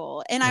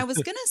wonderful. And I was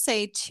going to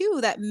say too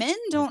that men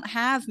don't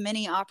have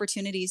many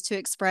opportunities to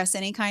express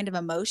any kind of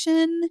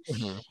emotion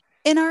Mhm.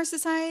 in our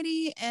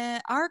society.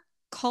 And our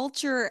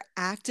culture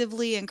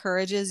actively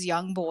encourages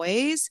young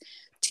boys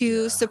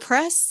to Yeah.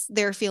 suppress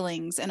their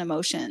feelings and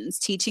emotions,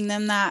 teaching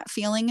them that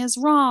feeling is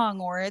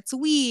wrong or it's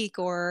weak,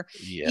 or,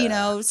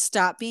 Yeah.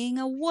 stop being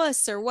a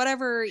wuss or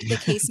whatever the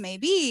case may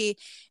be.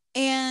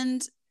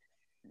 And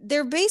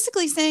they're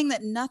basically saying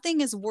that nothing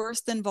is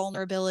worse than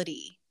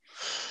vulnerability.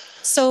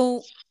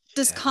 So,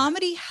 does Yeah.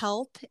 comedy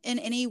help in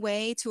any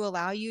way to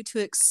allow you to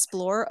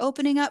explore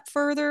opening up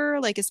further,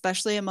 like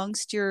especially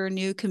amongst your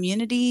new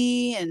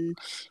community and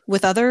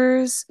with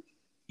others?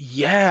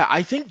 Yeah,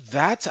 I think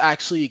that's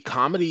actually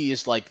comedy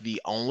is like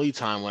the only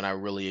time when I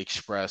really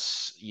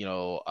express,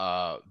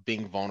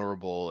 being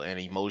vulnerable and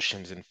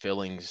emotions and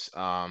feelings.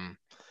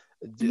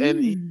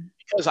 Mm.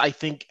 Because I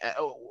think,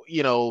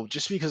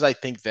 just because I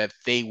think that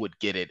they would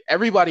get it.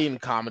 Everybody in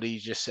comedy,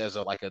 just as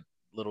a like a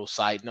little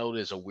side note,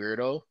 is a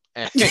weirdo,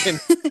 and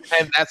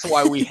that's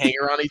why we hang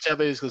around each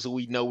other is because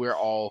we know we're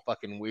all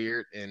fucking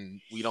weird and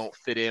we don't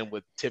fit in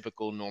with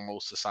typical normal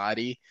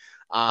society.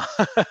 Uh,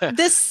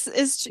 This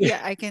is,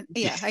 yeah, I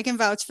can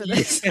vouch for yeah,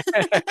 this.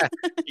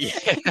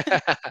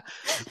 yeah.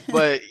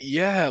 But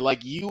yeah,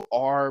 like you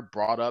are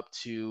brought up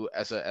to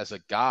as a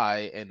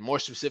guy, and more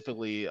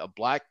specifically a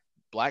black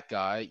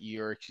guy,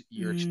 you're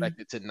Mm,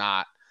 expected to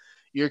not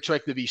you're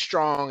expected to be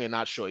strong and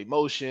not show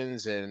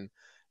emotions, and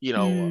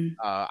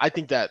mm. I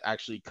think that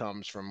actually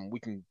comes from, we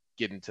can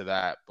get into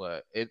that,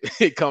 but it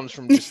it comes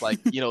from just like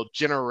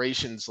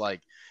generations,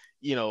 like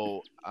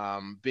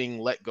being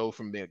let go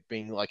from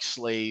being like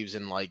slaves,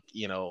 and like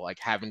like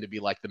having to be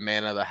like the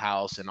man of the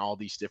house and all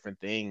these different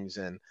things.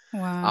 And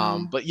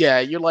Wow. but yeah,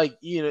 you're like,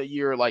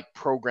 you're like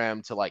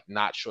programmed to like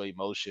not show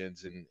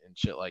emotions and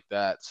shit like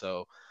that.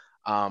 So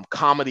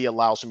comedy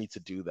allows me to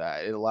do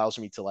that. It allows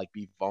me to like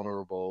be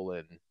vulnerable,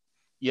 and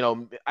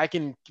I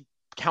can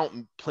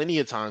count plenty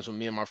of times when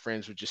me and my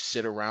friends would just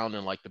sit around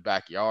in like the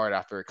backyard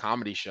after a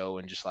comedy show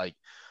and just like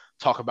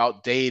talk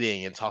about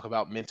dating and talk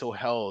about mental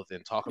health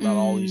and talk about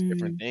all these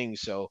different Mm.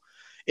 things. So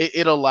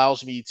it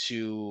allows me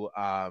to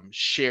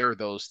share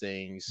those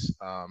things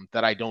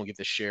that I don't get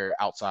to share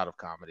outside of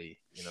comedy.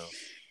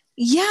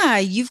 Yeah,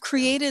 you've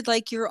Yeah. created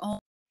like your own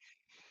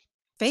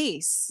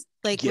space,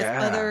 like with Yeah.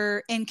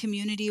 other in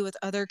community with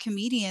other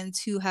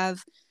comedians who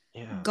have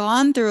Yeah.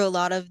 gone through a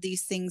lot of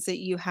these things that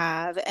you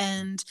have.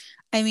 And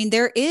I mean,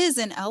 there is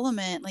an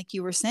element, like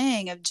you were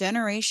saying, of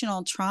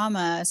generational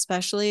trauma,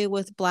 especially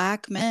with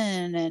Black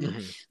men and,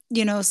 Mhm.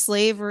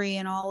 slavery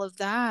and all of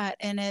that.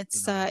 And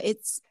No.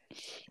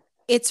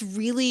 it's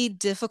really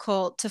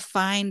difficult to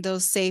find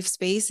those safe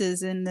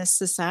spaces in this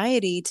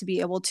society to be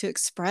able to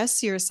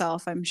express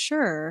yourself, I'm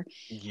sure.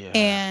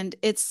 Yeah. And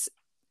it's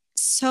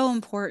so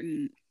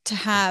important to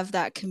have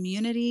that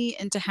community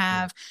and to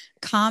Mm. have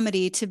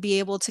comedy to be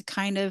able to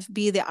kind of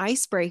be the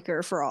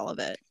icebreaker for all of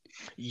it.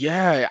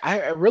 Yeah,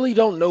 I really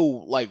don't know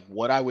like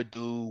what I would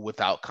do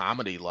without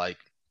comedy. Like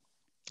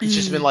it's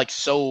just been Mm, like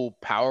so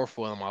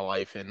powerful in my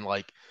life, and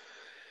like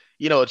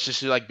it's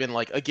just like been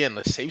like, again,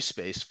 the safe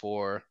space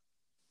for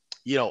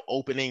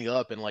opening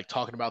up and like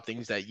talking about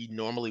things that you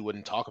normally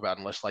wouldn't talk about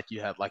unless like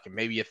you had like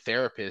maybe a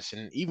therapist,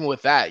 and even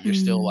with that you're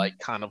still like mm,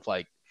 kind of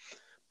like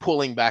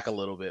pulling back a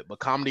little bit. But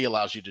comedy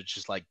allows you to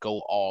just like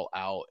go all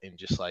out and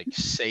just like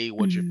say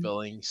what you're mm.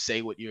 feeling,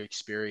 say what you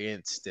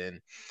experienced,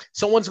 and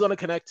someone's going to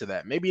connect to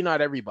that. Maybe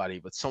not everybody,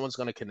 but someone's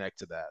going to connect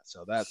to that.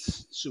 So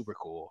that's super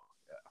cool.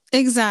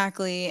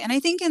 Exactly. And I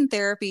think in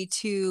therapy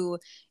too,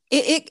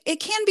 it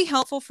can be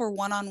helpful for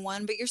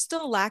one-on-one, but you're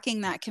still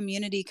lacking that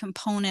community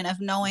component of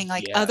knowing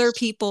like other Yes.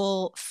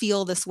 people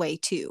feel this way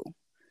too.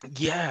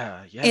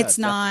 Yeah, yeah, It's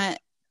definitely. not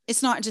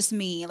it's not just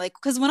me. Like,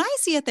 because when I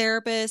see a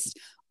therapist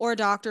or a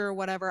doctor or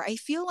whatever, I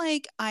feel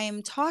like I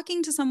am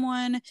talking to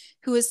someone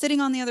who is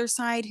sitting on the other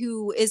side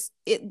who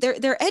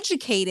they're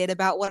educated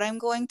about what I'm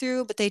going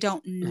through, but they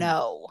don't Mhm.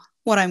 know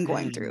what I'm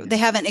going through. They Mm,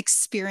 haven't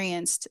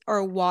experienced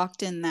or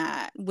walked in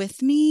that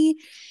with me.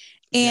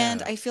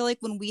 And yeah. I feel like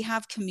when we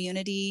have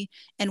community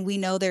and we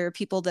know there are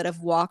people that have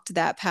walked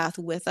that path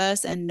with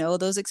us and know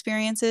those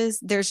experiences,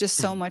 there's just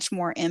so Mhm. much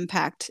more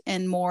impact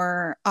and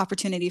more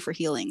opportunity for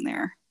healing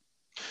there.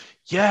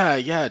 Yeah,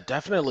 yeah,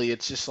 definitely.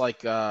 It's just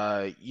like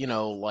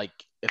like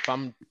if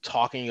I'm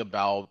talking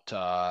about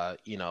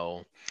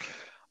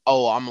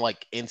oh, I'm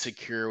like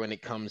insecure when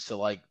it comes to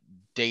like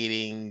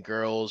dating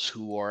girls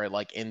who are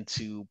like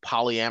into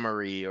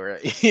polyamory, or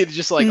it's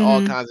just like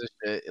all Mhm. kinds of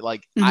shit.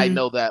 Like I Mhm.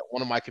 know that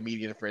one of my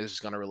comedian friends is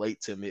gonna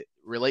relate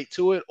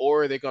to it,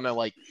 or they're gonna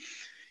like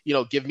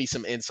give me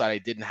some insight I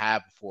didn't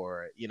have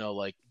before.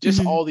 Like just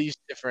Mhm. all these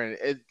different.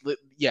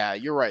 Yeah,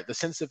 you're right. The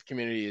sensitive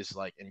community is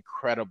like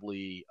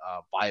incredibly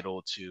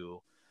vital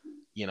to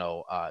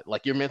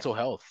like your mental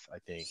health, I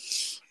think.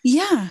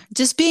 Yeah,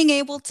 just being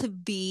able to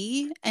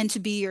be and to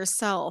be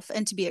yourself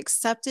and to be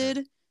Yeah.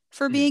 accepted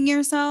for being Mhm.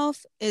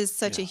 yourself is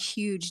such Yeah. a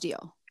huge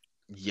deal.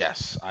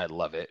 Yes, I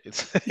love it.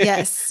 It's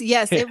Yes,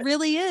 yes, it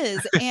really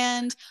is.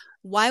 And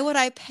why would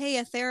I pay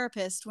a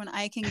therapist when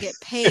I can get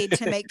paid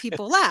to make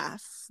people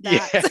laugh?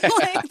 That's yeah.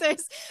 like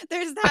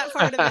there's that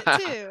part of it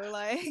too.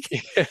 Like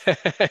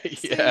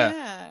so Yeah.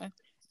 yeah.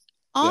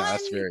 Yeah, On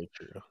that's very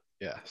true.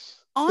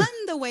 Yes. on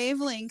the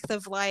wavelength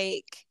of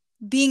like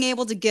being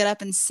able to get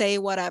up and say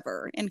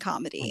whatever in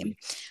Mhm. comedy.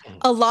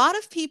 Mhm. A lot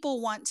of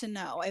people want to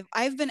know.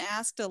 I've been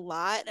asked a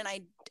lot and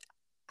I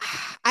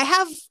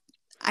have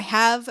I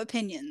have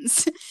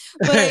opinions,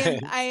 but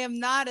I am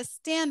not a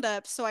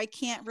stand-up, so I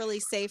can't really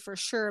say for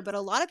sure, but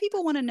a lot of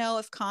people want to know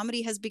if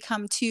comedy has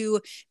become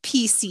too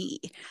PC.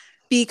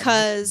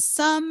 because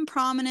some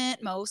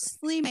prominent,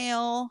 mostly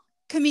male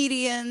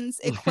comedians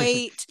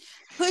equate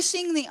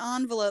pushing the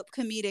envelope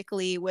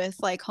comedically with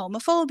like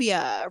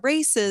homophobia,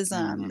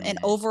 racism, and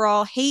Mm,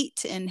 overall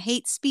hate and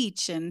hate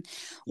speech. And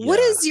what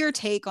yeah. is your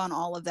take on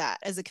all of that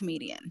as a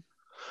comedian?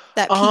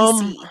 That Um,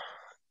 PC.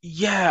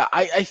 yeah,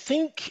 I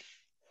think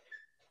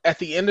at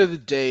the end of the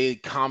day,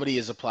 comedy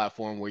is a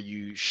platform where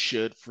you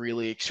should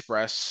freely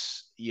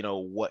express,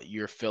 what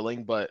you're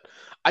feeling. But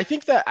I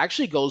think that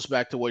actually goes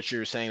back to what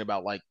you're saying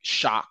about like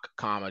shock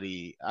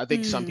comedy. I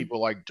think some Mm,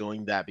 people like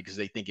doing that because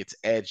they think it's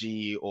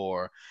edgy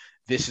or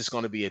this is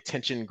going to be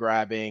attention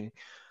grabbing.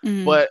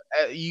 mm, But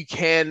you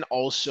can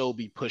also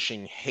be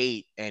pushing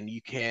hate, and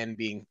you can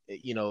be,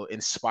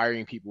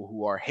 inspiring people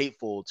who are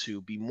hateful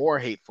to be more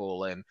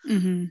hateful, and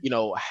mm,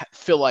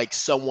 feel like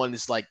someone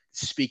is like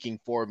speaking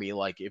for me.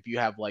 Like if you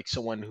have like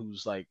someone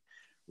who's like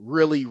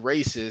really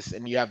racist,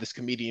 and you have this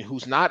comedian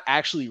who's not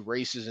actually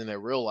racist in their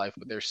real life,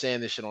 but they're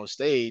saying this shit on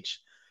stage,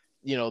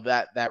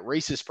 that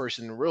racist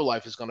person in real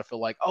life is going to feel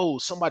like, oh,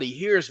 somebody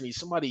hears me,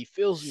 somebody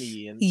feels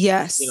me. And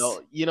yes.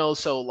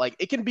 so like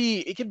it can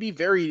be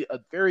very a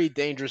very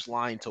dangerous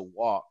line to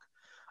walk.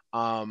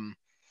 um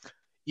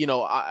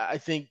I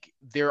think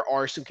there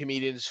are some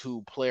comedians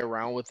who play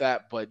around with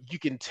that, but you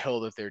can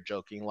tell that they're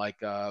joking. Like,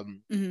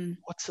 Mm,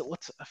 what's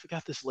I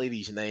forgot this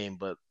lady's name,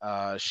 but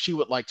she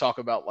would like talk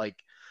about like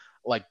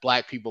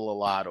black people a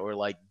lot, or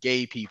like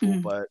gay people,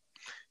 mm. but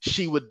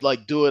she would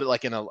like do it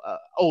like in a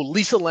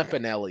Lisa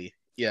Lampanelli.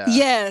 Yeah,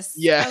 Yes.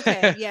 yeah,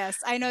 Okay. Yes.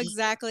 I know Y-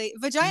 exactly.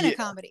 Vagina yeah,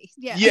 comedy.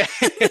 Yeah. yeah,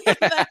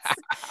 that's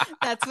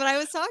that's what I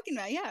was talking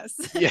about. Yes.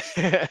 yeah.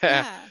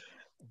 Yeah.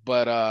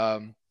 But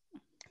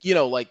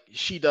like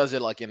she does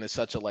it like in a,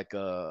 such a like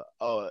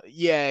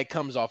yeah, it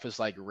comes off as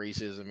like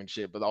racism and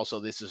shit, but also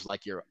this is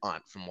like your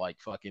aunt from like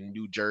fucking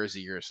New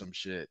Jersey or some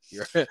shit.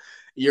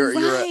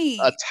 You're a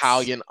Right.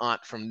 Italian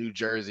aunt from New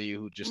Jersey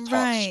who just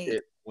talks Right.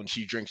 shit when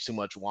she drinks too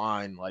much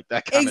wine, like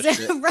that kind of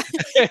shit. Exactly. Right.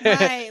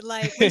 Right.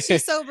 Like when she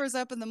sobers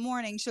up in the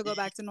morning, she'll go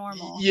back to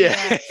normal. Yeah.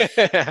 Yeah.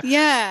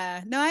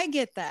 Yeah. No, I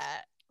get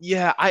that.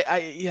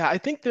 I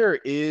think there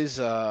is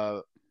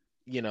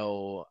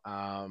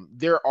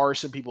there are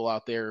some people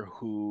out there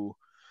who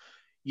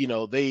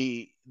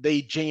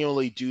they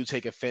genuinely do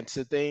take offense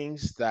to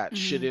things that Hmm.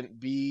 shouldn't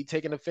be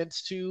taken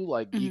offense to.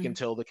 Like you can Hmm.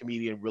 tell the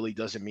comedian really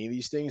doesn't mean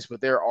these things,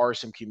 but there are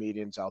some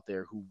comedians out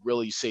there who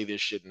really say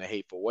this shit in a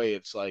hateful way.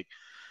 It's like,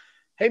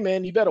 hey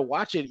man, you better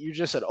watch it. You're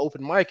just an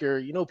open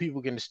micer.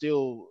 People can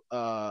still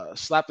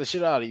slap the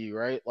shit out of you,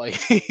 right? Like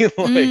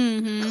like,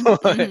 Hmm.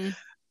 like Hmm.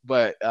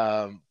 but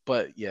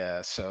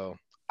yeah, so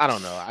I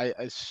don't know.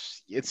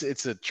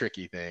 It's a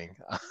tricky thing.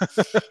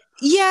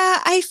 Yeah,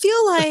 I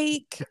feel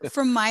like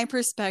from my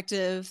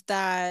perspective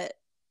that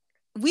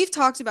we've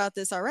talked about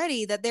this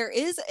already, that there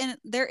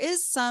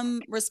is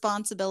some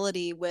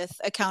responsibility with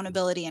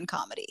accountability in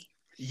comedy.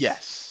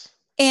 Yes.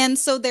 And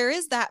so there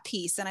is that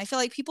piece. And I feel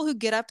like people who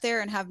get up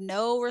there and have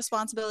no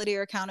responsibility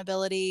or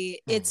accountability,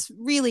 Mm, it's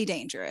really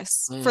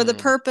dangerous for the mm,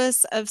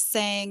 purpose of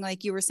saying,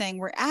 like you were saying,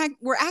 we're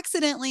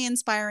accidentally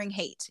inspiring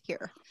hate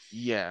here.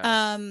 yeah.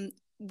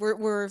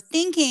 We're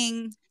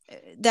thinking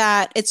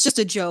that it's just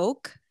a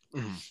joke,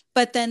 Mhm.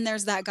 but then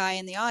there's that guy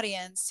in the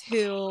audience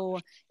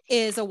who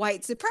is a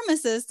white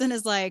supremacist and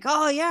is like,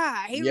 oh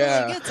yeah, he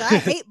really Yeah. gets it. I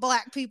hate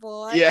black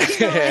people. Like, Yeah.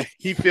 like,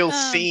 He feels um,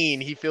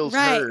 seen. He feels right,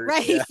 heard.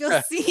 right. He Yeah.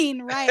 feels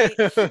seen, right.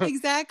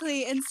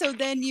 Exactly. And so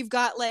then you've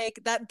got like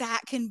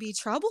that can be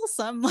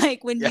troublesome.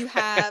 Like when Yeah. you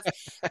have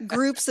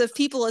groups of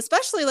people,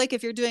 especially like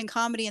if you're doing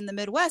comedy in the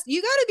Midwest,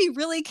 you got to be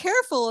really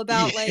careful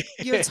about Yeah. like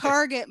your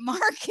target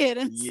market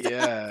and stuff.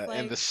 Yeah.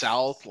 And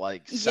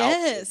Like,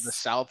 the yes.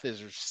 South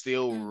is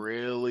still Mm,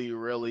 really,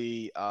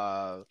 really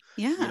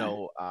yeah.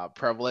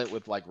 prevalent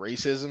with like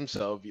racism.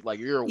 So if like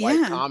you're a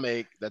white Yeah.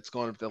 comic that's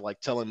going to like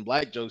telling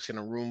black jokes in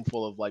a room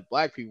full of like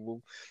black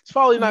people, it's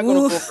probably not going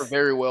to Ooh. go over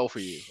very well for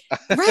you.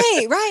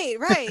 Right, right,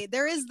 right.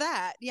 There is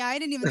that. Yeah, I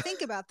didn't even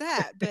think about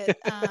that, but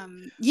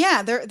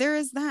yeah, there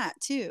is that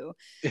too.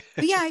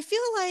 But yeah, I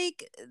feel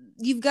like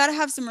you've got to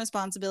have some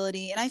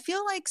responsibility, and I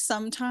feel like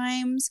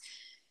sometimes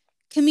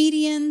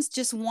comedians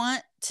just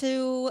want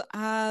to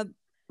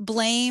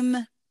blame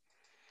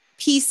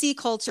PC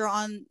culture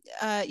on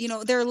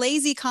their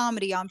lazy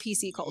comedy on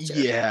PC culture.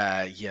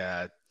 Yeah,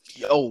 yeah.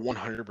 Oh,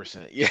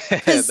 100%. Yeah,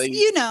 Because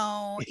they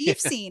you've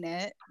seen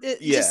it.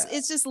 yeah.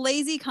 It's just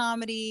lazy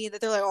comedy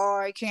that they're like, oh,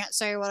 I can't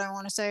say what I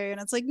want to say, and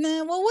it's like,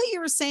 nah. Well, what you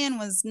were saying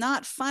was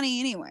not funny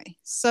anyway.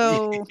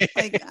 So,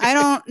 like, I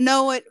don't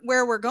know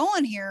where we're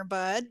going here,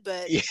 bud.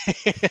 But Yeah.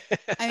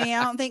 I mean,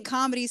 I don't think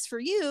comedy's for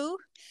you.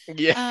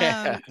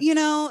 Yeah.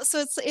 So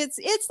it's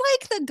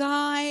like the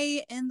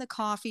guy in the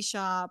coffee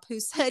shop who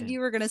said you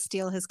were gonna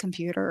steal his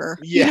computer.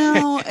 Yeah.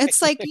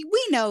 It's like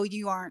we know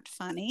you aren't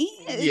funny.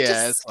 It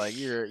Yeah, it's just like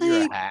you're a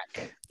like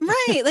hack.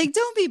 right, like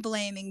don't be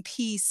blaming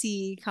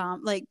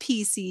like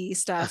PC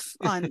stuff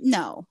on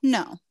no,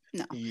 no,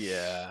 no.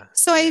 Yeah.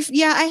 So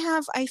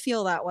Yeah. I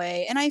feel that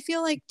way. And I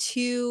feel like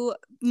too,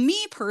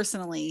 me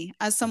personally,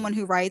 as Mhm, someone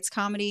who writes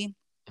comedy,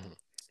 mhm.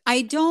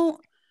 I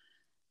don't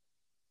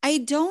I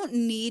don't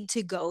need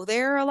to go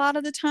there a lot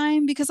of the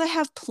time because I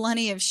have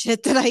plenty of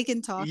shit that I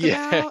can talk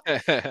Yeah.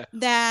 about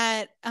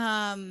that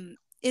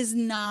is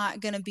not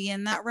going to be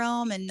in that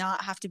realm and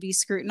not have to be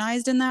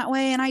scrutinized in that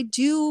way. And I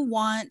do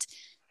want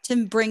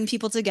to bring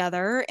people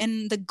together,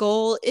 and the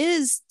goal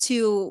is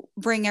to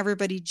bring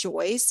everybody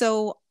joy.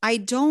 So I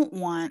don't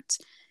want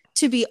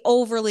to be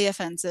overly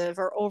offensive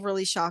or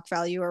overly shock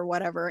value or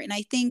whatever. And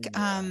I think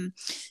Yeah.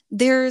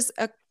 there's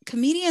a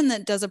comedian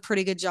that does a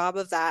pretty good job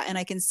of that, and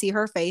I can see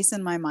her face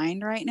in my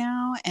mind right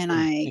now, and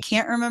I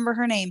can't remember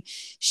her name.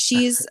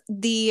 She's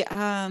the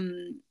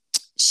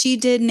she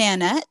did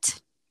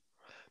Nanette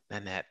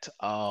Nanette.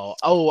 Oh,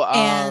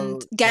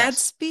 and yes.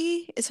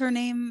 Gadsby is her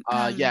name.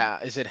 Yeah.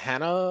 Is it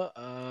Hannah?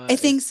 I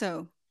think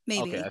so,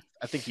 Okay. maybe.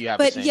 I think you have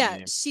the But same yeah,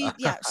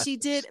 name. she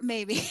did,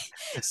 maybe.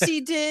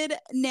 She did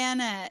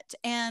Nanette,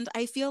 and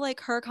I feel like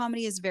her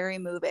comedy is very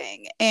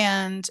moving,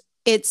 and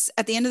it's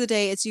at the end of the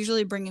day it's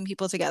usually bringing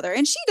people together,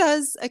 and she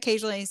does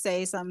occasionally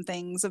say some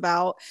things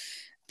about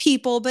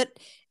people, but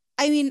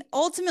I mean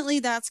ultimately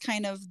that's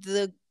kind of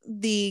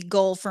the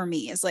goal for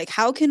me, is like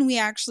how can we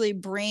actually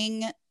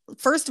bring,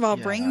 first of all,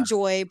 bring Yeah.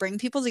 joy, bring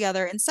people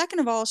together, and second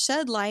of all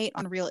shed light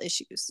on real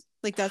issues.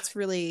 Like that's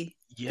really,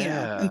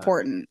 Yeah.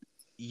 important.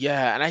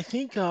 Yeah, and I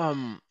think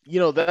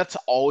that's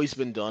always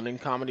been done in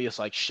comedy. It's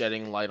like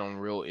shedding light on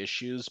real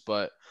issues,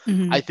 but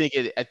Mm-hmm.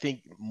 I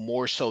think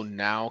more so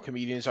now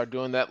comedians are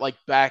doing that. Like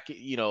back,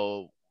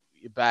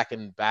 back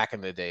in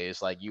the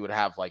days, like you would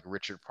have like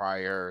Richard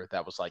Pryor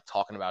that was like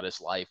talking about his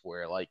life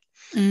where like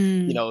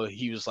Mm.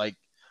 he was like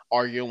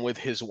arguing with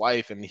his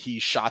wife and he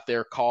shot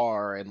their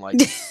car and like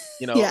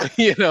Yeah.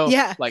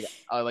 Yeah. like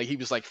he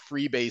was like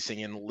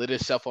freebasing and lit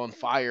himself on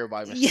fire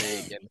by Yeah.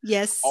 mistake and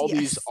Yes,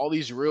 yes. all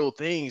these real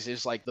things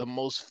is like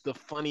the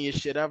funniest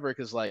shit ever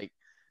because like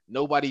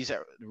nobody's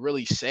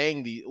really saying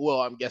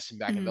I'm guessing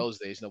back in Mhm. those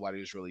days nobody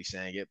was really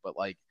saying it, but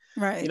like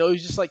Right.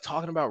 he's just like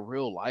talking about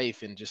real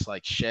life and just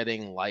like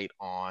shedding light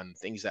on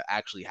things that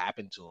actually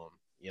happened to him.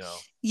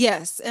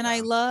 Yes, and I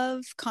Yeah.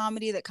 love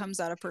comedy that comes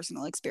out of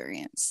personal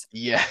experience.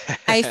 Yeah.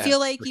 I feel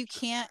like you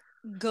can't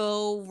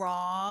go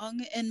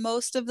wrong in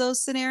most of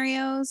those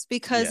scenarios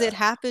because Yeah. it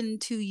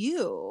happened to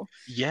you.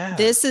 Yeah.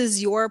 This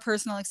is your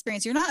personal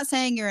experience. You're not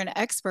saying you're an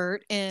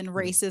expert in Mhm.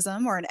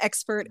 racism or an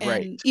expert in,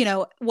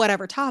 Right.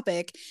 whatever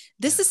topic.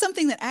 This Yeah. is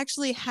something that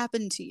actually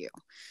happened to you.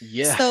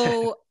 Yeah.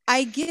 So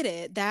I get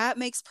it. That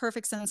makes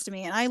perfect sense to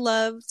me. And I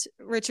loved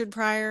Richard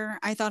Pryor.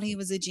 I thought he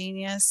was a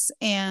genius.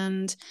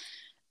 And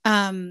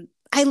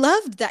I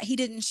loved that he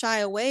didn't shy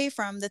away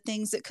from the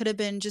things that could have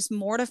been just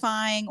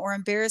mortifying or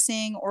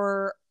embarrassing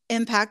or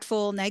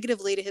impactful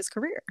negatively to his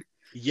career.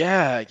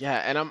 Yeah,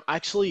 yeah, and I'm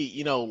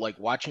actually, like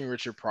watching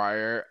Richard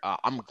Pryor.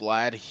 I'm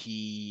glad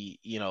he,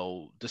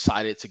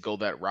 decided to go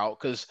that route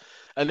because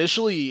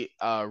initially,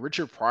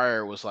 Richard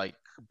Pryor was like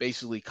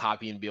basically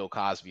copying Bill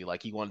Cosby.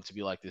 Like he wanted to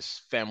be like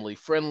this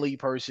family-friendly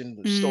person,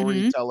 the Mm-hmm.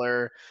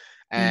 storyteller,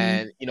 Mm-hmm.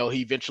 and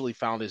he eventually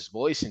found his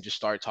voice and just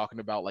started talking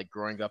about like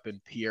growing up in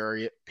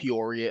Peoria,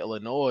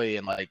 Illinois,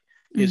 and like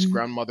his Mm-hmm.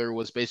 grandmother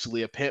was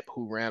basically a pimp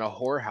who ran a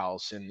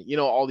whorehouse, and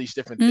all these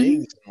different Mm-hmm.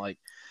 things, and like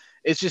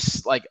it's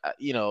just like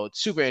it's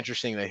super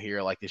interesting to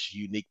hear like this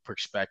unique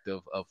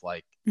perspective of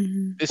like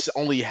Mm-hmm. this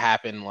only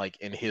happened like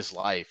in his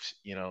life,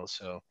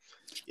 so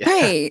yeah.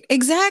 Right,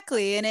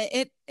 exactly. And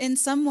it in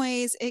some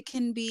ways it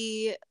can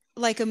be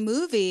like a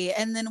movie,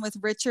 and then with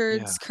Yeah.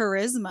 Richard's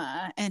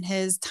charisma and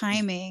his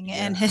timing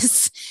and Yeah.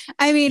 his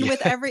I mean Yeah.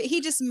 with every he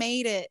just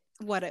made it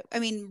what it I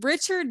mean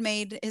Richard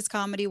made his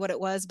comedy what it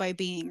was by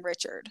being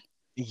Richard.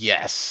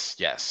 Yes,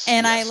 yes,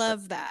 And I yes.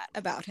 love that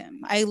about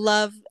him. I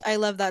love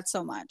that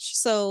so much.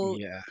 So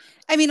Yeah.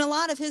 I mean a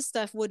lot of his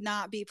stuff would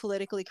not be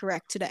politically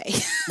correct today.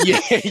 Yeah.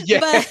 Yeah.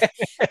 but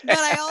but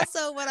I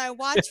also, when I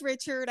watch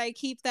Richard, I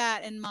keep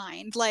that in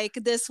mind. Like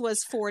this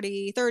was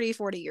 40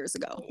 years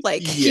ago.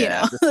 Like,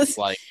 Yeah, this is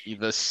like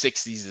the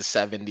 60s, the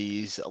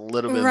 70s, a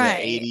little bit of the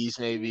right. 80s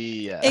maybe.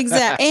 Yeah.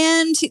 Exactly.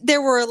 And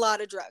there were a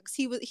lot of drugs.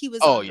 He was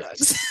Oh, on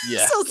drugs. yes.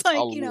 Yeah. So it's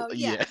like,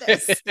 yeah,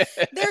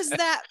 Yeah. there's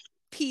that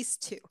piece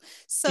too.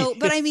 So,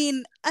 but I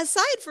mean,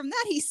 aside from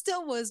that, he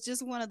still was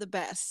just one of the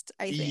best,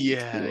 I think. He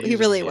Yeah, he he's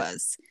really yeah.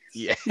 was.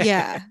 Yeah.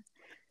 Yeah.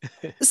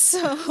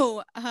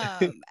 So,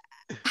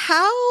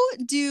 how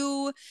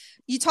do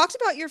you talked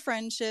about your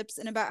friendships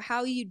and about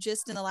how you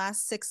just in the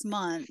last 6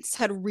 months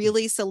had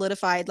really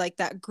solidified like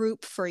that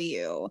group for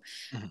you,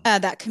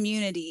 Mhm. that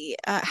community.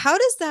 How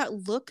does that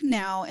look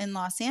now in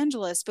Los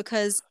Angeles?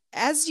 Because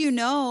as you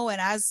know,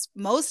 and as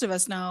most of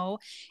us know,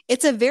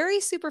 it's a very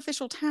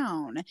superficial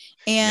town. Yes.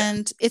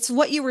 And it's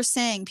what you were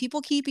saying.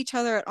 People keep each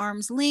other at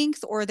arm's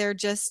length, or they're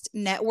just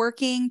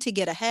networking to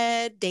get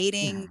ahead,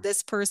 dating Mhm.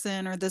 this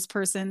person or this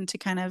person to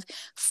kind of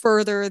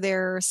further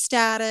their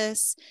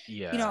status.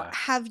 Yeah.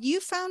 Have you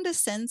found a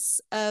sense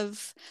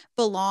of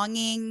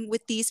belonging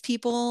with these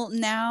people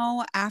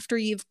now after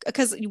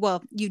because,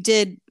 well, you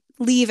did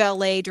leave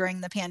LA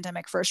during the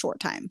pandemic for a short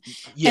time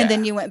and Yeah.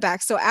 then you went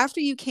back. So after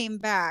you came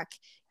back,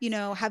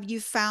 have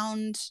you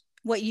found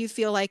what you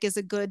feel like is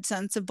a good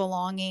sense of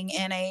belonging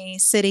in a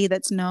city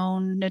that's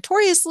known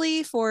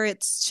notoriously for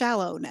its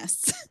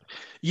shallowness.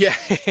 Yeah.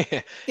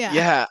 Yeah.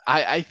 Yeah,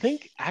 I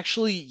think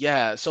actually,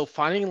 yeah, so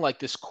finding like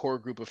this core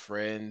group of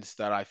friends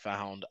that I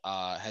found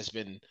has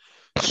been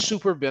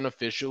super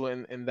beneficial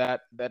in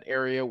that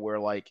area where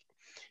like,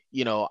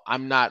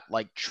 I'm not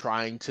like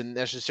trying to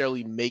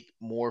necessarily make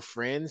more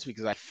friends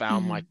because I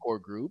found my Mhm. core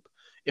group.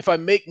 If I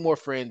make more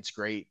friends,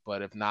 great,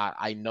 but if not,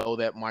 I know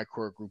that my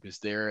core group is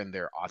there and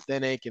they're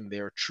authentic and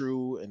they're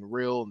true and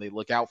real and they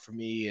look out for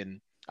me and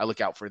I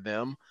look out for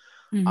them.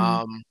 Mhm.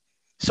 Um,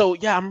 so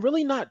yeah, I'm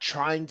really not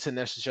trying to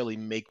necessarily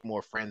make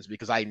more friends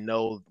because I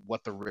know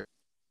what the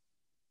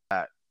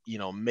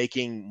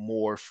making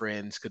more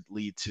friends could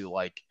lead to,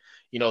 like,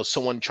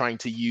 someone trying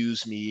to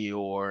use me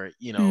or,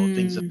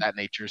 things of Mm. that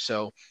nature.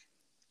 So,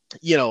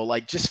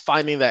 like just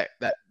finding that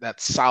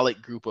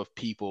solid group of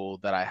people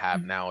that I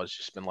have Mm. now has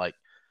just been like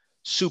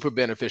super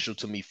beneficial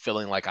to me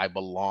feeling like I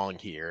belong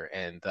here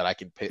and that I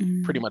can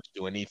pretty Mm. much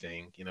do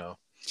anything.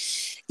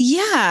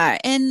 Yeah,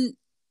 and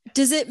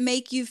does it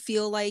make you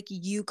feel like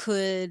you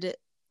could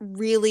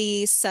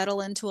really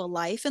settle into a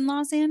life in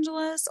Los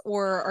Angeles,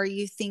 or are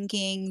you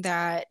thinking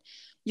that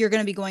you're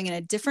gonna be going in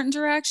a different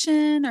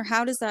direction, or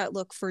how does that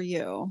look for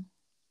you?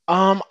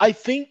 I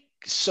think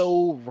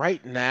so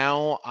right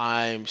now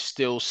I'm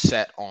still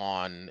set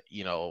on,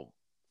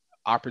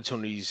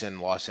 opportunities in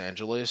Los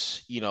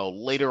Angeles.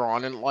 Later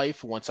on in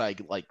life, once I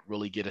like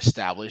really get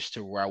established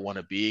to where I want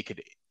to be,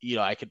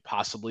 I could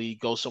possibly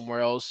go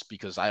somewhere else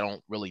because I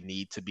don't really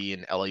need to be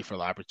in LA for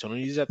the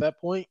opportunities at that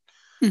point.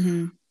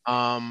 Mhm.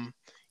 Um,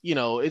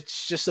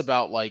 it's just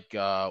about like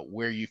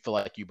where you feel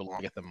like you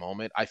belong at the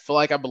moment. I feel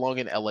like I belong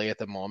in LA at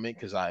the moment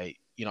because I've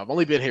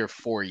only been here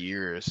 4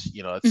 years.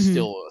 It's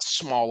still Mhm. a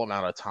small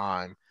amount of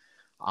time.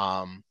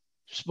 um,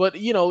 but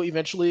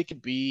eventually it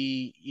could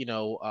be,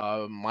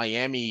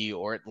 Miami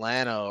or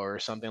Atlanta or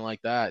something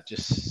like that.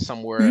 Just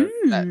somewhere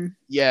that, Mm.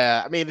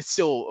 yeah. I mean, it's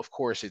still, of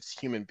course, it's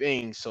human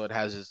beings, so it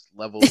has its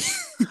levels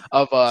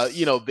of,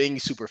 being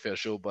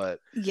superficial. But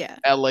Yeah.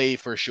 LA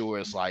for sure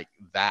is like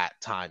that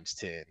times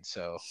 10.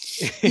 So,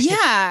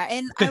 Yeah,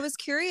 and I was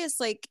curious,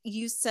 like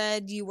you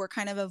said you were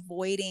kind of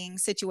avoiding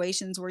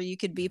situations where you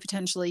could be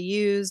potentially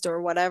used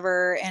or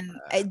whatever,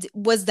 and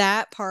was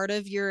that part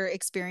of your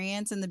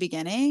experience in the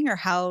beginning, or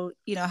how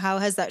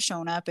has that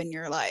shown up in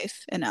your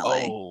life in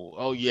LA?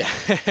 oh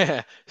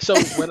yeah. So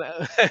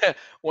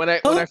when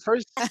I Oh.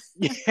 first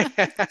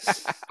yeah.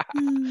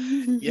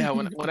 Yeah,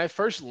 when Mm. I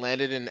first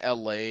landed in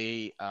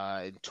LA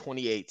in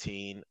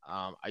 2018,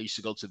 I used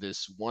to go to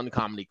this one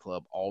comedy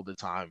club all the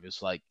time.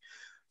 It's like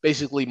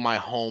basically my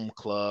home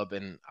club,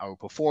 and I would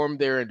perform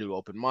there and do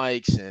open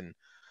mics. And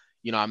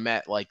I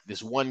met like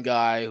this one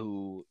guy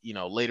who,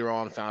 later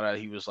on found out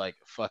he was like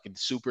fucking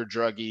super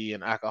druggy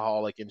and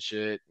alcoholic and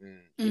shit,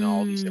 and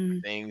all these different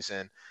Mm. things.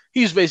 And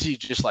he was basically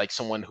just like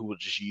someone who would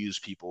just use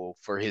people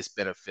for his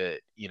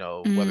benefit,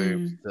 whether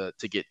it was Mm.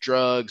 to get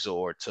drugs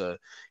or to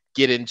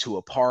get into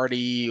a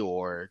party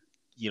or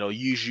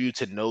use you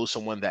to know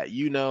someone that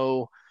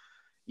and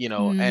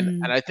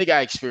Mm. I think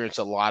I experienced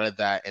a lot of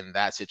that in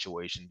that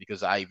situation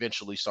because I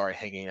eventually started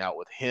hanging out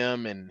with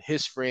him and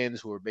his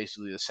friends who were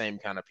basically the same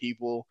kind of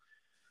people.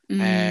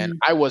 And Mm.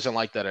 I wasn't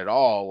like that at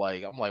all.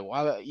 Like, I'm like,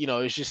 why?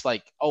 It's just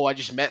like, oh, I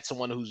just met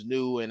someone who's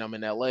new and I'm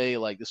in LA.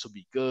 Like, this will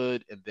be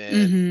good. And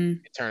then Mhm.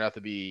 it turned out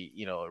to be,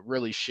 a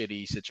really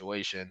shitty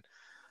situation,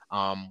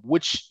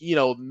 which,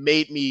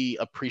 made me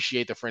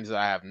appreciate the friends that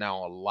I have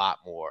now a lot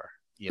more.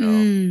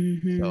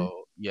 Mhm.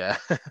 So, yeah.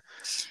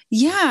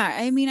 Yeah,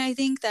 I mean, I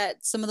think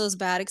that some of those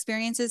bad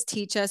experiences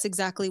teach us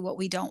exactly what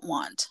we don't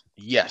want.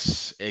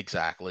 Yes,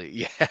 exactly.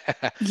 Yeah.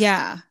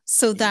 Yeah,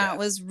 so Yeah. that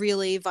was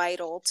really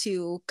vital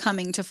to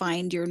coming to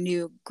find your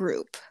new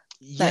group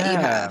that you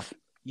Yeah. have.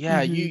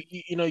 Yeah,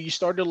 Mhm. you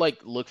start to like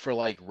look for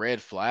like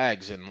red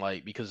flags and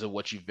like because of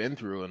what you've been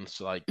through, and it's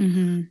like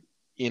Mhm.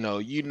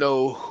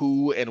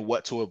 who and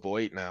what to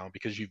avoid now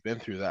because you've been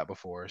through that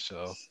before.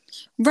 So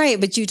Right,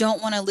 but you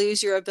don't wanna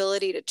lose your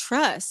ability to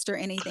trust or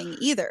anything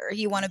either.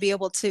 You wanna be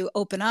able to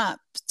open up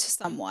to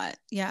somewhat.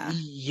 Yeah.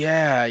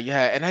 yeah,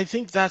 yeah, and I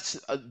think that's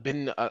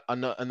been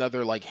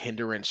another like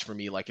hindrance for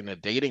me, like in the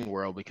dating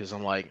world, because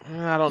I'm like,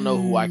 I don't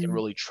know who I can Mm.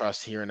 really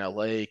trust here in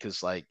LA,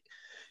 because like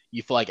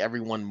you feel like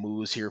everyone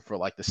moves here for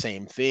like the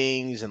same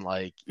things, and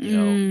like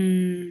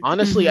Mm.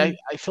 honestly, I Mhm.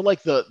 I feel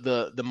like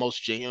the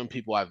most genuine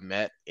people I've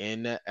met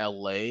in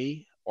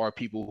LA are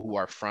people who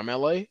are from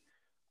LA,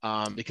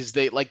 because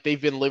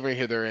they've been living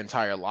here their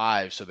entire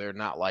lives, so they're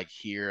not like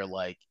here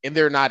like, and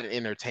they're not in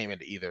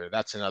entertainment either.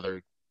 That's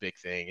another big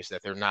thing, is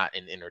that they're not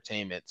in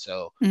entertainment.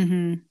 So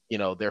Mhm.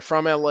 they're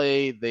from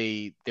LA.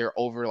 They're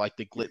over like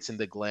the glitz and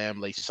the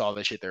glam. They saw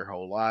this shit their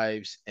whole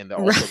lives, and they're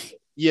also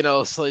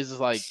Right. so it's just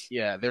like,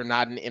 yeah, they're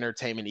not in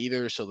entertainment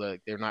either, so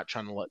they're not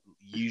trying to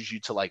use you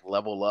to like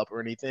level up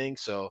or anything.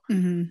 So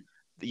Mhm.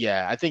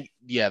 yeah, I think,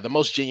 yeah, the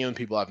most genuine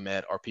people I've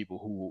met are people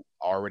who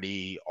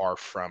already are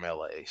from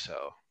LA.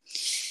 So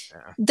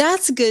Yeah.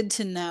 That's good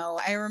to know.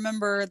 I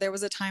remember there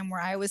was a time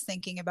where I was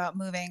thinking about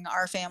moving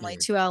our family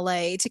Mhm. to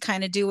LA to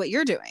kind of do what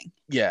you're doing.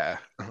 Yeah.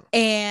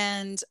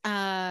 And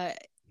I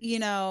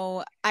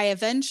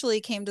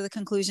eventually came to the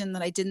conclusion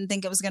that I didn't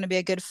think it was going to be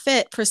a good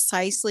fit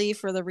precisely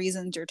for the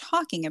reasons you're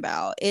talking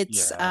about.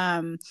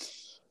 Yeah.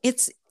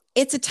 It's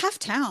it's a tough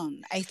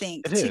town, I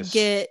think, It is.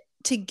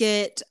 to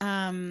get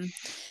and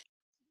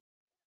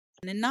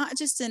not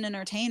just in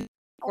entertainment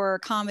or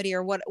comedy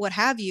or what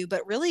have you,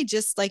 but really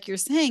just like you're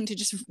saying, to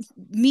just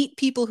meet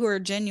people who are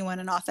genuine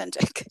and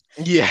authentic.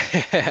 Yeah.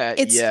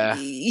 It's Yeah.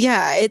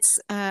 yeah, it's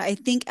I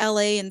think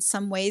LA in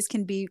some ways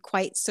can be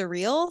quite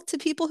surreal to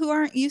people who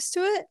aren't used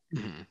to it.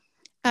 Mhm.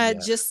 Yeah.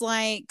 Just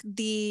like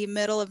the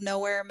middle of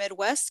nowhere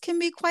Midwest can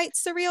be quite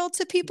surreal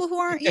to people who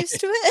aren't used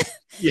to it.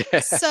 Yeah.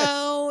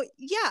 So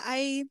yeah,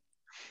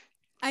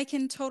 I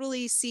can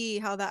totally see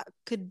how that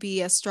could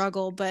be a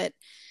struggle, but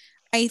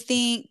I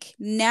think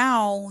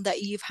now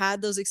that you've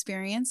had those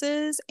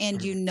experiences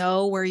and you Mhm.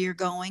 know where you're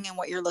going and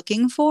what you're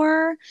looking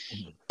for,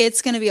 Mhm.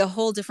 it's going to be a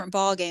whole different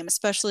ball game,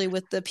 especially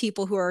with the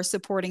people who are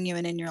supporting you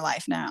and in your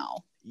life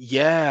now.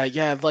 Yeah,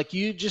 yeah. Like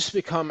you just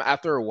become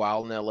after a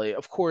while in LA.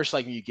 Of course,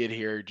 like you get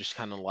here, just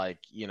kind of like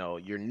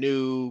you're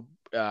new.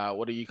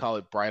 What do you call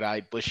it?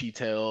 Bright-eyed,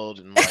 bushy-tailed,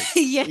 and like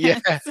yeah,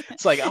 Yes.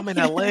 it's like I'm in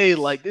Yeah. LA.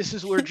 Like this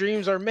is where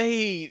dreams are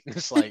made.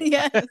 It's like,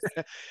 Yes.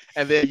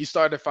 and then you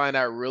start to find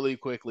out really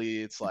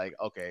quickly. It's like,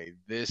 okay,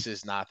 this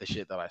is not the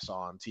shit that I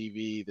saw on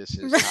TV. This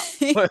is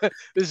not. Right.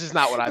 This is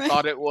not what I Right.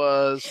 thought it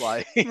was.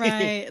 Like,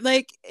 Right.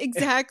 Like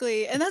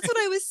exactly. And that's what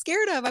I was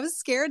scared of. I was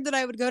scared that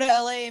I would go to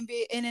LA and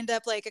end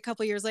up like a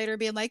couple years later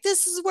being like,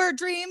 this is where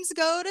dreams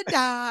go to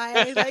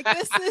die. Like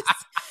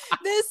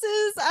this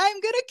is I'm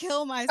gonna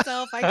kill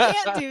myself. I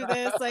can't do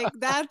this. Like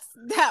that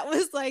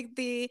was like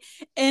the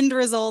end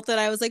result that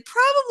I was like,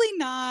 probably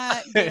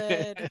not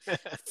good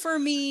for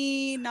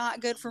me, not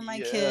good for my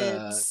yeah.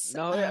 kids.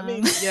 No, I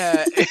mean,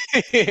 yeah.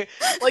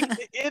 Like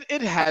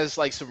it has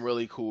like some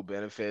really cool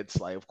benefits.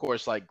 Like of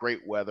course, like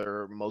great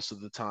weather most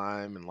of the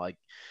time, and like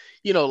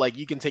like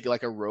you can take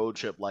like a road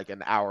trip like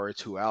an hour or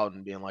two out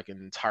and be in like an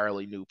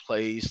entirely new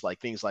place, like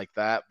things like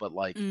that. But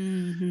like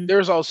Hmm.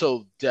 there's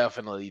also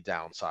definitely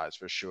downsides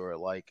for sure.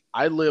 Like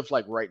I live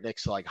like right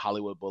next to like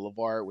Hollywood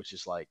Boulevard, which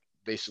is like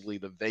basically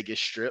the Vegas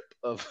Strip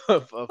of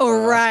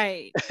Oh,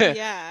 right.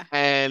 Yeah.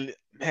 and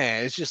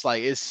man, it's just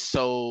like it's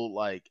so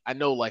like I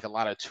know like a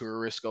lot of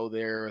tourists go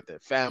there with their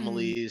Mm.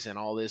 families and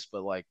all this,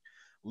 but like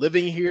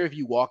living here, if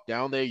you walk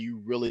down there, you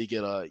really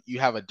you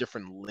have a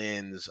different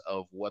lens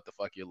of what the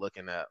fuck you're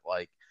looking at.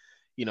 Like,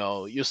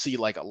 you'll see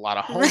like a lot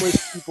of homeless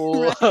Right.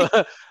 people,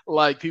 Right.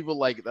 like people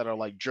like that are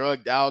like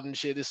drugged out and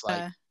shit. It's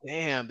like, Uh,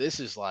 damn, this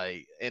is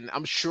like, and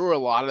I'm sure a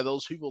lot of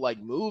those people like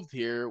moved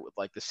here with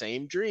like the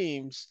same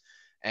dreams,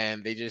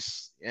 and they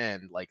just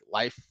and like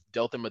life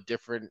dealt them a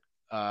different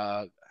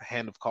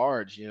hand of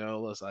cards.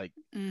 It's like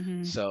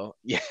mhm. so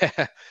yeah,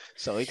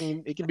 so it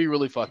can be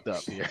really fucked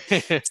up here.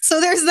 So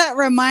there's that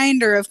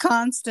reminder of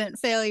constant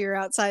failure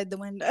outside the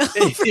window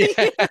for you.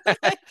 Yeah.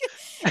 Like,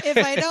 if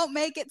I don't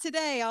make it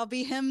today, I'll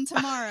be him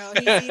tomorrow.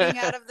 He's eating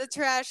out of the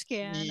trash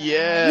can.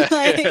 Yeah,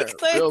 Like,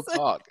 real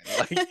talk.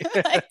 Like,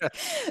 like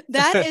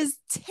that is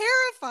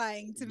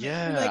terrifying to me.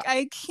 yeah. Like,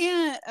 I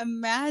can't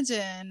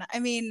imagine. I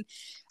mean,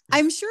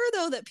 I'm sure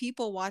though that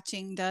people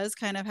watching does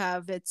kind of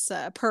have its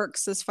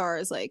perks as far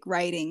as like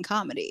writing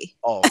comedy.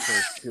 Oh,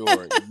 for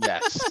sure.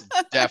 Yes,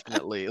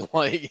 definitely.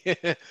 Like,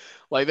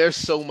 like there's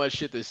so much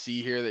shit to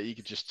see here that you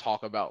could just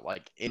talk about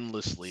like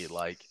endlessly.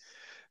 Like,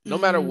 no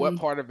matter what Mm.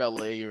 part of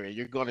LA you're in,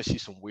 you're gonna see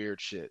some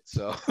weird shit.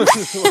 So,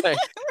 like,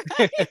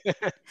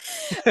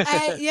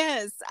 Right.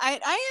 Yes, I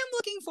am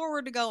looking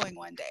forward to going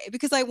one day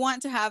because I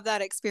want to have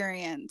that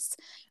experience.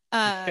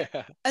 Uh,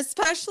 yeah.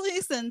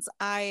 Especially since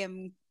I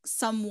am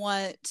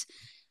somewhat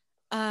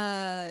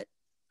uh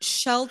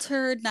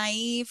sheltered,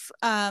 naive,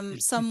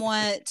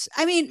 somewhat,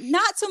 I mean,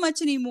 not so much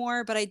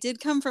anymore, but I did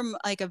come from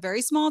like a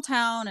very small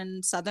town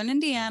in southern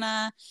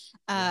Indiana,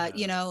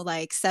 Yeah.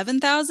 like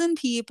 7,000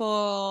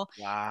 people.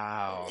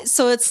 Wow.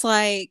 So it's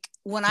like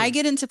when I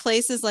get into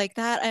places like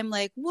that, I'm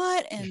like,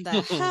 what in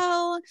the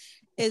hell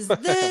is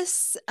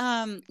this?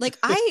 Like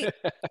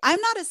I'm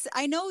not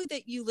I know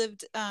that you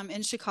lived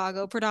in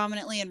Chicago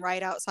predominantly and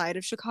right outside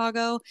of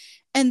Chicago,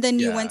 and then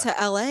you went Yeah.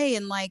 to LA,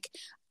 and like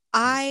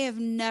I have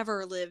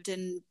never lived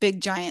in big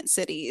giant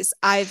cities.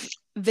 I've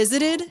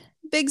visited Oh.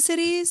 big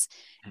cities,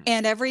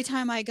 and every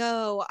time I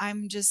go,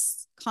 I'm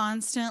just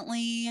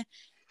constantly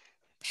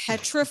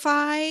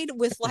petrified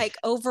with like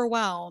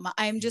overwhelm.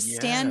 I'm just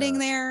standing Yeah.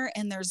 there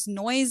and there's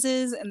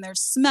noises and there's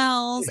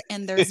smells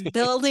and there's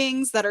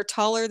buildings that are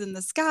taller than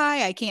the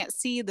sky. I can't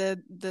see the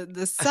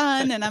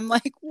sun and I'm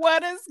like,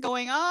 what is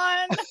going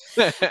on?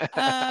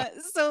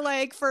 So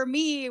like for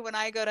me, when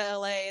I go to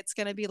LA, it's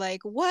gonna be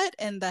like, what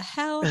in the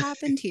hell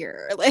happened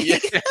here? Yeah.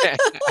 Like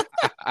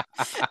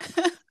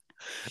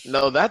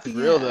No, that's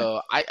real yeah.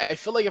 though. I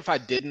feel like if I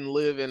didn't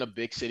live in a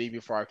big city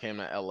before I came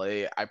to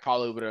LA, I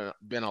probably would have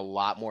been a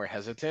lot more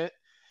hesitant.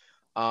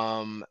 Like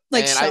And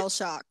I shell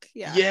shock.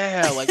 Yeah.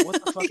 yeah, like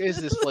what the fuck Like, is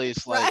this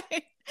place? Like,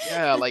 right.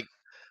 yeah, like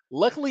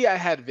luckily I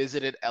had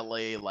visited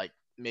LA like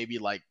maybe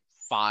like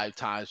 5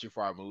 times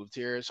before I moved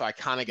here, so I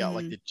kind of got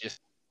like Mm, the gist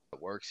of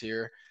what works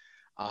here.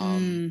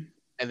 Um, mm,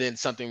 and then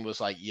something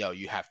was like, "Yo,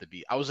 you have to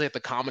be." I was at the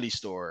Comedy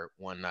Store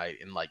one night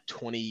in like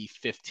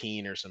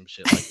 2015 or some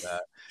shit like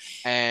that,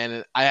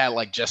 and I had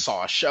like just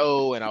saw a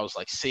show, and I was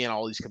like seeing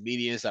all these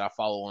comedians that I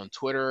follow on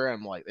Twitter.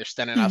 And like they're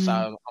standing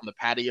outside mm. on the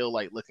patio,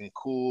 like looking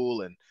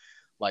cool and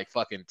like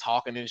fucking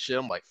talking and shit.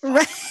 I'm like,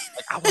 Right. fuck,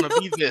 like I want to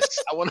be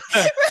this. I want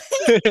Right.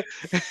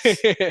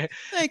 to.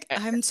 Like,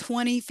 I'm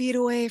 20 feet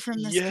away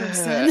from this Yeah,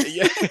 person.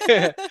 yeah.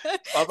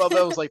 I thought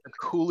that was like the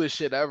coolest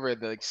shit ever.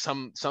 Like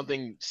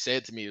something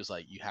said to me, it was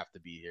like, you have to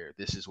be here.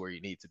 This is where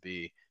you need to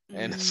be.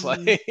 And it's like,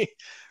 Mm.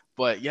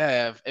 but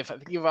yeah, if I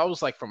think if I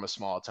was like from a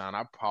small town,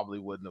 I probably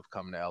wouldn't have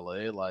come to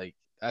LA. Like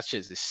that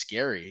shit is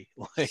scary.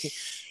 Like,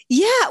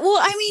 Yeah, well,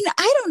 I mean,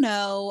 I don't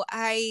know.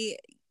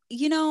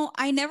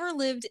 I never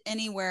lived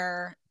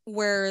anywhere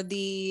where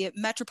the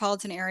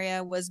metropolitan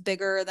area was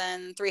bigger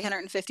than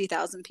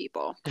 350,000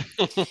 people.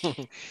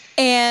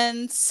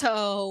 And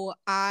so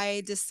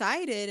I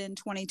decided in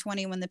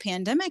 2020 when the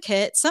pandemic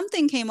hit,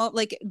 something came up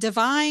like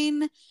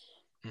divine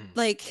Mm,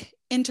 like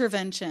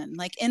intervention.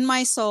 Like in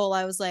my soul,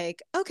 I was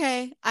like,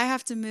 okay, I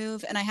have to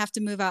move and I have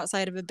to move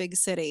outside of a big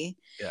city.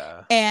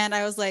 yeah, And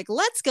I was like,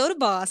 let's go to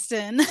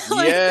Boston.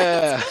 Like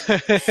that's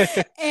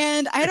yeah,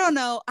 and I don't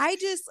know.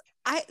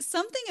 I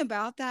something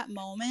about that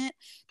moment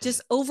Mm,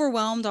 just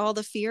overwhelmed all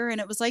the fear.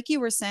 And it was like you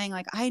were saying,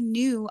 like I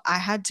knew I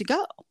had to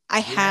go.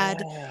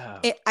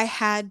 yeah, I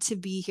had to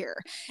be here.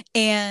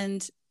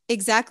 And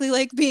exactly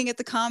like being at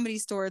the Comedy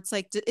Store, it's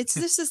like it's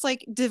just this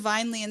like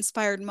divinely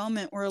inspired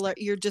moment where like,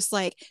 you're just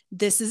like,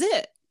 this is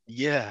it.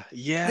 yeah,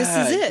 This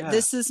is yeah, it. yeah.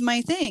 This is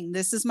my thing.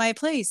 This is my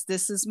place.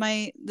 This is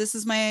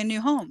my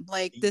new home.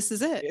 Like this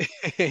is it.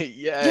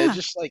 Yeah, Yeah.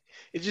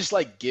 it just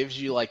like gives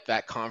you like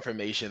that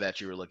confirmation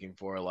that you were looking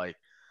for.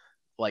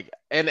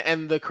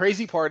 And the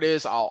crazy part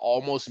is I'll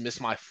almost miss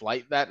my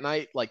flight that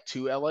night, like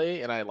to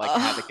LA, and I like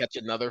had to Oh. catch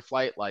another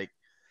flight. Like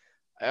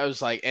I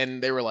was like,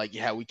 and they were like,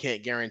 yeah, we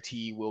can't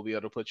guarantee we'll be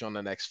able to put you on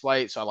the next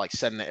flight. So I like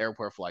sat in the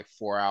airport for like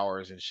 4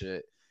 hours and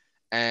shit.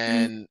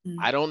 And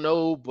Mm-hmm. I don't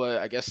know,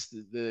 but I guess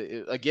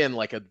again,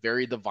 like a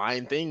very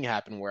divine thing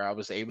happened where I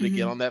was able to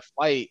get Mm-hmm. on that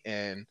flight,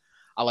 and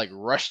I like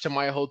rushed to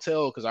my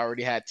hotel because I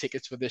already had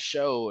tickets for this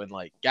show, and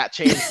like got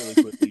changed really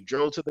quickly,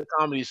 drove to the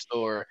Comedy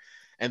Store,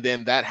 and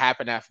then that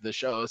happened after the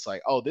show. It's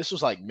like, oh, this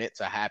was like meant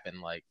to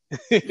happen. Like,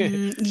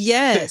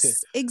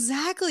 Yes,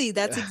 exactly.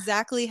 That's yeah,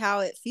 exactly how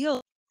it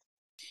feels.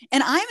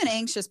 And I'm an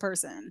anxious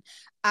person.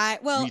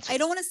 me I too.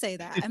 don't want to say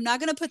that. I'm not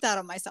going to put that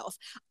on myself.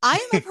 I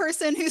am a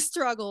person who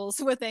struggles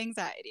with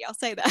anxiety. I'll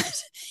say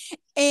that.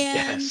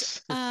 And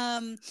Yes.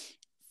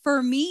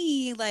 for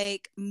me,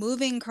 like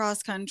moving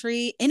cross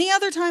country, any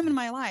other time in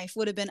my life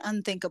would have been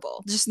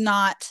unthinkable, just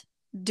not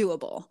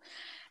doable.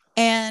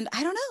 And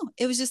I don't know,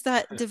 it was just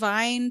that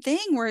divine thing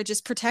where it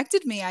just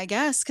protected me, I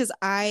guess, because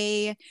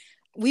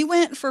we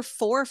went for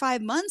 4 or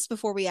 5 months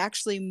before we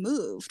actually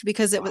moved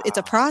because it's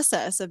a Wow.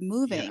 process of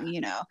Yeah.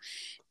 moving.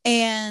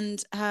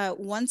 And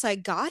once I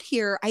got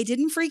here, I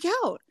didn't freak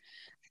out.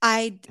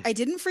 I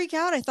didn't freak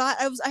out. I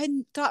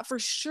thought for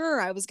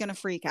sure I was gonna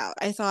freak out.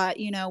 I thought,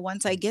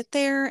 once I get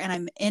there and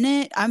I'm in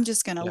it, I'm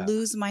just gonna Yeah.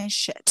 lose my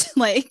shit.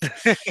 Like,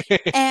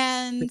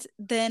 and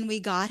then we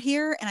got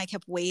here and I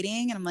kept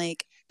waiting and I'm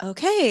like,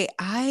 okay,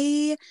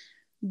 I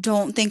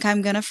don't think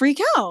I'm gonna freak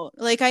out.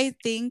 Like, I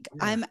think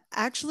Yeah. I'm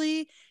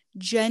actually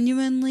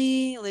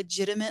genuinely,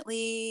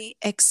 legitimately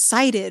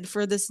excited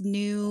for this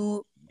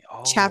new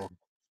chapter. Oh,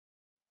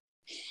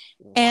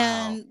 wow.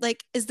 And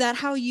like, is that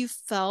how you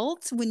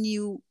felt when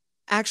you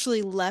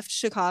actually left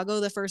Chicago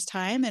the first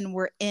time and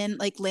were in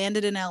like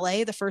landed in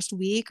LA the first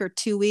week or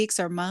 2 weeks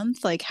or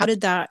month? Like, how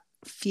did that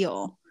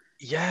feel?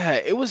 Yeah,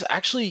 it was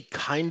actually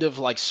kind of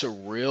like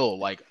surreal.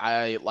 Like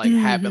I like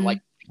had been Mm-hmm.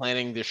 like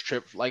planning this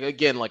trip. Like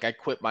again, like I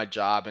quit my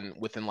job and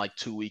within like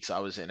 2 weeks I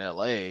was in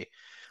LA.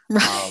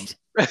 Um,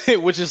 Right.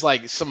 which is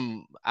like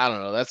some I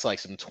don't know, that's like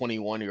some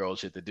 21-year-old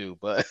shit to do.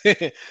 But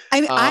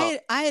I mean, uh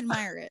I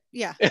admire it.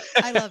 Yeah,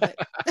 I love it.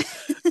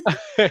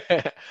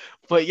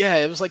 but yeah,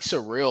 it was like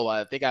surreal.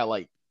 I think I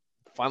like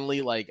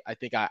finally like I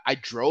think I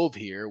drove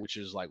here, which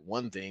is like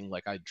one thing.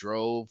 Like I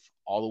drove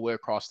all the way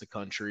across the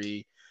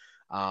country,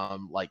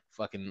 like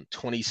fucking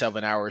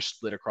 27 hours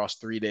split across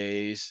 3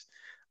 days.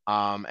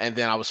 And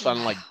then I was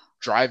finally like Wow.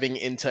 driving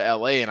into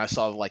LA and I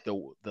saw like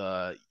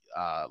the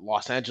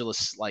Los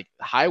Angeles like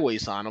highway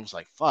sign. I was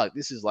like, fuck,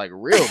 this is like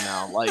real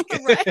now. Like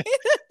Right.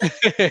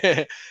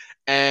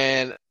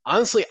 and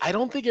honestly, I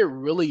don't think it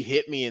really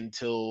hit me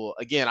until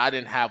again, I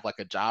didn't have like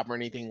a job or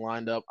anything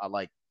lined up. I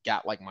like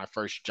got like my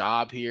first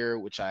job here,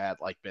 which I had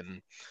like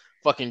been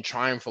fucking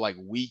trying for like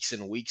weeks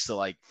and weeks to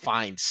like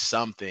find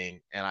something.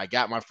 And I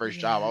got my first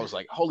job. I Yeah. was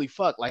like, holy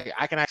fuck, like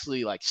I can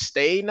actually like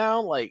stay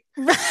now. Like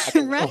I Right.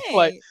 can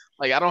like Right.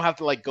 like I don't have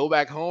to like go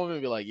back home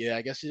and be like, yeah,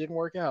 I guess it didn't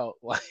work out.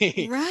 Like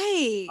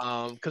Right.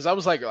 because I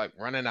was like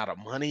running out of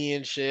money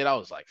and shit. I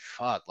was like,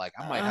 fuck, like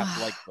I might have to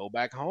like Ugh. go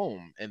back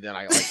home. And then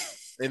I like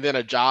and then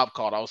a job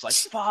called. I was like,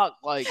 fuck,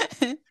 like,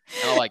 and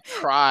I like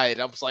cried.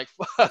 I was like,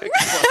 fuck, like,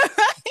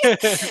 Right? Yeah,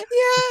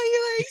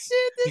 you're like,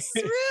 shit, this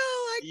is real.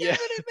 Like, I'm yeah.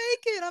 gonna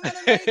make it. I'm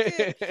gonna make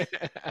it.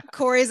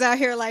 Corey's out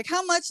here like,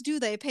 how much do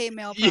they pay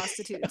male Yeah.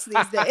 prostitutes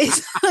these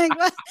days? Like,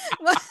 what,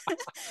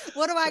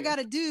 what do I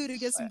gotta do to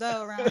get some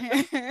dough around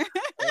here?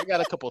 I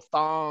got a couple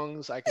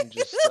thongs. I can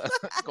just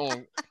go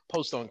and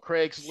post on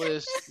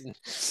Craigslist. And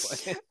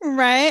just like,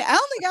 Right? I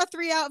only got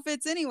 3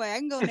 outfits anyway. I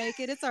can go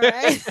naked. It's all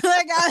right.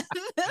 Like,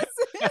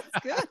 it's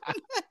good.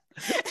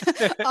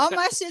 All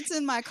my shit's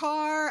in my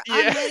car.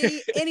 I'm yeah.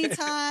 ready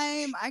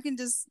anytime.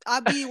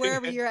 I'll be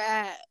wherever you're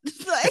at.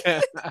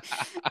 Like,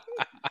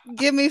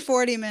 give me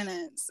 40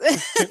 minutes.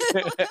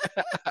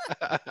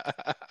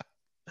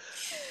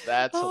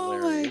 That's Oh my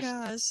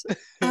hilarious. gosh.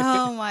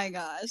 Oh my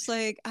gosh.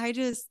 Like,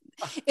 isn't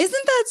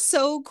that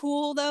so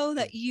cool though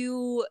that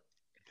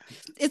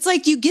it's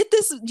like you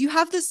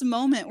have this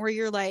moment where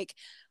you're like,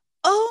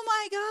 oh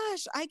my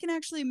gosh, I can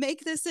actually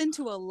make this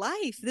into a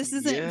life. This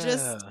isn't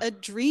just Yeah. a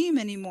dream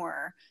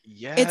anymore.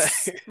 Yeah.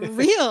 It's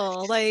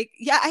real. Like,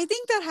 yeah, I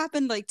think that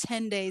happened like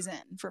 10 days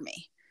in for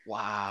me. It was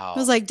Wow.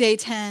 like day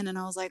 10, and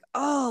I was like,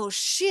 oh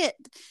shit,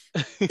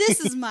 this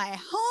is my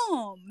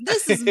home.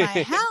 This is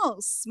my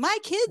house. My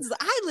kids,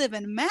 I live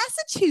in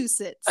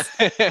Massachusetts.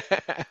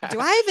 Do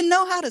I even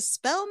know how to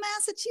spell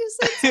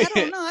Massachusetts? I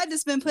don't know. I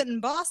just been putting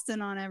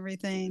Boston on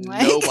everything.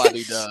 Like,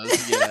 Nobody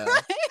does. Yeah.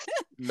 right?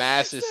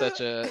 Mass is So,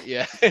 such a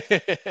yeah.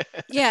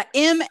 yeah,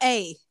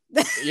 MA.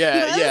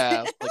 Yeah,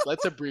 yeah. Like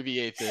let's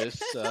abbreviate this.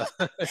 I mean,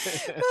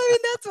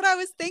 that's what I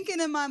was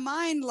thinking in my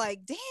mind. Like,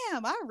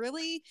 damn, I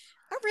really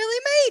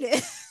made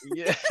it.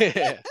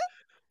 Yeah.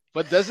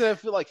 But doesn't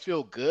it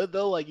feel good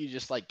though? Like you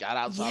just like got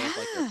outside of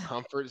like your Yeah.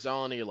 comfort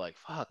zone and you're like,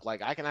 fuck,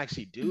 like I can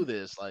actually do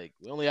this. Like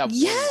we only have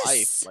one life.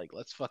 Yes. Like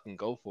let's fucking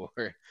go for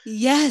it.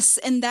 Yes.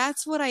 And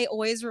that's what I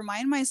always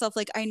remind myself.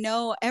 Like, I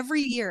know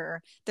every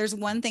year there's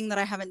one thing that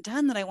I haven't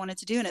done that I wanted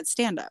to do, and it's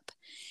stand up.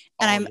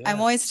 And Oh I'm yeah.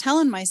 always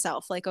telling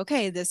myself, like,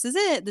 okay, this is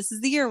it. This is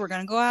the year we're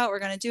gonna go out, we're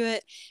gonna do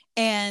it.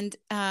 And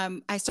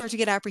I start to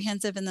get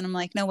apprehensive, and then I'm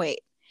like, no,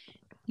 wait,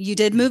 you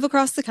did move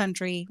across the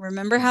country.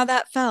 Remember how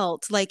that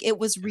felt? Like, it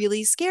was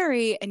really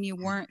scary and you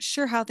weren't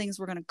sure how things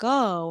were gonna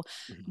go.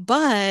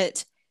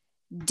 But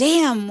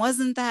damn,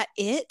 wasn't that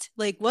it?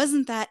 Like,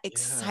 wasn't that Yeah.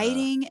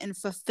 exciting and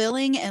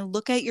fulfilling? And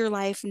look at your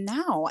life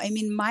now. I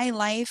mean, my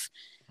life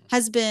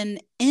has been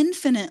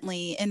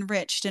infinitely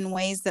enriched in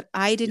ways that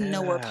I didn't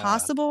know were Yeah.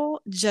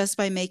 possible just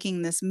by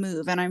making this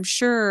move. And I'm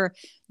sure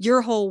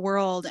your whole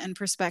world and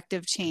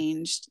perspective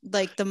changed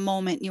like the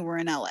moment you were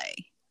in LA.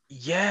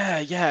 Yeah,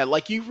 yeah.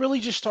 Like you really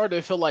just started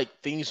to feel like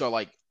things are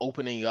like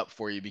opening up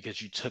for you because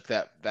you took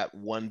that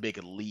one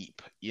big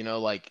leap,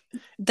 like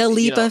The you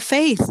leap know, of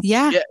faith.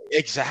 Yeah. yeah,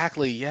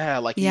 exactly. Yeah,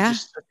 like you Yeah.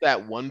 just took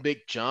that one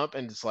big jump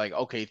and it's like,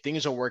 okay,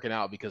 things are working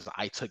out because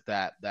I took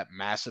that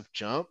massive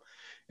jump.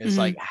 And it's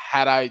like Hmm.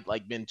 had I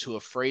like been too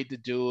afraid to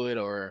do it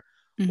or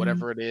Hmm.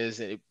 whatever it is,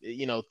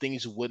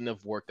 things wouldn't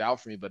have worked out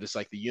for me, but it's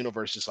like the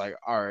universe is like,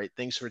 all right,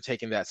 thanks for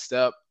taking that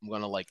step. I'm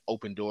going to like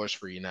open doors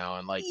for you now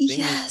and like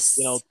Yes.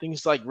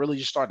 things like really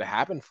just start to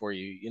happen for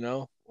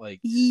you. Like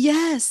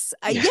Yes.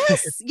 yeah.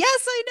 Yes.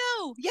 Yes, I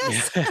know. Yeah.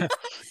 Yes.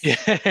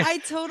 Yeah. I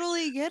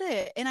totally get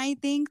it. And I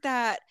think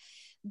that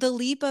the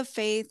leap of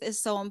faith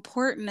is so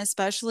important,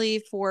 especially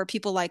for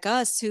people like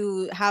us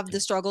who have the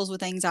struggles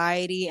with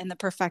anxiety and the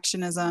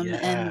perfectionism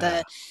and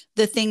Yeah.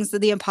 the things that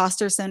the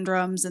imposter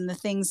syndromes and the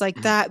things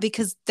like that,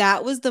 because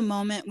that was the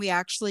moment we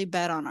actually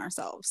bet on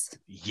ourselves.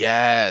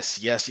 Yes,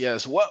 yes,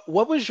 yes. What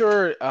was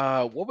your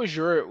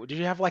did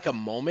you have like a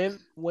moment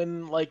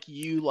when like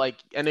you like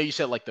I know you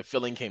said like the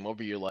feeling came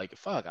over you like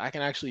fuck, I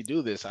can actually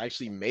do this. I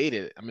actually made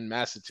it. I'm in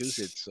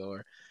Massachusetts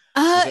or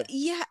was it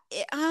Yeah,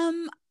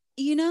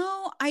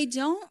 I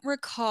don't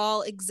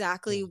recall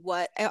exactly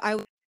what I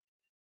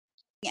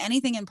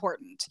anything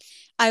important.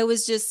 I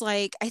was just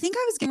like, I think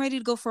I was getting ready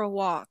to go for a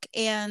walk.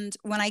 And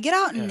when I get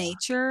out in yeah.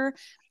 nature,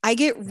 I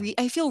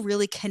feel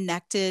really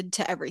connected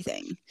to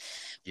everything.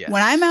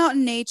 When I'm Yes. out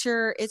in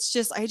nature,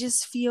 I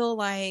just feel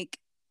like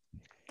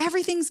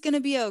everything's going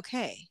to be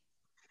okay.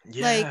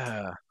 Like,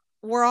 Yeah.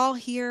 we're all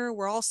here.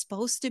 We're all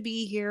supposed to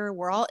be here.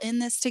 We're all in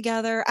this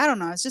together. I don't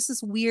know. It's just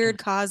this weird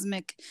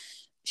cosmic Yeah.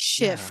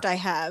 shift I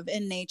have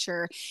in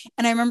nature.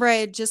 And I remember I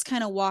had just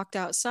kind of walked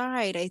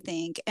outside, I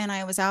think, and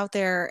I was out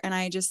there and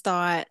I just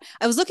thought,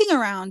 I was looking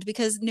around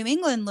because New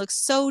England looks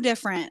so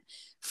different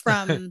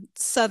from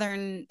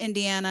southern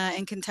Indiana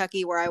and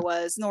Kentucky, where I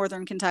was,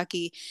 northern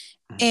Kentucky.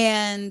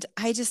 And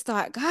I just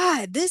thought,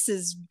 God, this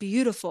is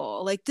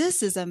beautiful. Like,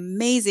 this is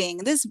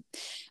amazing. It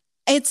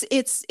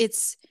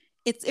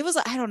was,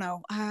 I don't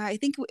know, I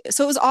think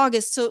so. It was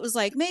August, so it was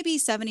like maybe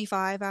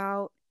 75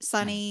 out,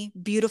 sunny,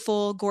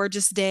 beautiful,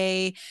 gorgeous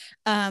day.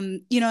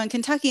 In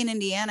Kentucky and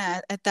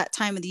Indiana at that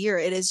time of the year,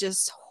 it is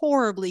just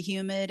horribly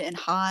humid and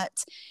hot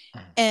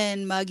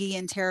and muggy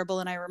and terrible.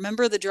 And I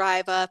remember the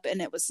drive up,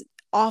 and it was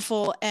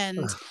awful.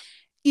 And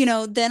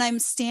then I'm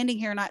standing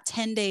here not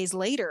 10 days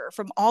later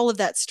from all of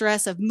that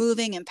stress of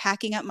moving and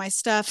packing up my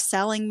stuff,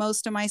 selling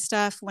most of my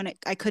stuff when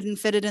I couldn't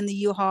fit it in the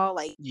U-Haul,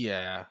 like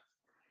Yeah.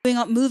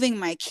 moving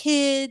my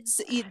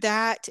kids.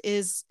 That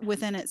is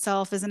within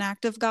itself is an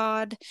act of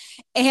God.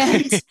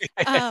 And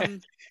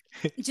um,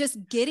 just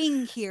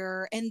getting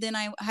here, and then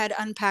I had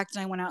unpacked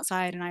and I went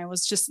outside, and I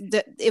was just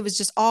it was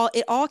just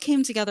it all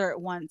came together at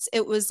once.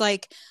 It was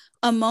like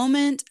a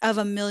moment of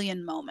a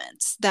million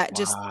moments that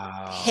just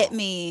hit Wow.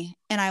 me,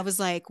 and I was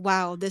like,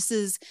 wow,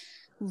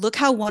 look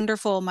how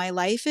wonderful my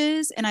life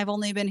is, and I've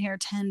only been here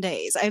 10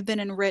 days. I've been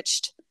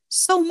enriched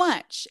so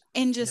much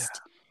in Yeah.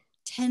 just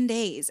 10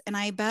 days, and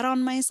I bet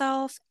on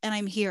myself, and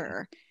I'm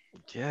here.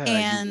 Yeah, you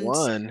And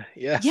won.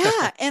 Yeah.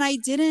 yeah, and I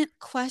didn't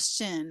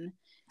question.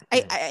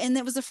 And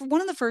it was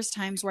one of the first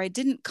times where I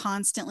didn't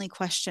constantly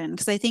question,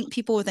 because I think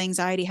people with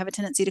anxiety have a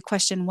tendency to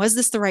question, was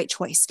this the right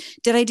choice?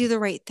 Did I do the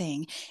right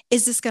thing?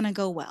 Is this going to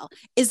go well?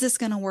 Is this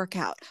going to work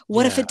out?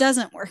 What if Yeah. it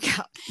doesn't work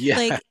out? Yeah.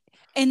 Like,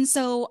 and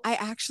so I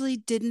actually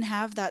didn't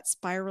have that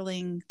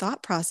spiraling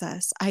thought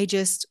process. I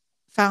just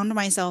found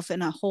myself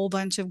in a whole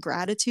bunch of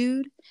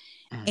gratitude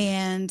Mhm.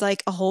 and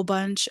like a whole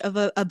bunch of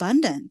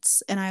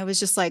abundance. And I was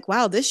just like,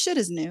 wow, this shit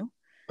is new.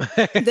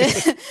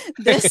 this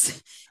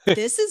this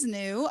this is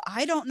new.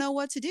 I don't know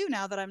what to do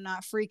now that I'm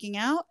not freaking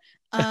out.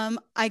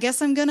 I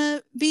guess I'm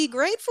gonna be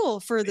grateful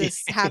for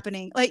this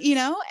happening, like,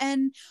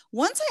 and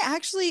once I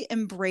actually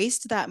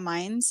embraced that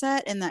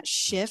mindset and that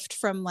shift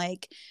from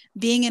like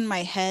being in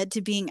my head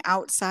to being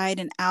outside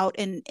and out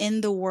and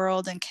in the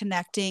world and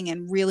connecting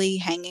and really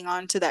hanging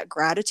on to that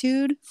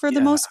gratitude for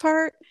the Yeah. most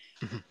part,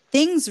 Mhm.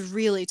 things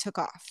really took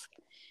off.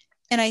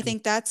 And I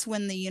think that's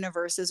when the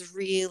universe is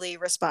really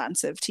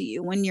responsive to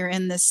you, when you're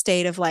in this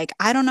state of like,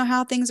 I don't know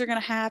how things are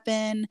going to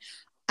happen.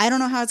 I don't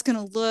know how it's going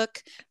to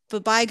look,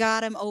 but by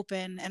God, I'm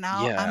open, and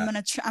Yeah. I'm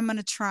going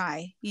to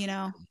try.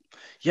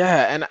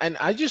 Yeah, and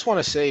I just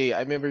want to say, I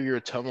remember you were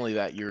telling me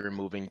that you were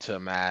moving to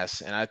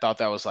Mass, and I thought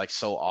that was like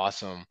so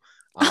awesome.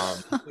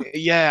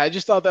 Yeah, I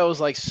just thought that was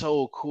like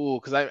so cool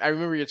because I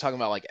remember you're talking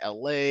about like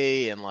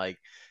LA and like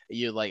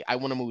you're like, I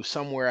want to move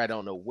somewhere, I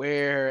don't know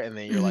where, and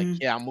then you're like,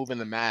 Mm-hmm. yeah, I'm moving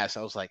to Mass.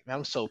 I was like, man,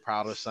 I'm so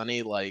proud of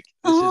Sunny. Like,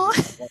 this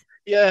is, Oh.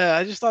 yeah,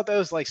 I just thought that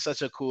was like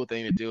such a cool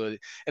thing to do, and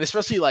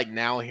especially like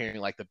now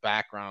hearing like the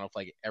background of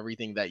like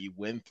everything that you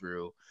went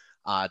through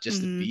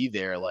just to Mm-hmm. be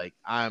there. Like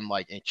I'm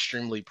like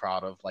extremely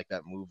proud of like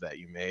that move that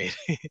you made.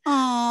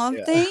 Oh,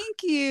 Yeah.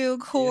 thank you, Yeah.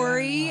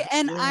 Corey.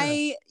 And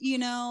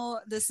Yeah.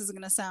 this is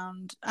gonna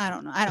sound, I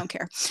don't know, I don't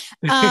care.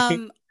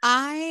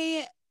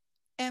 I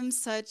am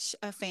such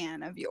a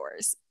fan of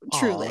yours, Aw,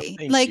 truly.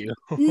 thank Like, you.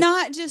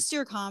 not just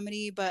your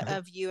comedy, but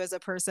of you as a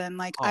person.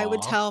 Like, I would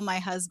Aw. tell my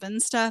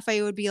husband stuff.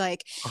 I would be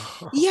like,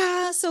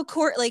 yeah, so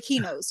Corey, like, he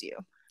knows you.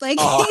 Like,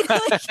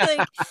 Aw.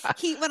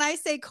 when I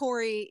say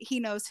Corey, he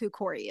knows who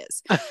Corey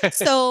is.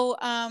 So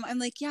I'm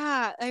like,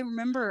 yeah, I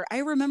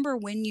remember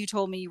when you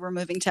told me you were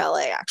moving to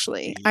LA,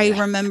 actually. I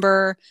Yeah.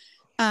 remember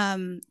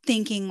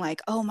thinking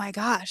like, oh my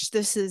gosh,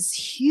 this is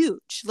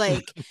huge.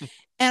 Like,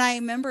 and I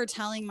remember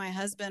telling my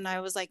husband, I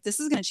was like, this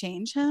is going to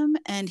change him,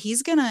 and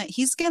he's going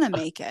to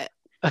make it.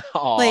 Like,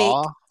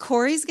 Aw.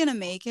 Corey's going to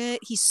make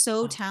it. He's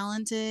so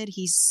talented.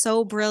 He's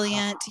so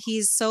brilliant.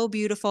 He's so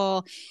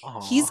beautiful.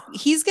 He's Aw.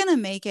 he's going to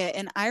make it.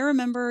 And I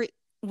remember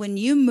when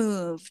you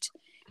moved,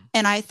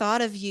 and I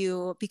thought of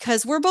you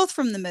because we're both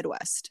from the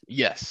Midwest.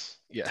 Yes.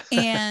 Yeah.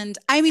 And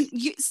I mean,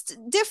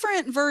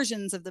 different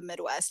versions of the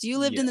Midwest. You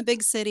lived Yeah. in the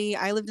big city,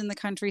 I lived in the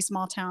country,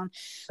 small town,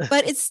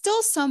 but there's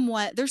still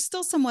somewhat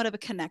of a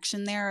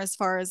connection there, as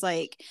far as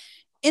like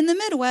in the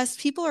Midwest,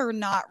 people are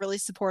not really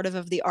supportive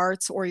of the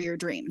arts or your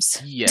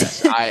dreams.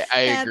 Yes, I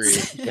agree.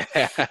 That's,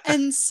 Yeah.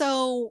 and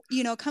so,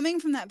 coming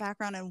from that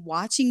background and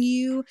watching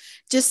you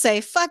just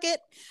say, fuck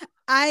it,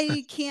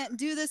 I can't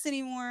do this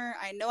anymore.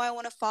 I know I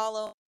want to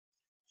follow,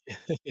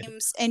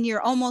 and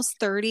you're almost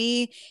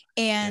 30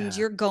 and Yeah.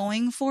 you're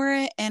going for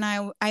it, and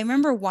I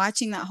remember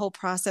watching that whole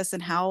process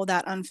and how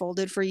that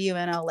unfolded for you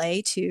in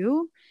LA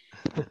too.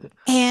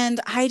 And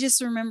I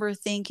just remember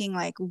thinking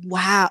like,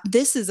 wow,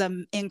 this is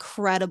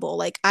incredible.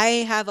 Like, I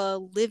have a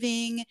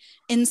living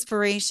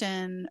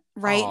inspiration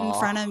right in Aw.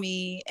 front of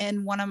me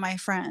and one of my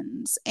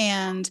friends,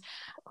 and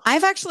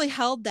I've actually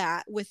held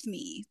that with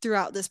me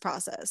throughout this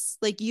process.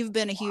 Like, you've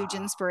been a huge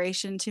Wow.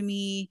 inspiration to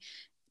me,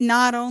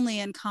 not only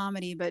in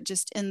comedy, but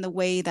just in the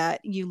way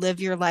that you live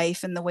your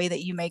life and the way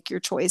that you make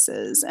your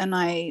choices. And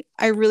I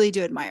really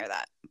do admire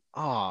that.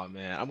 Oh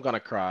man, I'm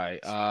gonna cry.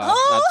 Not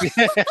Oh,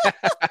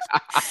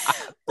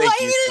 well,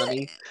 thank you, I Sunny.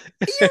 mean,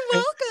 you're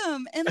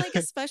welcome. And like,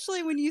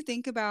 especially when you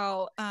think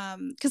about,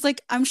 because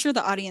like, I'm sure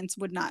the audience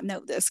would not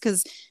know this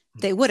because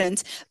they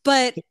wouldn't,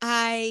 but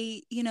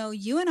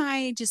you and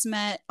I just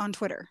met on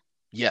Twitter.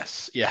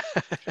 Yes, yeah.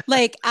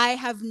 Like, I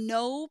have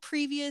no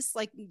previous,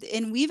 like,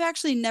 and we've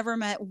actually never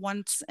met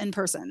once in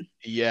person.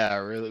 Yeah,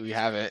 really, we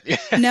haven't.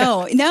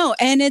 No, no.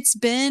 And it's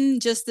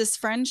been just this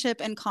friendship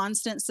and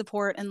constant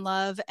support and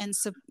love,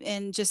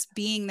 and just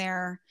being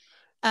there.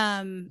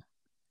 Um,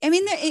 I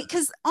mean,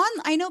 because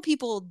I know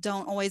people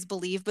don't always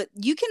believe, but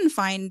you can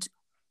find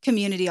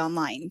community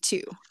online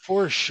too.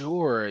 For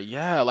sure.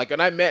 Yeah. Like when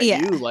I met you,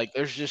 Yeah. like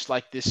there's just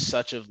like this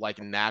such of like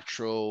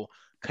natural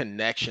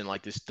connection,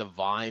 like this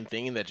divine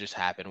thing that just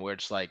happened where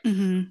it's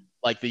Mhm.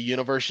 like the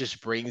universe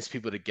just brings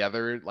people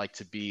together like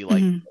to be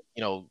like,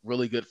 Mhm.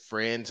 really good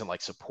friends and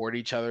like support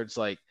each other. It's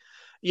like,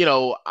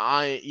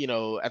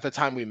 at the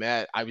time we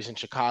met, I was in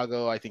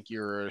Chicago. I think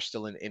you're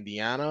still in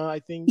Indiana, I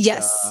think.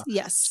 Yes.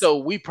 Yes. So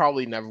we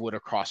probably never would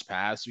have crossed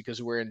paths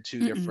because we're in two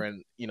Mm-mm.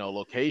 different,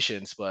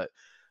 locations. But,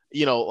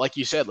 like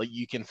you said, like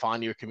you can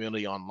find your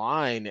community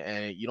online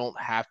and you don't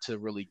have to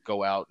really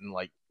go out and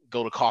like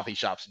go to coffee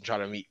shops and try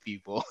to meet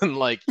people and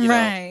like,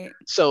 Right.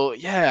 so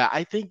yeah,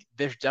 I think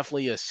there's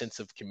definitely a sense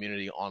of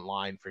community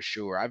online for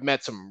sure. I've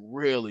met some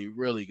really,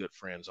 really good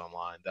friends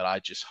online that I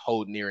just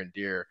hold near and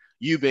dear.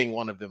 You being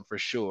one of them for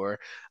sure.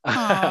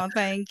 Oh,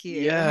 thank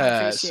you. I Yeah.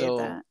 appreciate So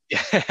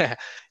that.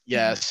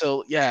 yeah,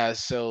 yeah.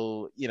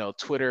 So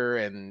Twitter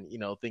and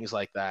things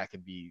like that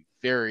can be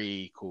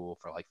very cool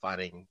for like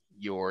finding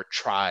your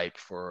tribe,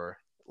 for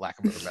lack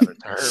of a better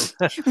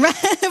term. Right.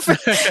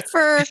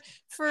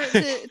 For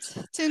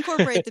to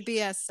incorporate the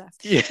BS stuff.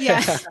 Yeah.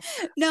 Yeah.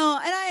 No,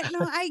 and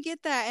I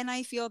get that and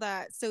I feel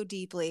that so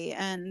deeply.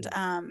 And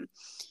and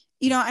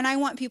I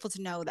want people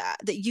to know that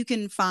you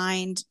can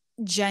find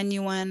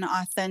genuine,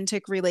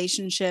 authentic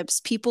relationships,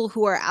 people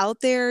who are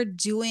out there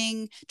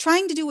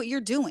trying to do what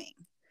you're doing.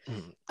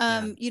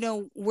 Yeah.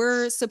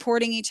 We're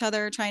supporting each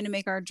other, trying to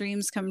make our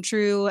dreams come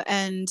true.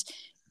 And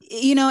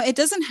it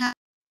doesn't have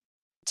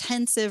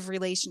intensive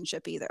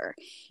relationship either.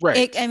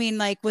 Right. I mean,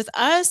 like with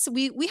us,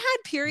 we had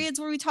periods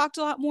where we talked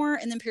a lot more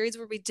and then periods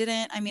where we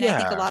didn't. I mean, I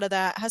think a Yeah. lot of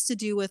that has to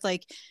do with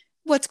like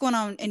what's going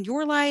on in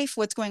your life,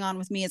 what's going on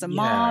with me as a Yeah.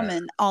 mom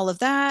and all of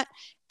that.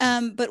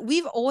 But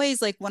we've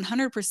always like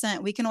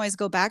 100%, we can always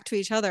go back to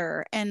each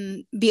other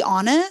and be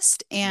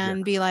honest Yeah.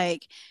 and be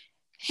like,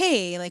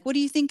 hey, like, what do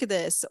you think of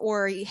this?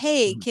 Or,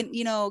 hey,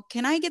 Mhm.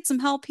 can I get some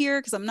help here?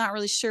 Because I'm not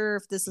really sure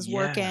if this is Yeah.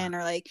 working.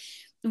 Or like,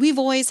 we've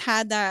always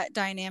had that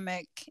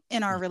dynamic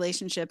in our Mhm.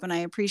 relationship, and I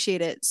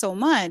appreciate it so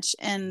much.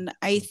 And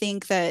I Mhm.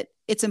 think that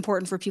it's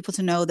important for people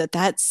to know that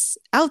that's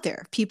out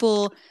there.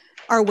 People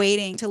are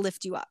waiting to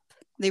lift you up.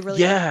 They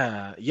really are.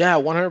 Yeah, yeah,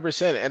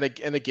 100%.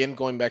 And again,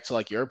 going back to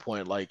like your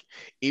point, like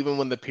even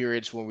when the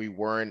periods when we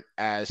weren't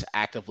as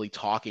actively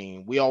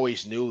talking, we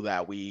always knew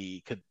that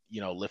we could,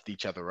 lift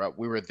each other up.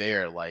 We were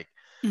there, like,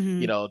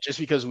 Hmm. just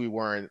because we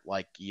weren't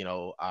like,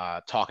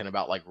 talking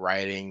about like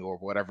writing or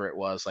whatever it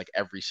was, like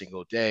every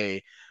single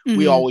day,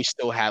 we Hmm. always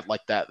still had like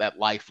that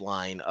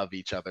lifeline of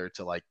each other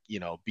to like,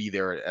 be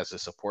there as a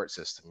support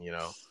system.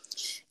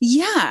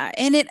 Yeah,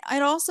 and it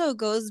also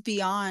goes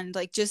beyond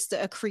like just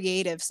a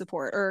creative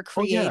support or a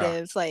Oh yeah.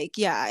 creative like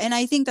yeah, and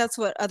I think that's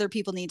what other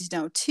people need to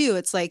know too.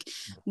 It's like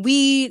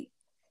we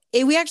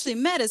we actually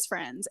met as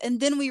friends and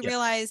then we Yeah.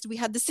 realized we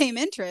had the same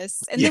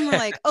interests and then we're Yeah.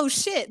 like, oh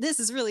shit,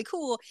 this is really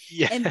cool.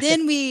 Yeah. And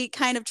then we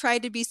kind of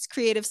tried to be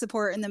creative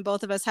support and then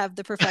both of us have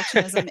the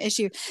perfectionism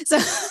issue. So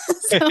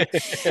so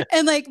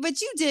and like,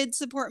 but you did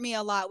support me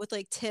a lot with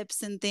like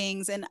tips and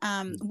things. And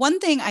one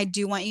thing I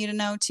do want you to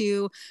know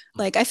too,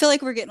 like I feel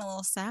like we're getting a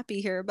little sappy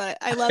here, but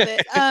I love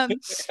it.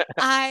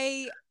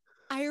 I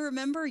I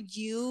remember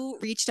you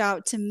reached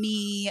out to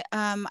me.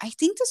 I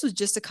think this was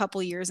just a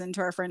couple years into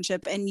our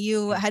friendship, and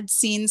you had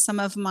seen some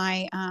of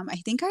my. I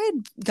think I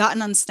had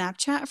gotten on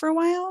Snapchat for a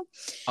while,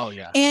 Oh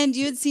yeah. and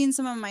you had seen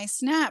some of my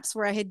snaps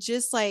where I had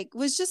just like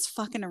was just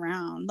fucking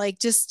around, like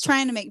just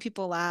trying to make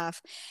people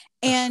laugh.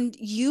 And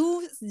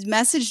you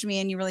messaged me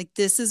and you were like,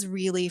 this is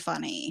really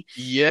funny.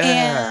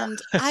 Yeah. And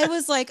I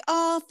was like,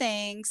 oh,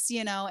 thanks,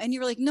 and you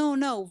were like, no,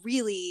 no,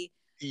 really.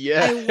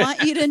 Yeah. I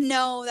want you to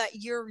know that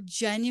you're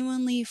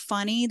genuinely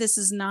funny. This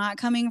is not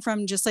coming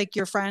from just like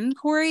your friend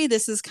Corey.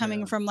 This is coming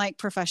Yeah. from like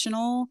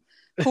professional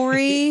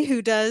Corey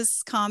who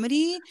does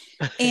comedy.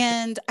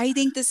 And I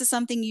think this is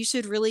something you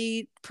should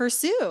really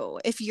pursue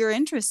if you're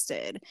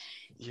interested.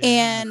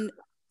 Yeah. And,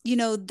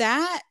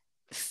 that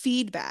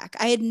feedback,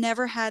 I had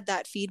never had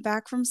that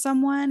feedback from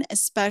someone,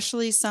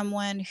 especially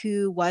someone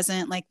who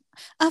wasn't like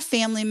a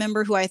family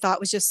member who I thought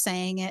was just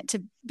saying it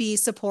to be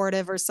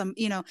supportive or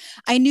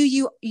I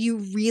knew you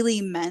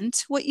really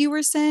meant what you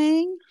were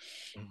saying.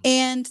 Mhm.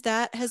 And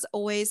that has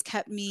always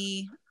kept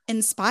me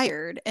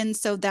inspired. And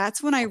so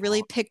that's when I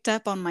really Aw. picked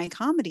up on my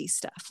comedy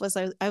stuff.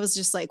 I was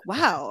just like,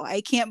 wow,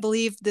 I can't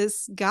believe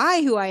this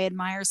guy who I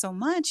admire so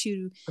much,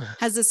 who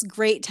has this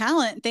great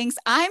talent, thinks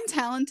I'm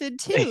talented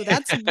too.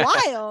 That's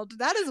wild.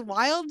 That is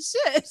wild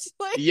shit.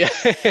 Like, Yeah.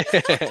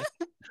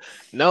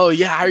 No,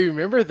 yeah, I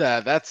remember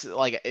that. That's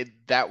like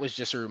that was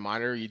just a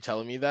reminder you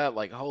telling me that.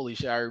 Like, holy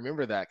shit, I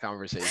remember that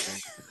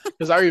conversation.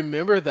 Because I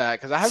remember that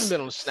because I haven't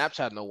been on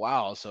Snapchat in a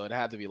while, so it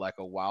had to be like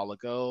a while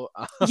ago.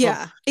 Um,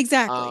 yeah,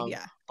 exactly. um,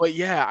 Yeah. but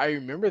yeah, I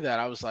remember that.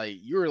 I was like,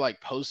 you were like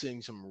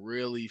posting some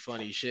really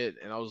funny shit,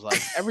 and I was like,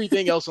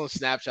 everything else on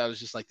Snapchat was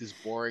just like this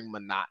boring,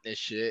 monotonous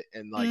shit,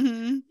 and like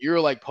Hmm. you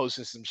were like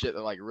posting some shit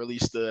that like really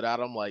stood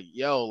out. I'm like,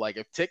 yo, like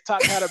if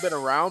TikTok had been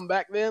around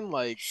back then,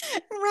 like you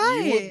would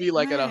Right. be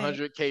like at Right.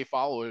 100K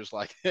followers,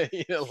 like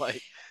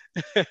like.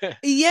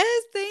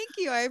 Yes, thank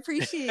you. I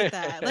appreciate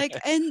that. Like,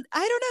 and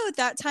I don't know, at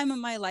that time of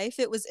my life,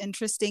 it was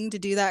interesting to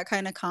do that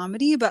kind of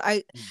comedy, but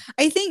I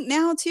think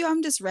now too,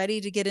 I'm just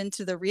ready to get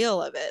into the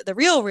real of it, the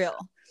real.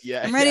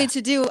 Yeah, yeah, I'm ready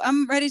to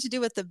do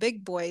what the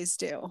big boys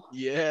do,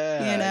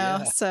 yeah,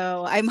 yeah.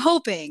 So I'm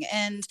hoping,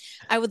 and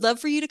I would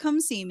love for you to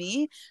come see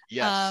me,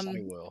 Yes, I um,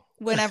 will.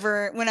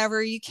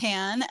 whenever you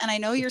can. And I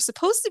know you're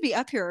supposed to be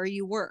up here, or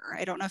you were.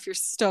 I don't know if you're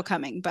still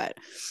coming, but,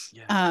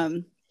 Yeah.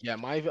 um, Yeah,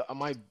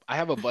 I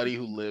have a buddy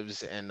who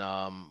lives in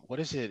what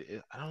is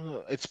it? I don't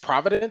know. It's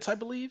Providence, I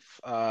believe.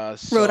 Rhode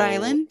So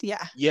Island,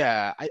 yeah.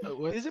 yeah,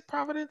 what is it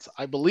Providence?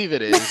 I believe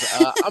it is.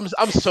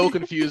 I'm so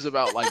confused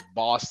about like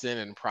Boston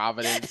and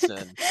Providence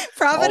and all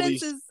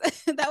Providence these. is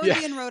that would Yeah.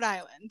 be in Rhode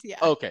Island. Yeah.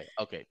 Okay,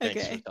 okay.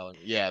 Thanks for Okay. telling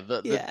me. Yeah,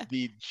 Yeah.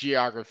 the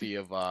geography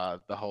of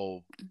the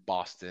whole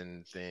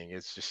Boston thing,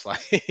 it's just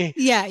like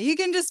Yeah. You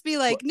can just be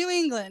but like New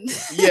England.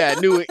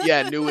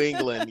 New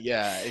England.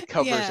 Yeah, it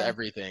covers Yeah.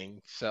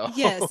 everything. So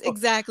Yes,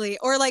 exactly.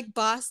 Or like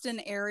Boston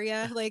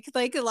area. Like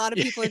a lot of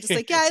people are just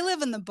like, yeah, I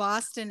live in the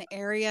Boston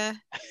area.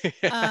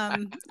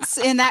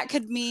 And that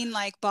could mean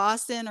like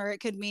Boston, or it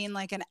could mean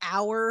like an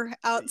hour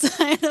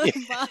outside of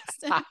yeah.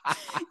 Boston.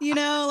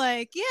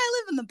 Like, yeah,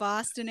 I live in the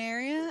Boston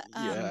area.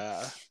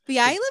 Yeah. But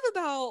yeah, I 'Cause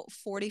live about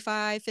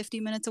 45, 50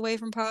 minutes away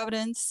from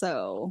Providence,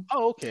 so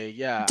oh, okay,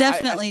 yeah.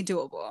 definitely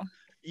doable.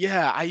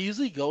 Yeah, I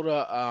usually go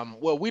to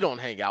well, we don't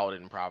hang out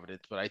in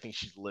Providence, but I think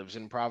she lives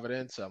in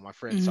Providence, my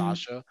friend Hmm.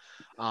 Sasha.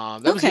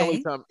 That was the only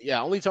Okay. time,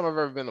 yeah, only time I've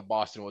ever been to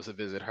Boston was to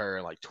visit her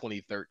in like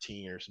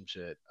 2013 or some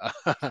shit.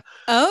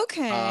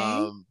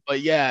 Okay.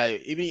 But yeah,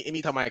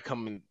 anytime I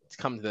come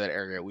to that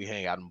area, we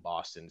hang out in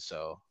Boston.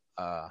 So,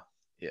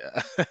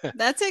 yeah.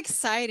 That's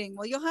exciting.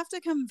 Well, you'll have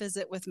to come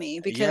visit with me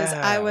because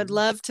I Yeah. would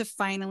love to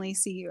finally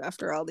see you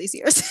after all these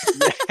years.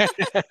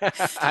 Yeah.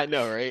 I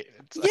know, right?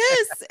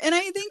 Yes, and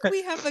I think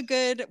we have a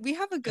good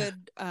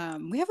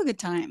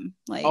time.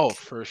 Oh, Like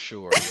for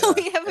sure. Yeah.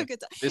 we have a And good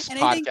time. this And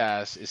I think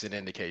podcast is an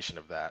indication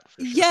of that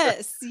for sure.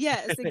 yes,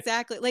 yes,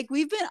 exactly. Like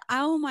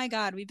oh my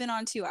God, we've been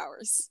on 2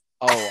 hours.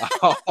 Oh, We've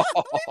been on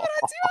wow.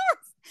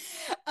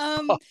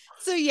 2 hours.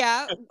 So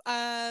yeah,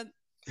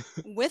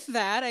 with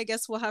that, I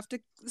guess we'll have to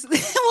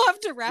we'll have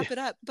to Yeah. wrap it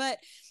up. But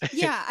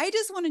yeah, I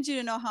just wanted you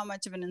to know how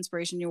much of an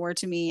inspiration you were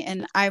to me,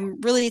 and I'm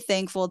really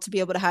thankful to be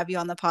able to have you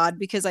on the pod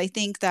because I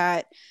think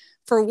that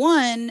for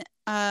one,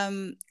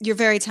 you're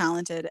very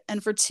talented,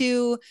 and for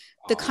two,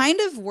 the Aw. kind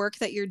of work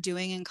that you're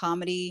doing in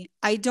comedy,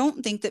 I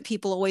don't think that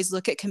people always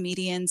look at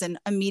comedians and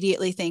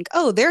immediately think,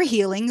 "Oh, they're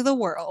healing the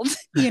world."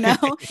 You know,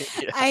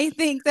 Yeah. I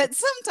think that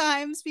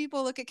sometimes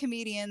people look at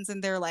comedians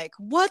and they're like,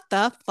 "What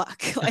the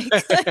fuck?" Like,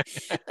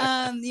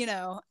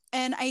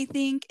 and I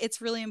think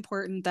it's really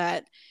important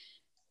that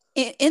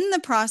in the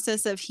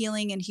process of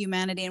healing and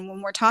humanity, and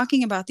when we're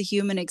talking about the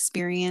human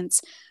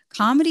experience,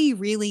 comedy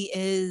really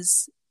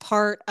is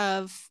part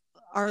of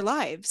our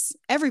lives,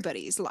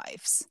 everybody's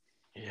lives.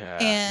 Yeah,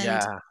 And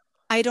yeah.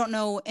 I don't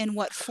know in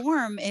what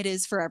form it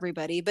is for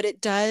everybody, but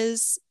it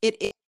is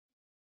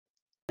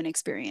an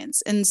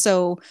experience. And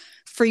so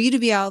for you to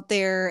be out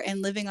there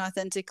and living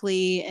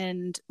authentically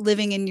and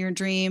living in your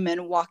dream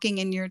and walking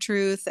in your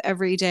truth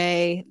every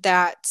day,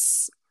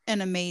 that's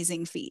an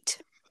amazing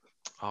feat.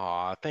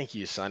 Aw, thank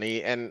you,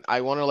 Sonny. And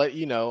I want to let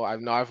you know,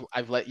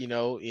 I've let you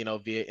know,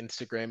 via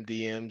Instagram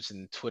DMs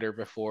and Twitter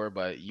before,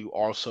 but you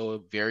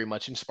also very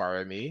much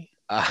inspire me.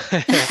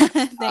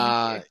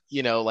 Thank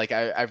you. Like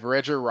I've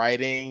read your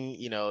writing,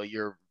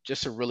 you're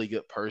just a really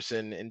good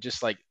person and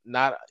just like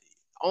not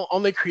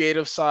on the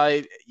creative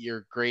side,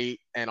 you're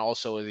great, and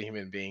also as a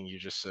human being, you're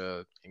just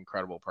a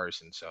incredible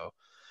person. So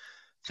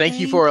thank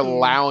you for Thank you.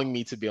 allowing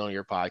me to be on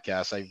your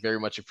podcast. I very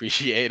much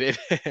appreciate it.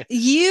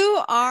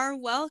 You are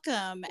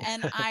welcome.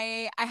 And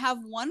I have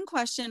one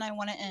question I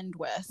want to end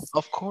with.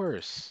 Of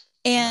course.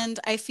 Yeah. And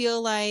I feel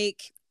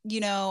like,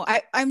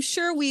 I'm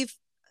sure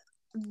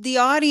the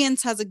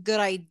audience has a good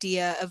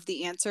idea of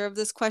the answer of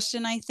this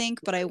question, I think,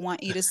 but I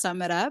want you to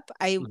sum it up.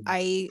 Mhm.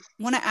 I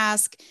want to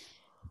ask,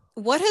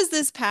 what has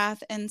this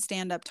path and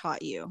stand up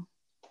taught you?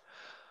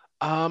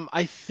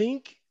 I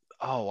think,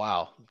 oh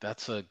wow,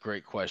 that's a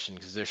great question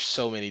because there's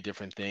so many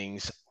different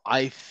things.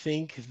 I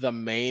think the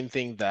main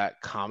thing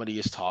that comedy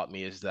has taught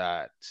me is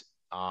that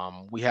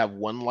we have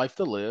one life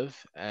to live,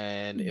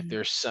 and Mm,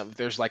 if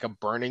there's like a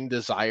burning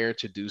desire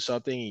to do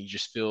something, and you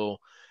just feel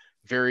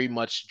very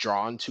much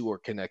drawn to or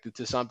connected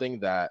to something,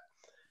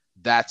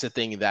 that's a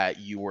thing that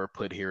you were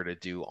put here to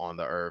do on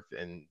the earth,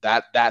 and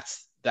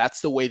that's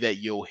the way that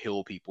you'll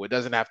heal people. It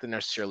doesn't have to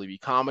necessarily be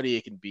comedy;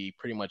 it can be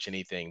pretty much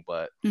anything,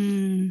 but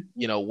mm,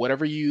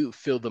 whatever you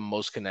feel the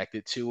most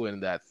connected to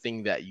and that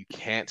thing that you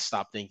can't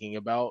stop thinking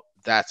about,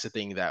 that's the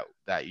thing that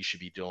you should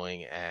be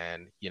doing.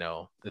 And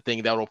the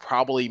thing that will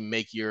probably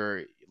make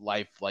your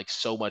life like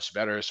so much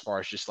better as far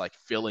as just like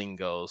feeling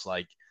goes,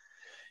 like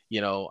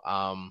you know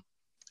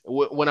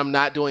when I'm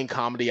not doing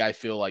comedy, I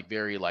feel like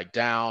very like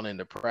down and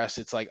depressed.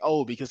 It's like,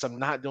 oh, because I'm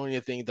not doing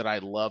the thing that I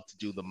love to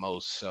do the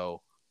most.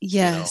 So you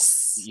know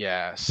yes.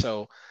 yeah,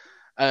 so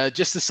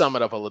just to sum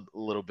it up a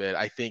little bit,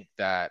 I think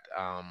that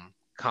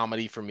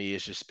comedy for me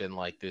has just been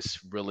like this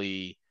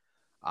really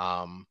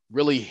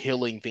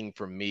healing thing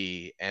for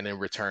me, and in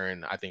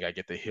return I think I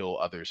get to heal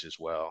others as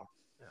well.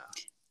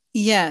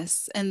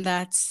 Yes, and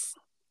Yeah.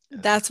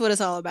 that's what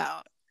it's all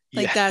about.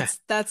 Like Yeah.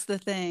 that's the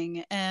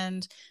thing.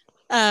 And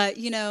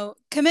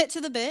commit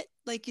to the bit,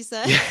 like you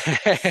said.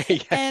 Yeah.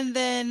 Yeah. And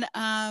then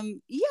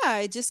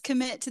yeah, just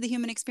commit to the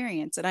human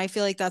experience. And I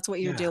feel like that's what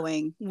you're Yeah.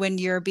 doing when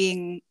you're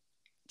being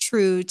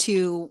true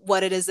to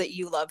what it is that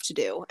you love to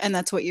do. And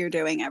that's what you're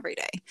doing every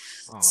day.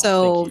 Oh, thank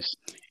So you.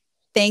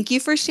 thank you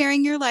for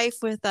sharing your life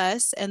with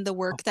us and the Of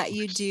work that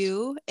you course.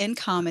 do in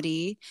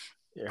comedy.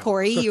 Yeah.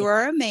 Corey, you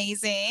are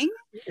amazing.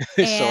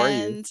 So are you.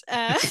 And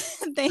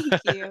thank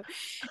you.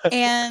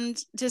 And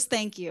just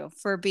thank you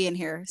for being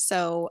here.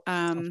 So,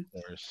 Of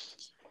course.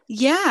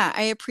 yeah,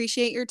 I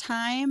appreciate your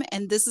time.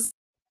 And this is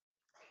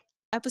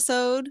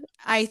episode.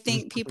 I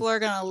think people are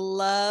going to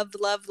love,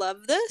 love,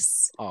 love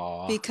this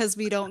Aw. because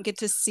we don't get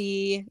to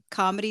see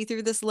comedy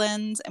through this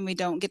lens and we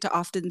don't get to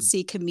often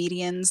see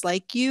comedians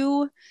like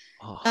you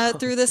Oh.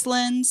 through this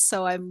lens.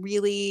 So I'm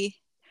really,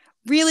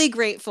 really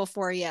grateful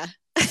for you.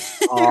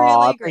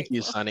 Aw, Really thank you,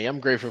 grateful. Sonny. I'm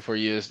grateful for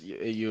you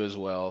as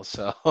well.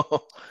 So All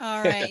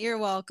right, you're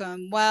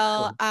welcome.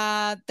 Well,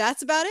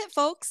 that's about it,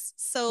 folks.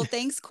 So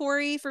thanks,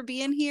 Corey, for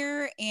being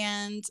here,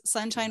 and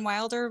Sunshine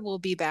Wilder will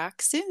be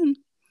back soon.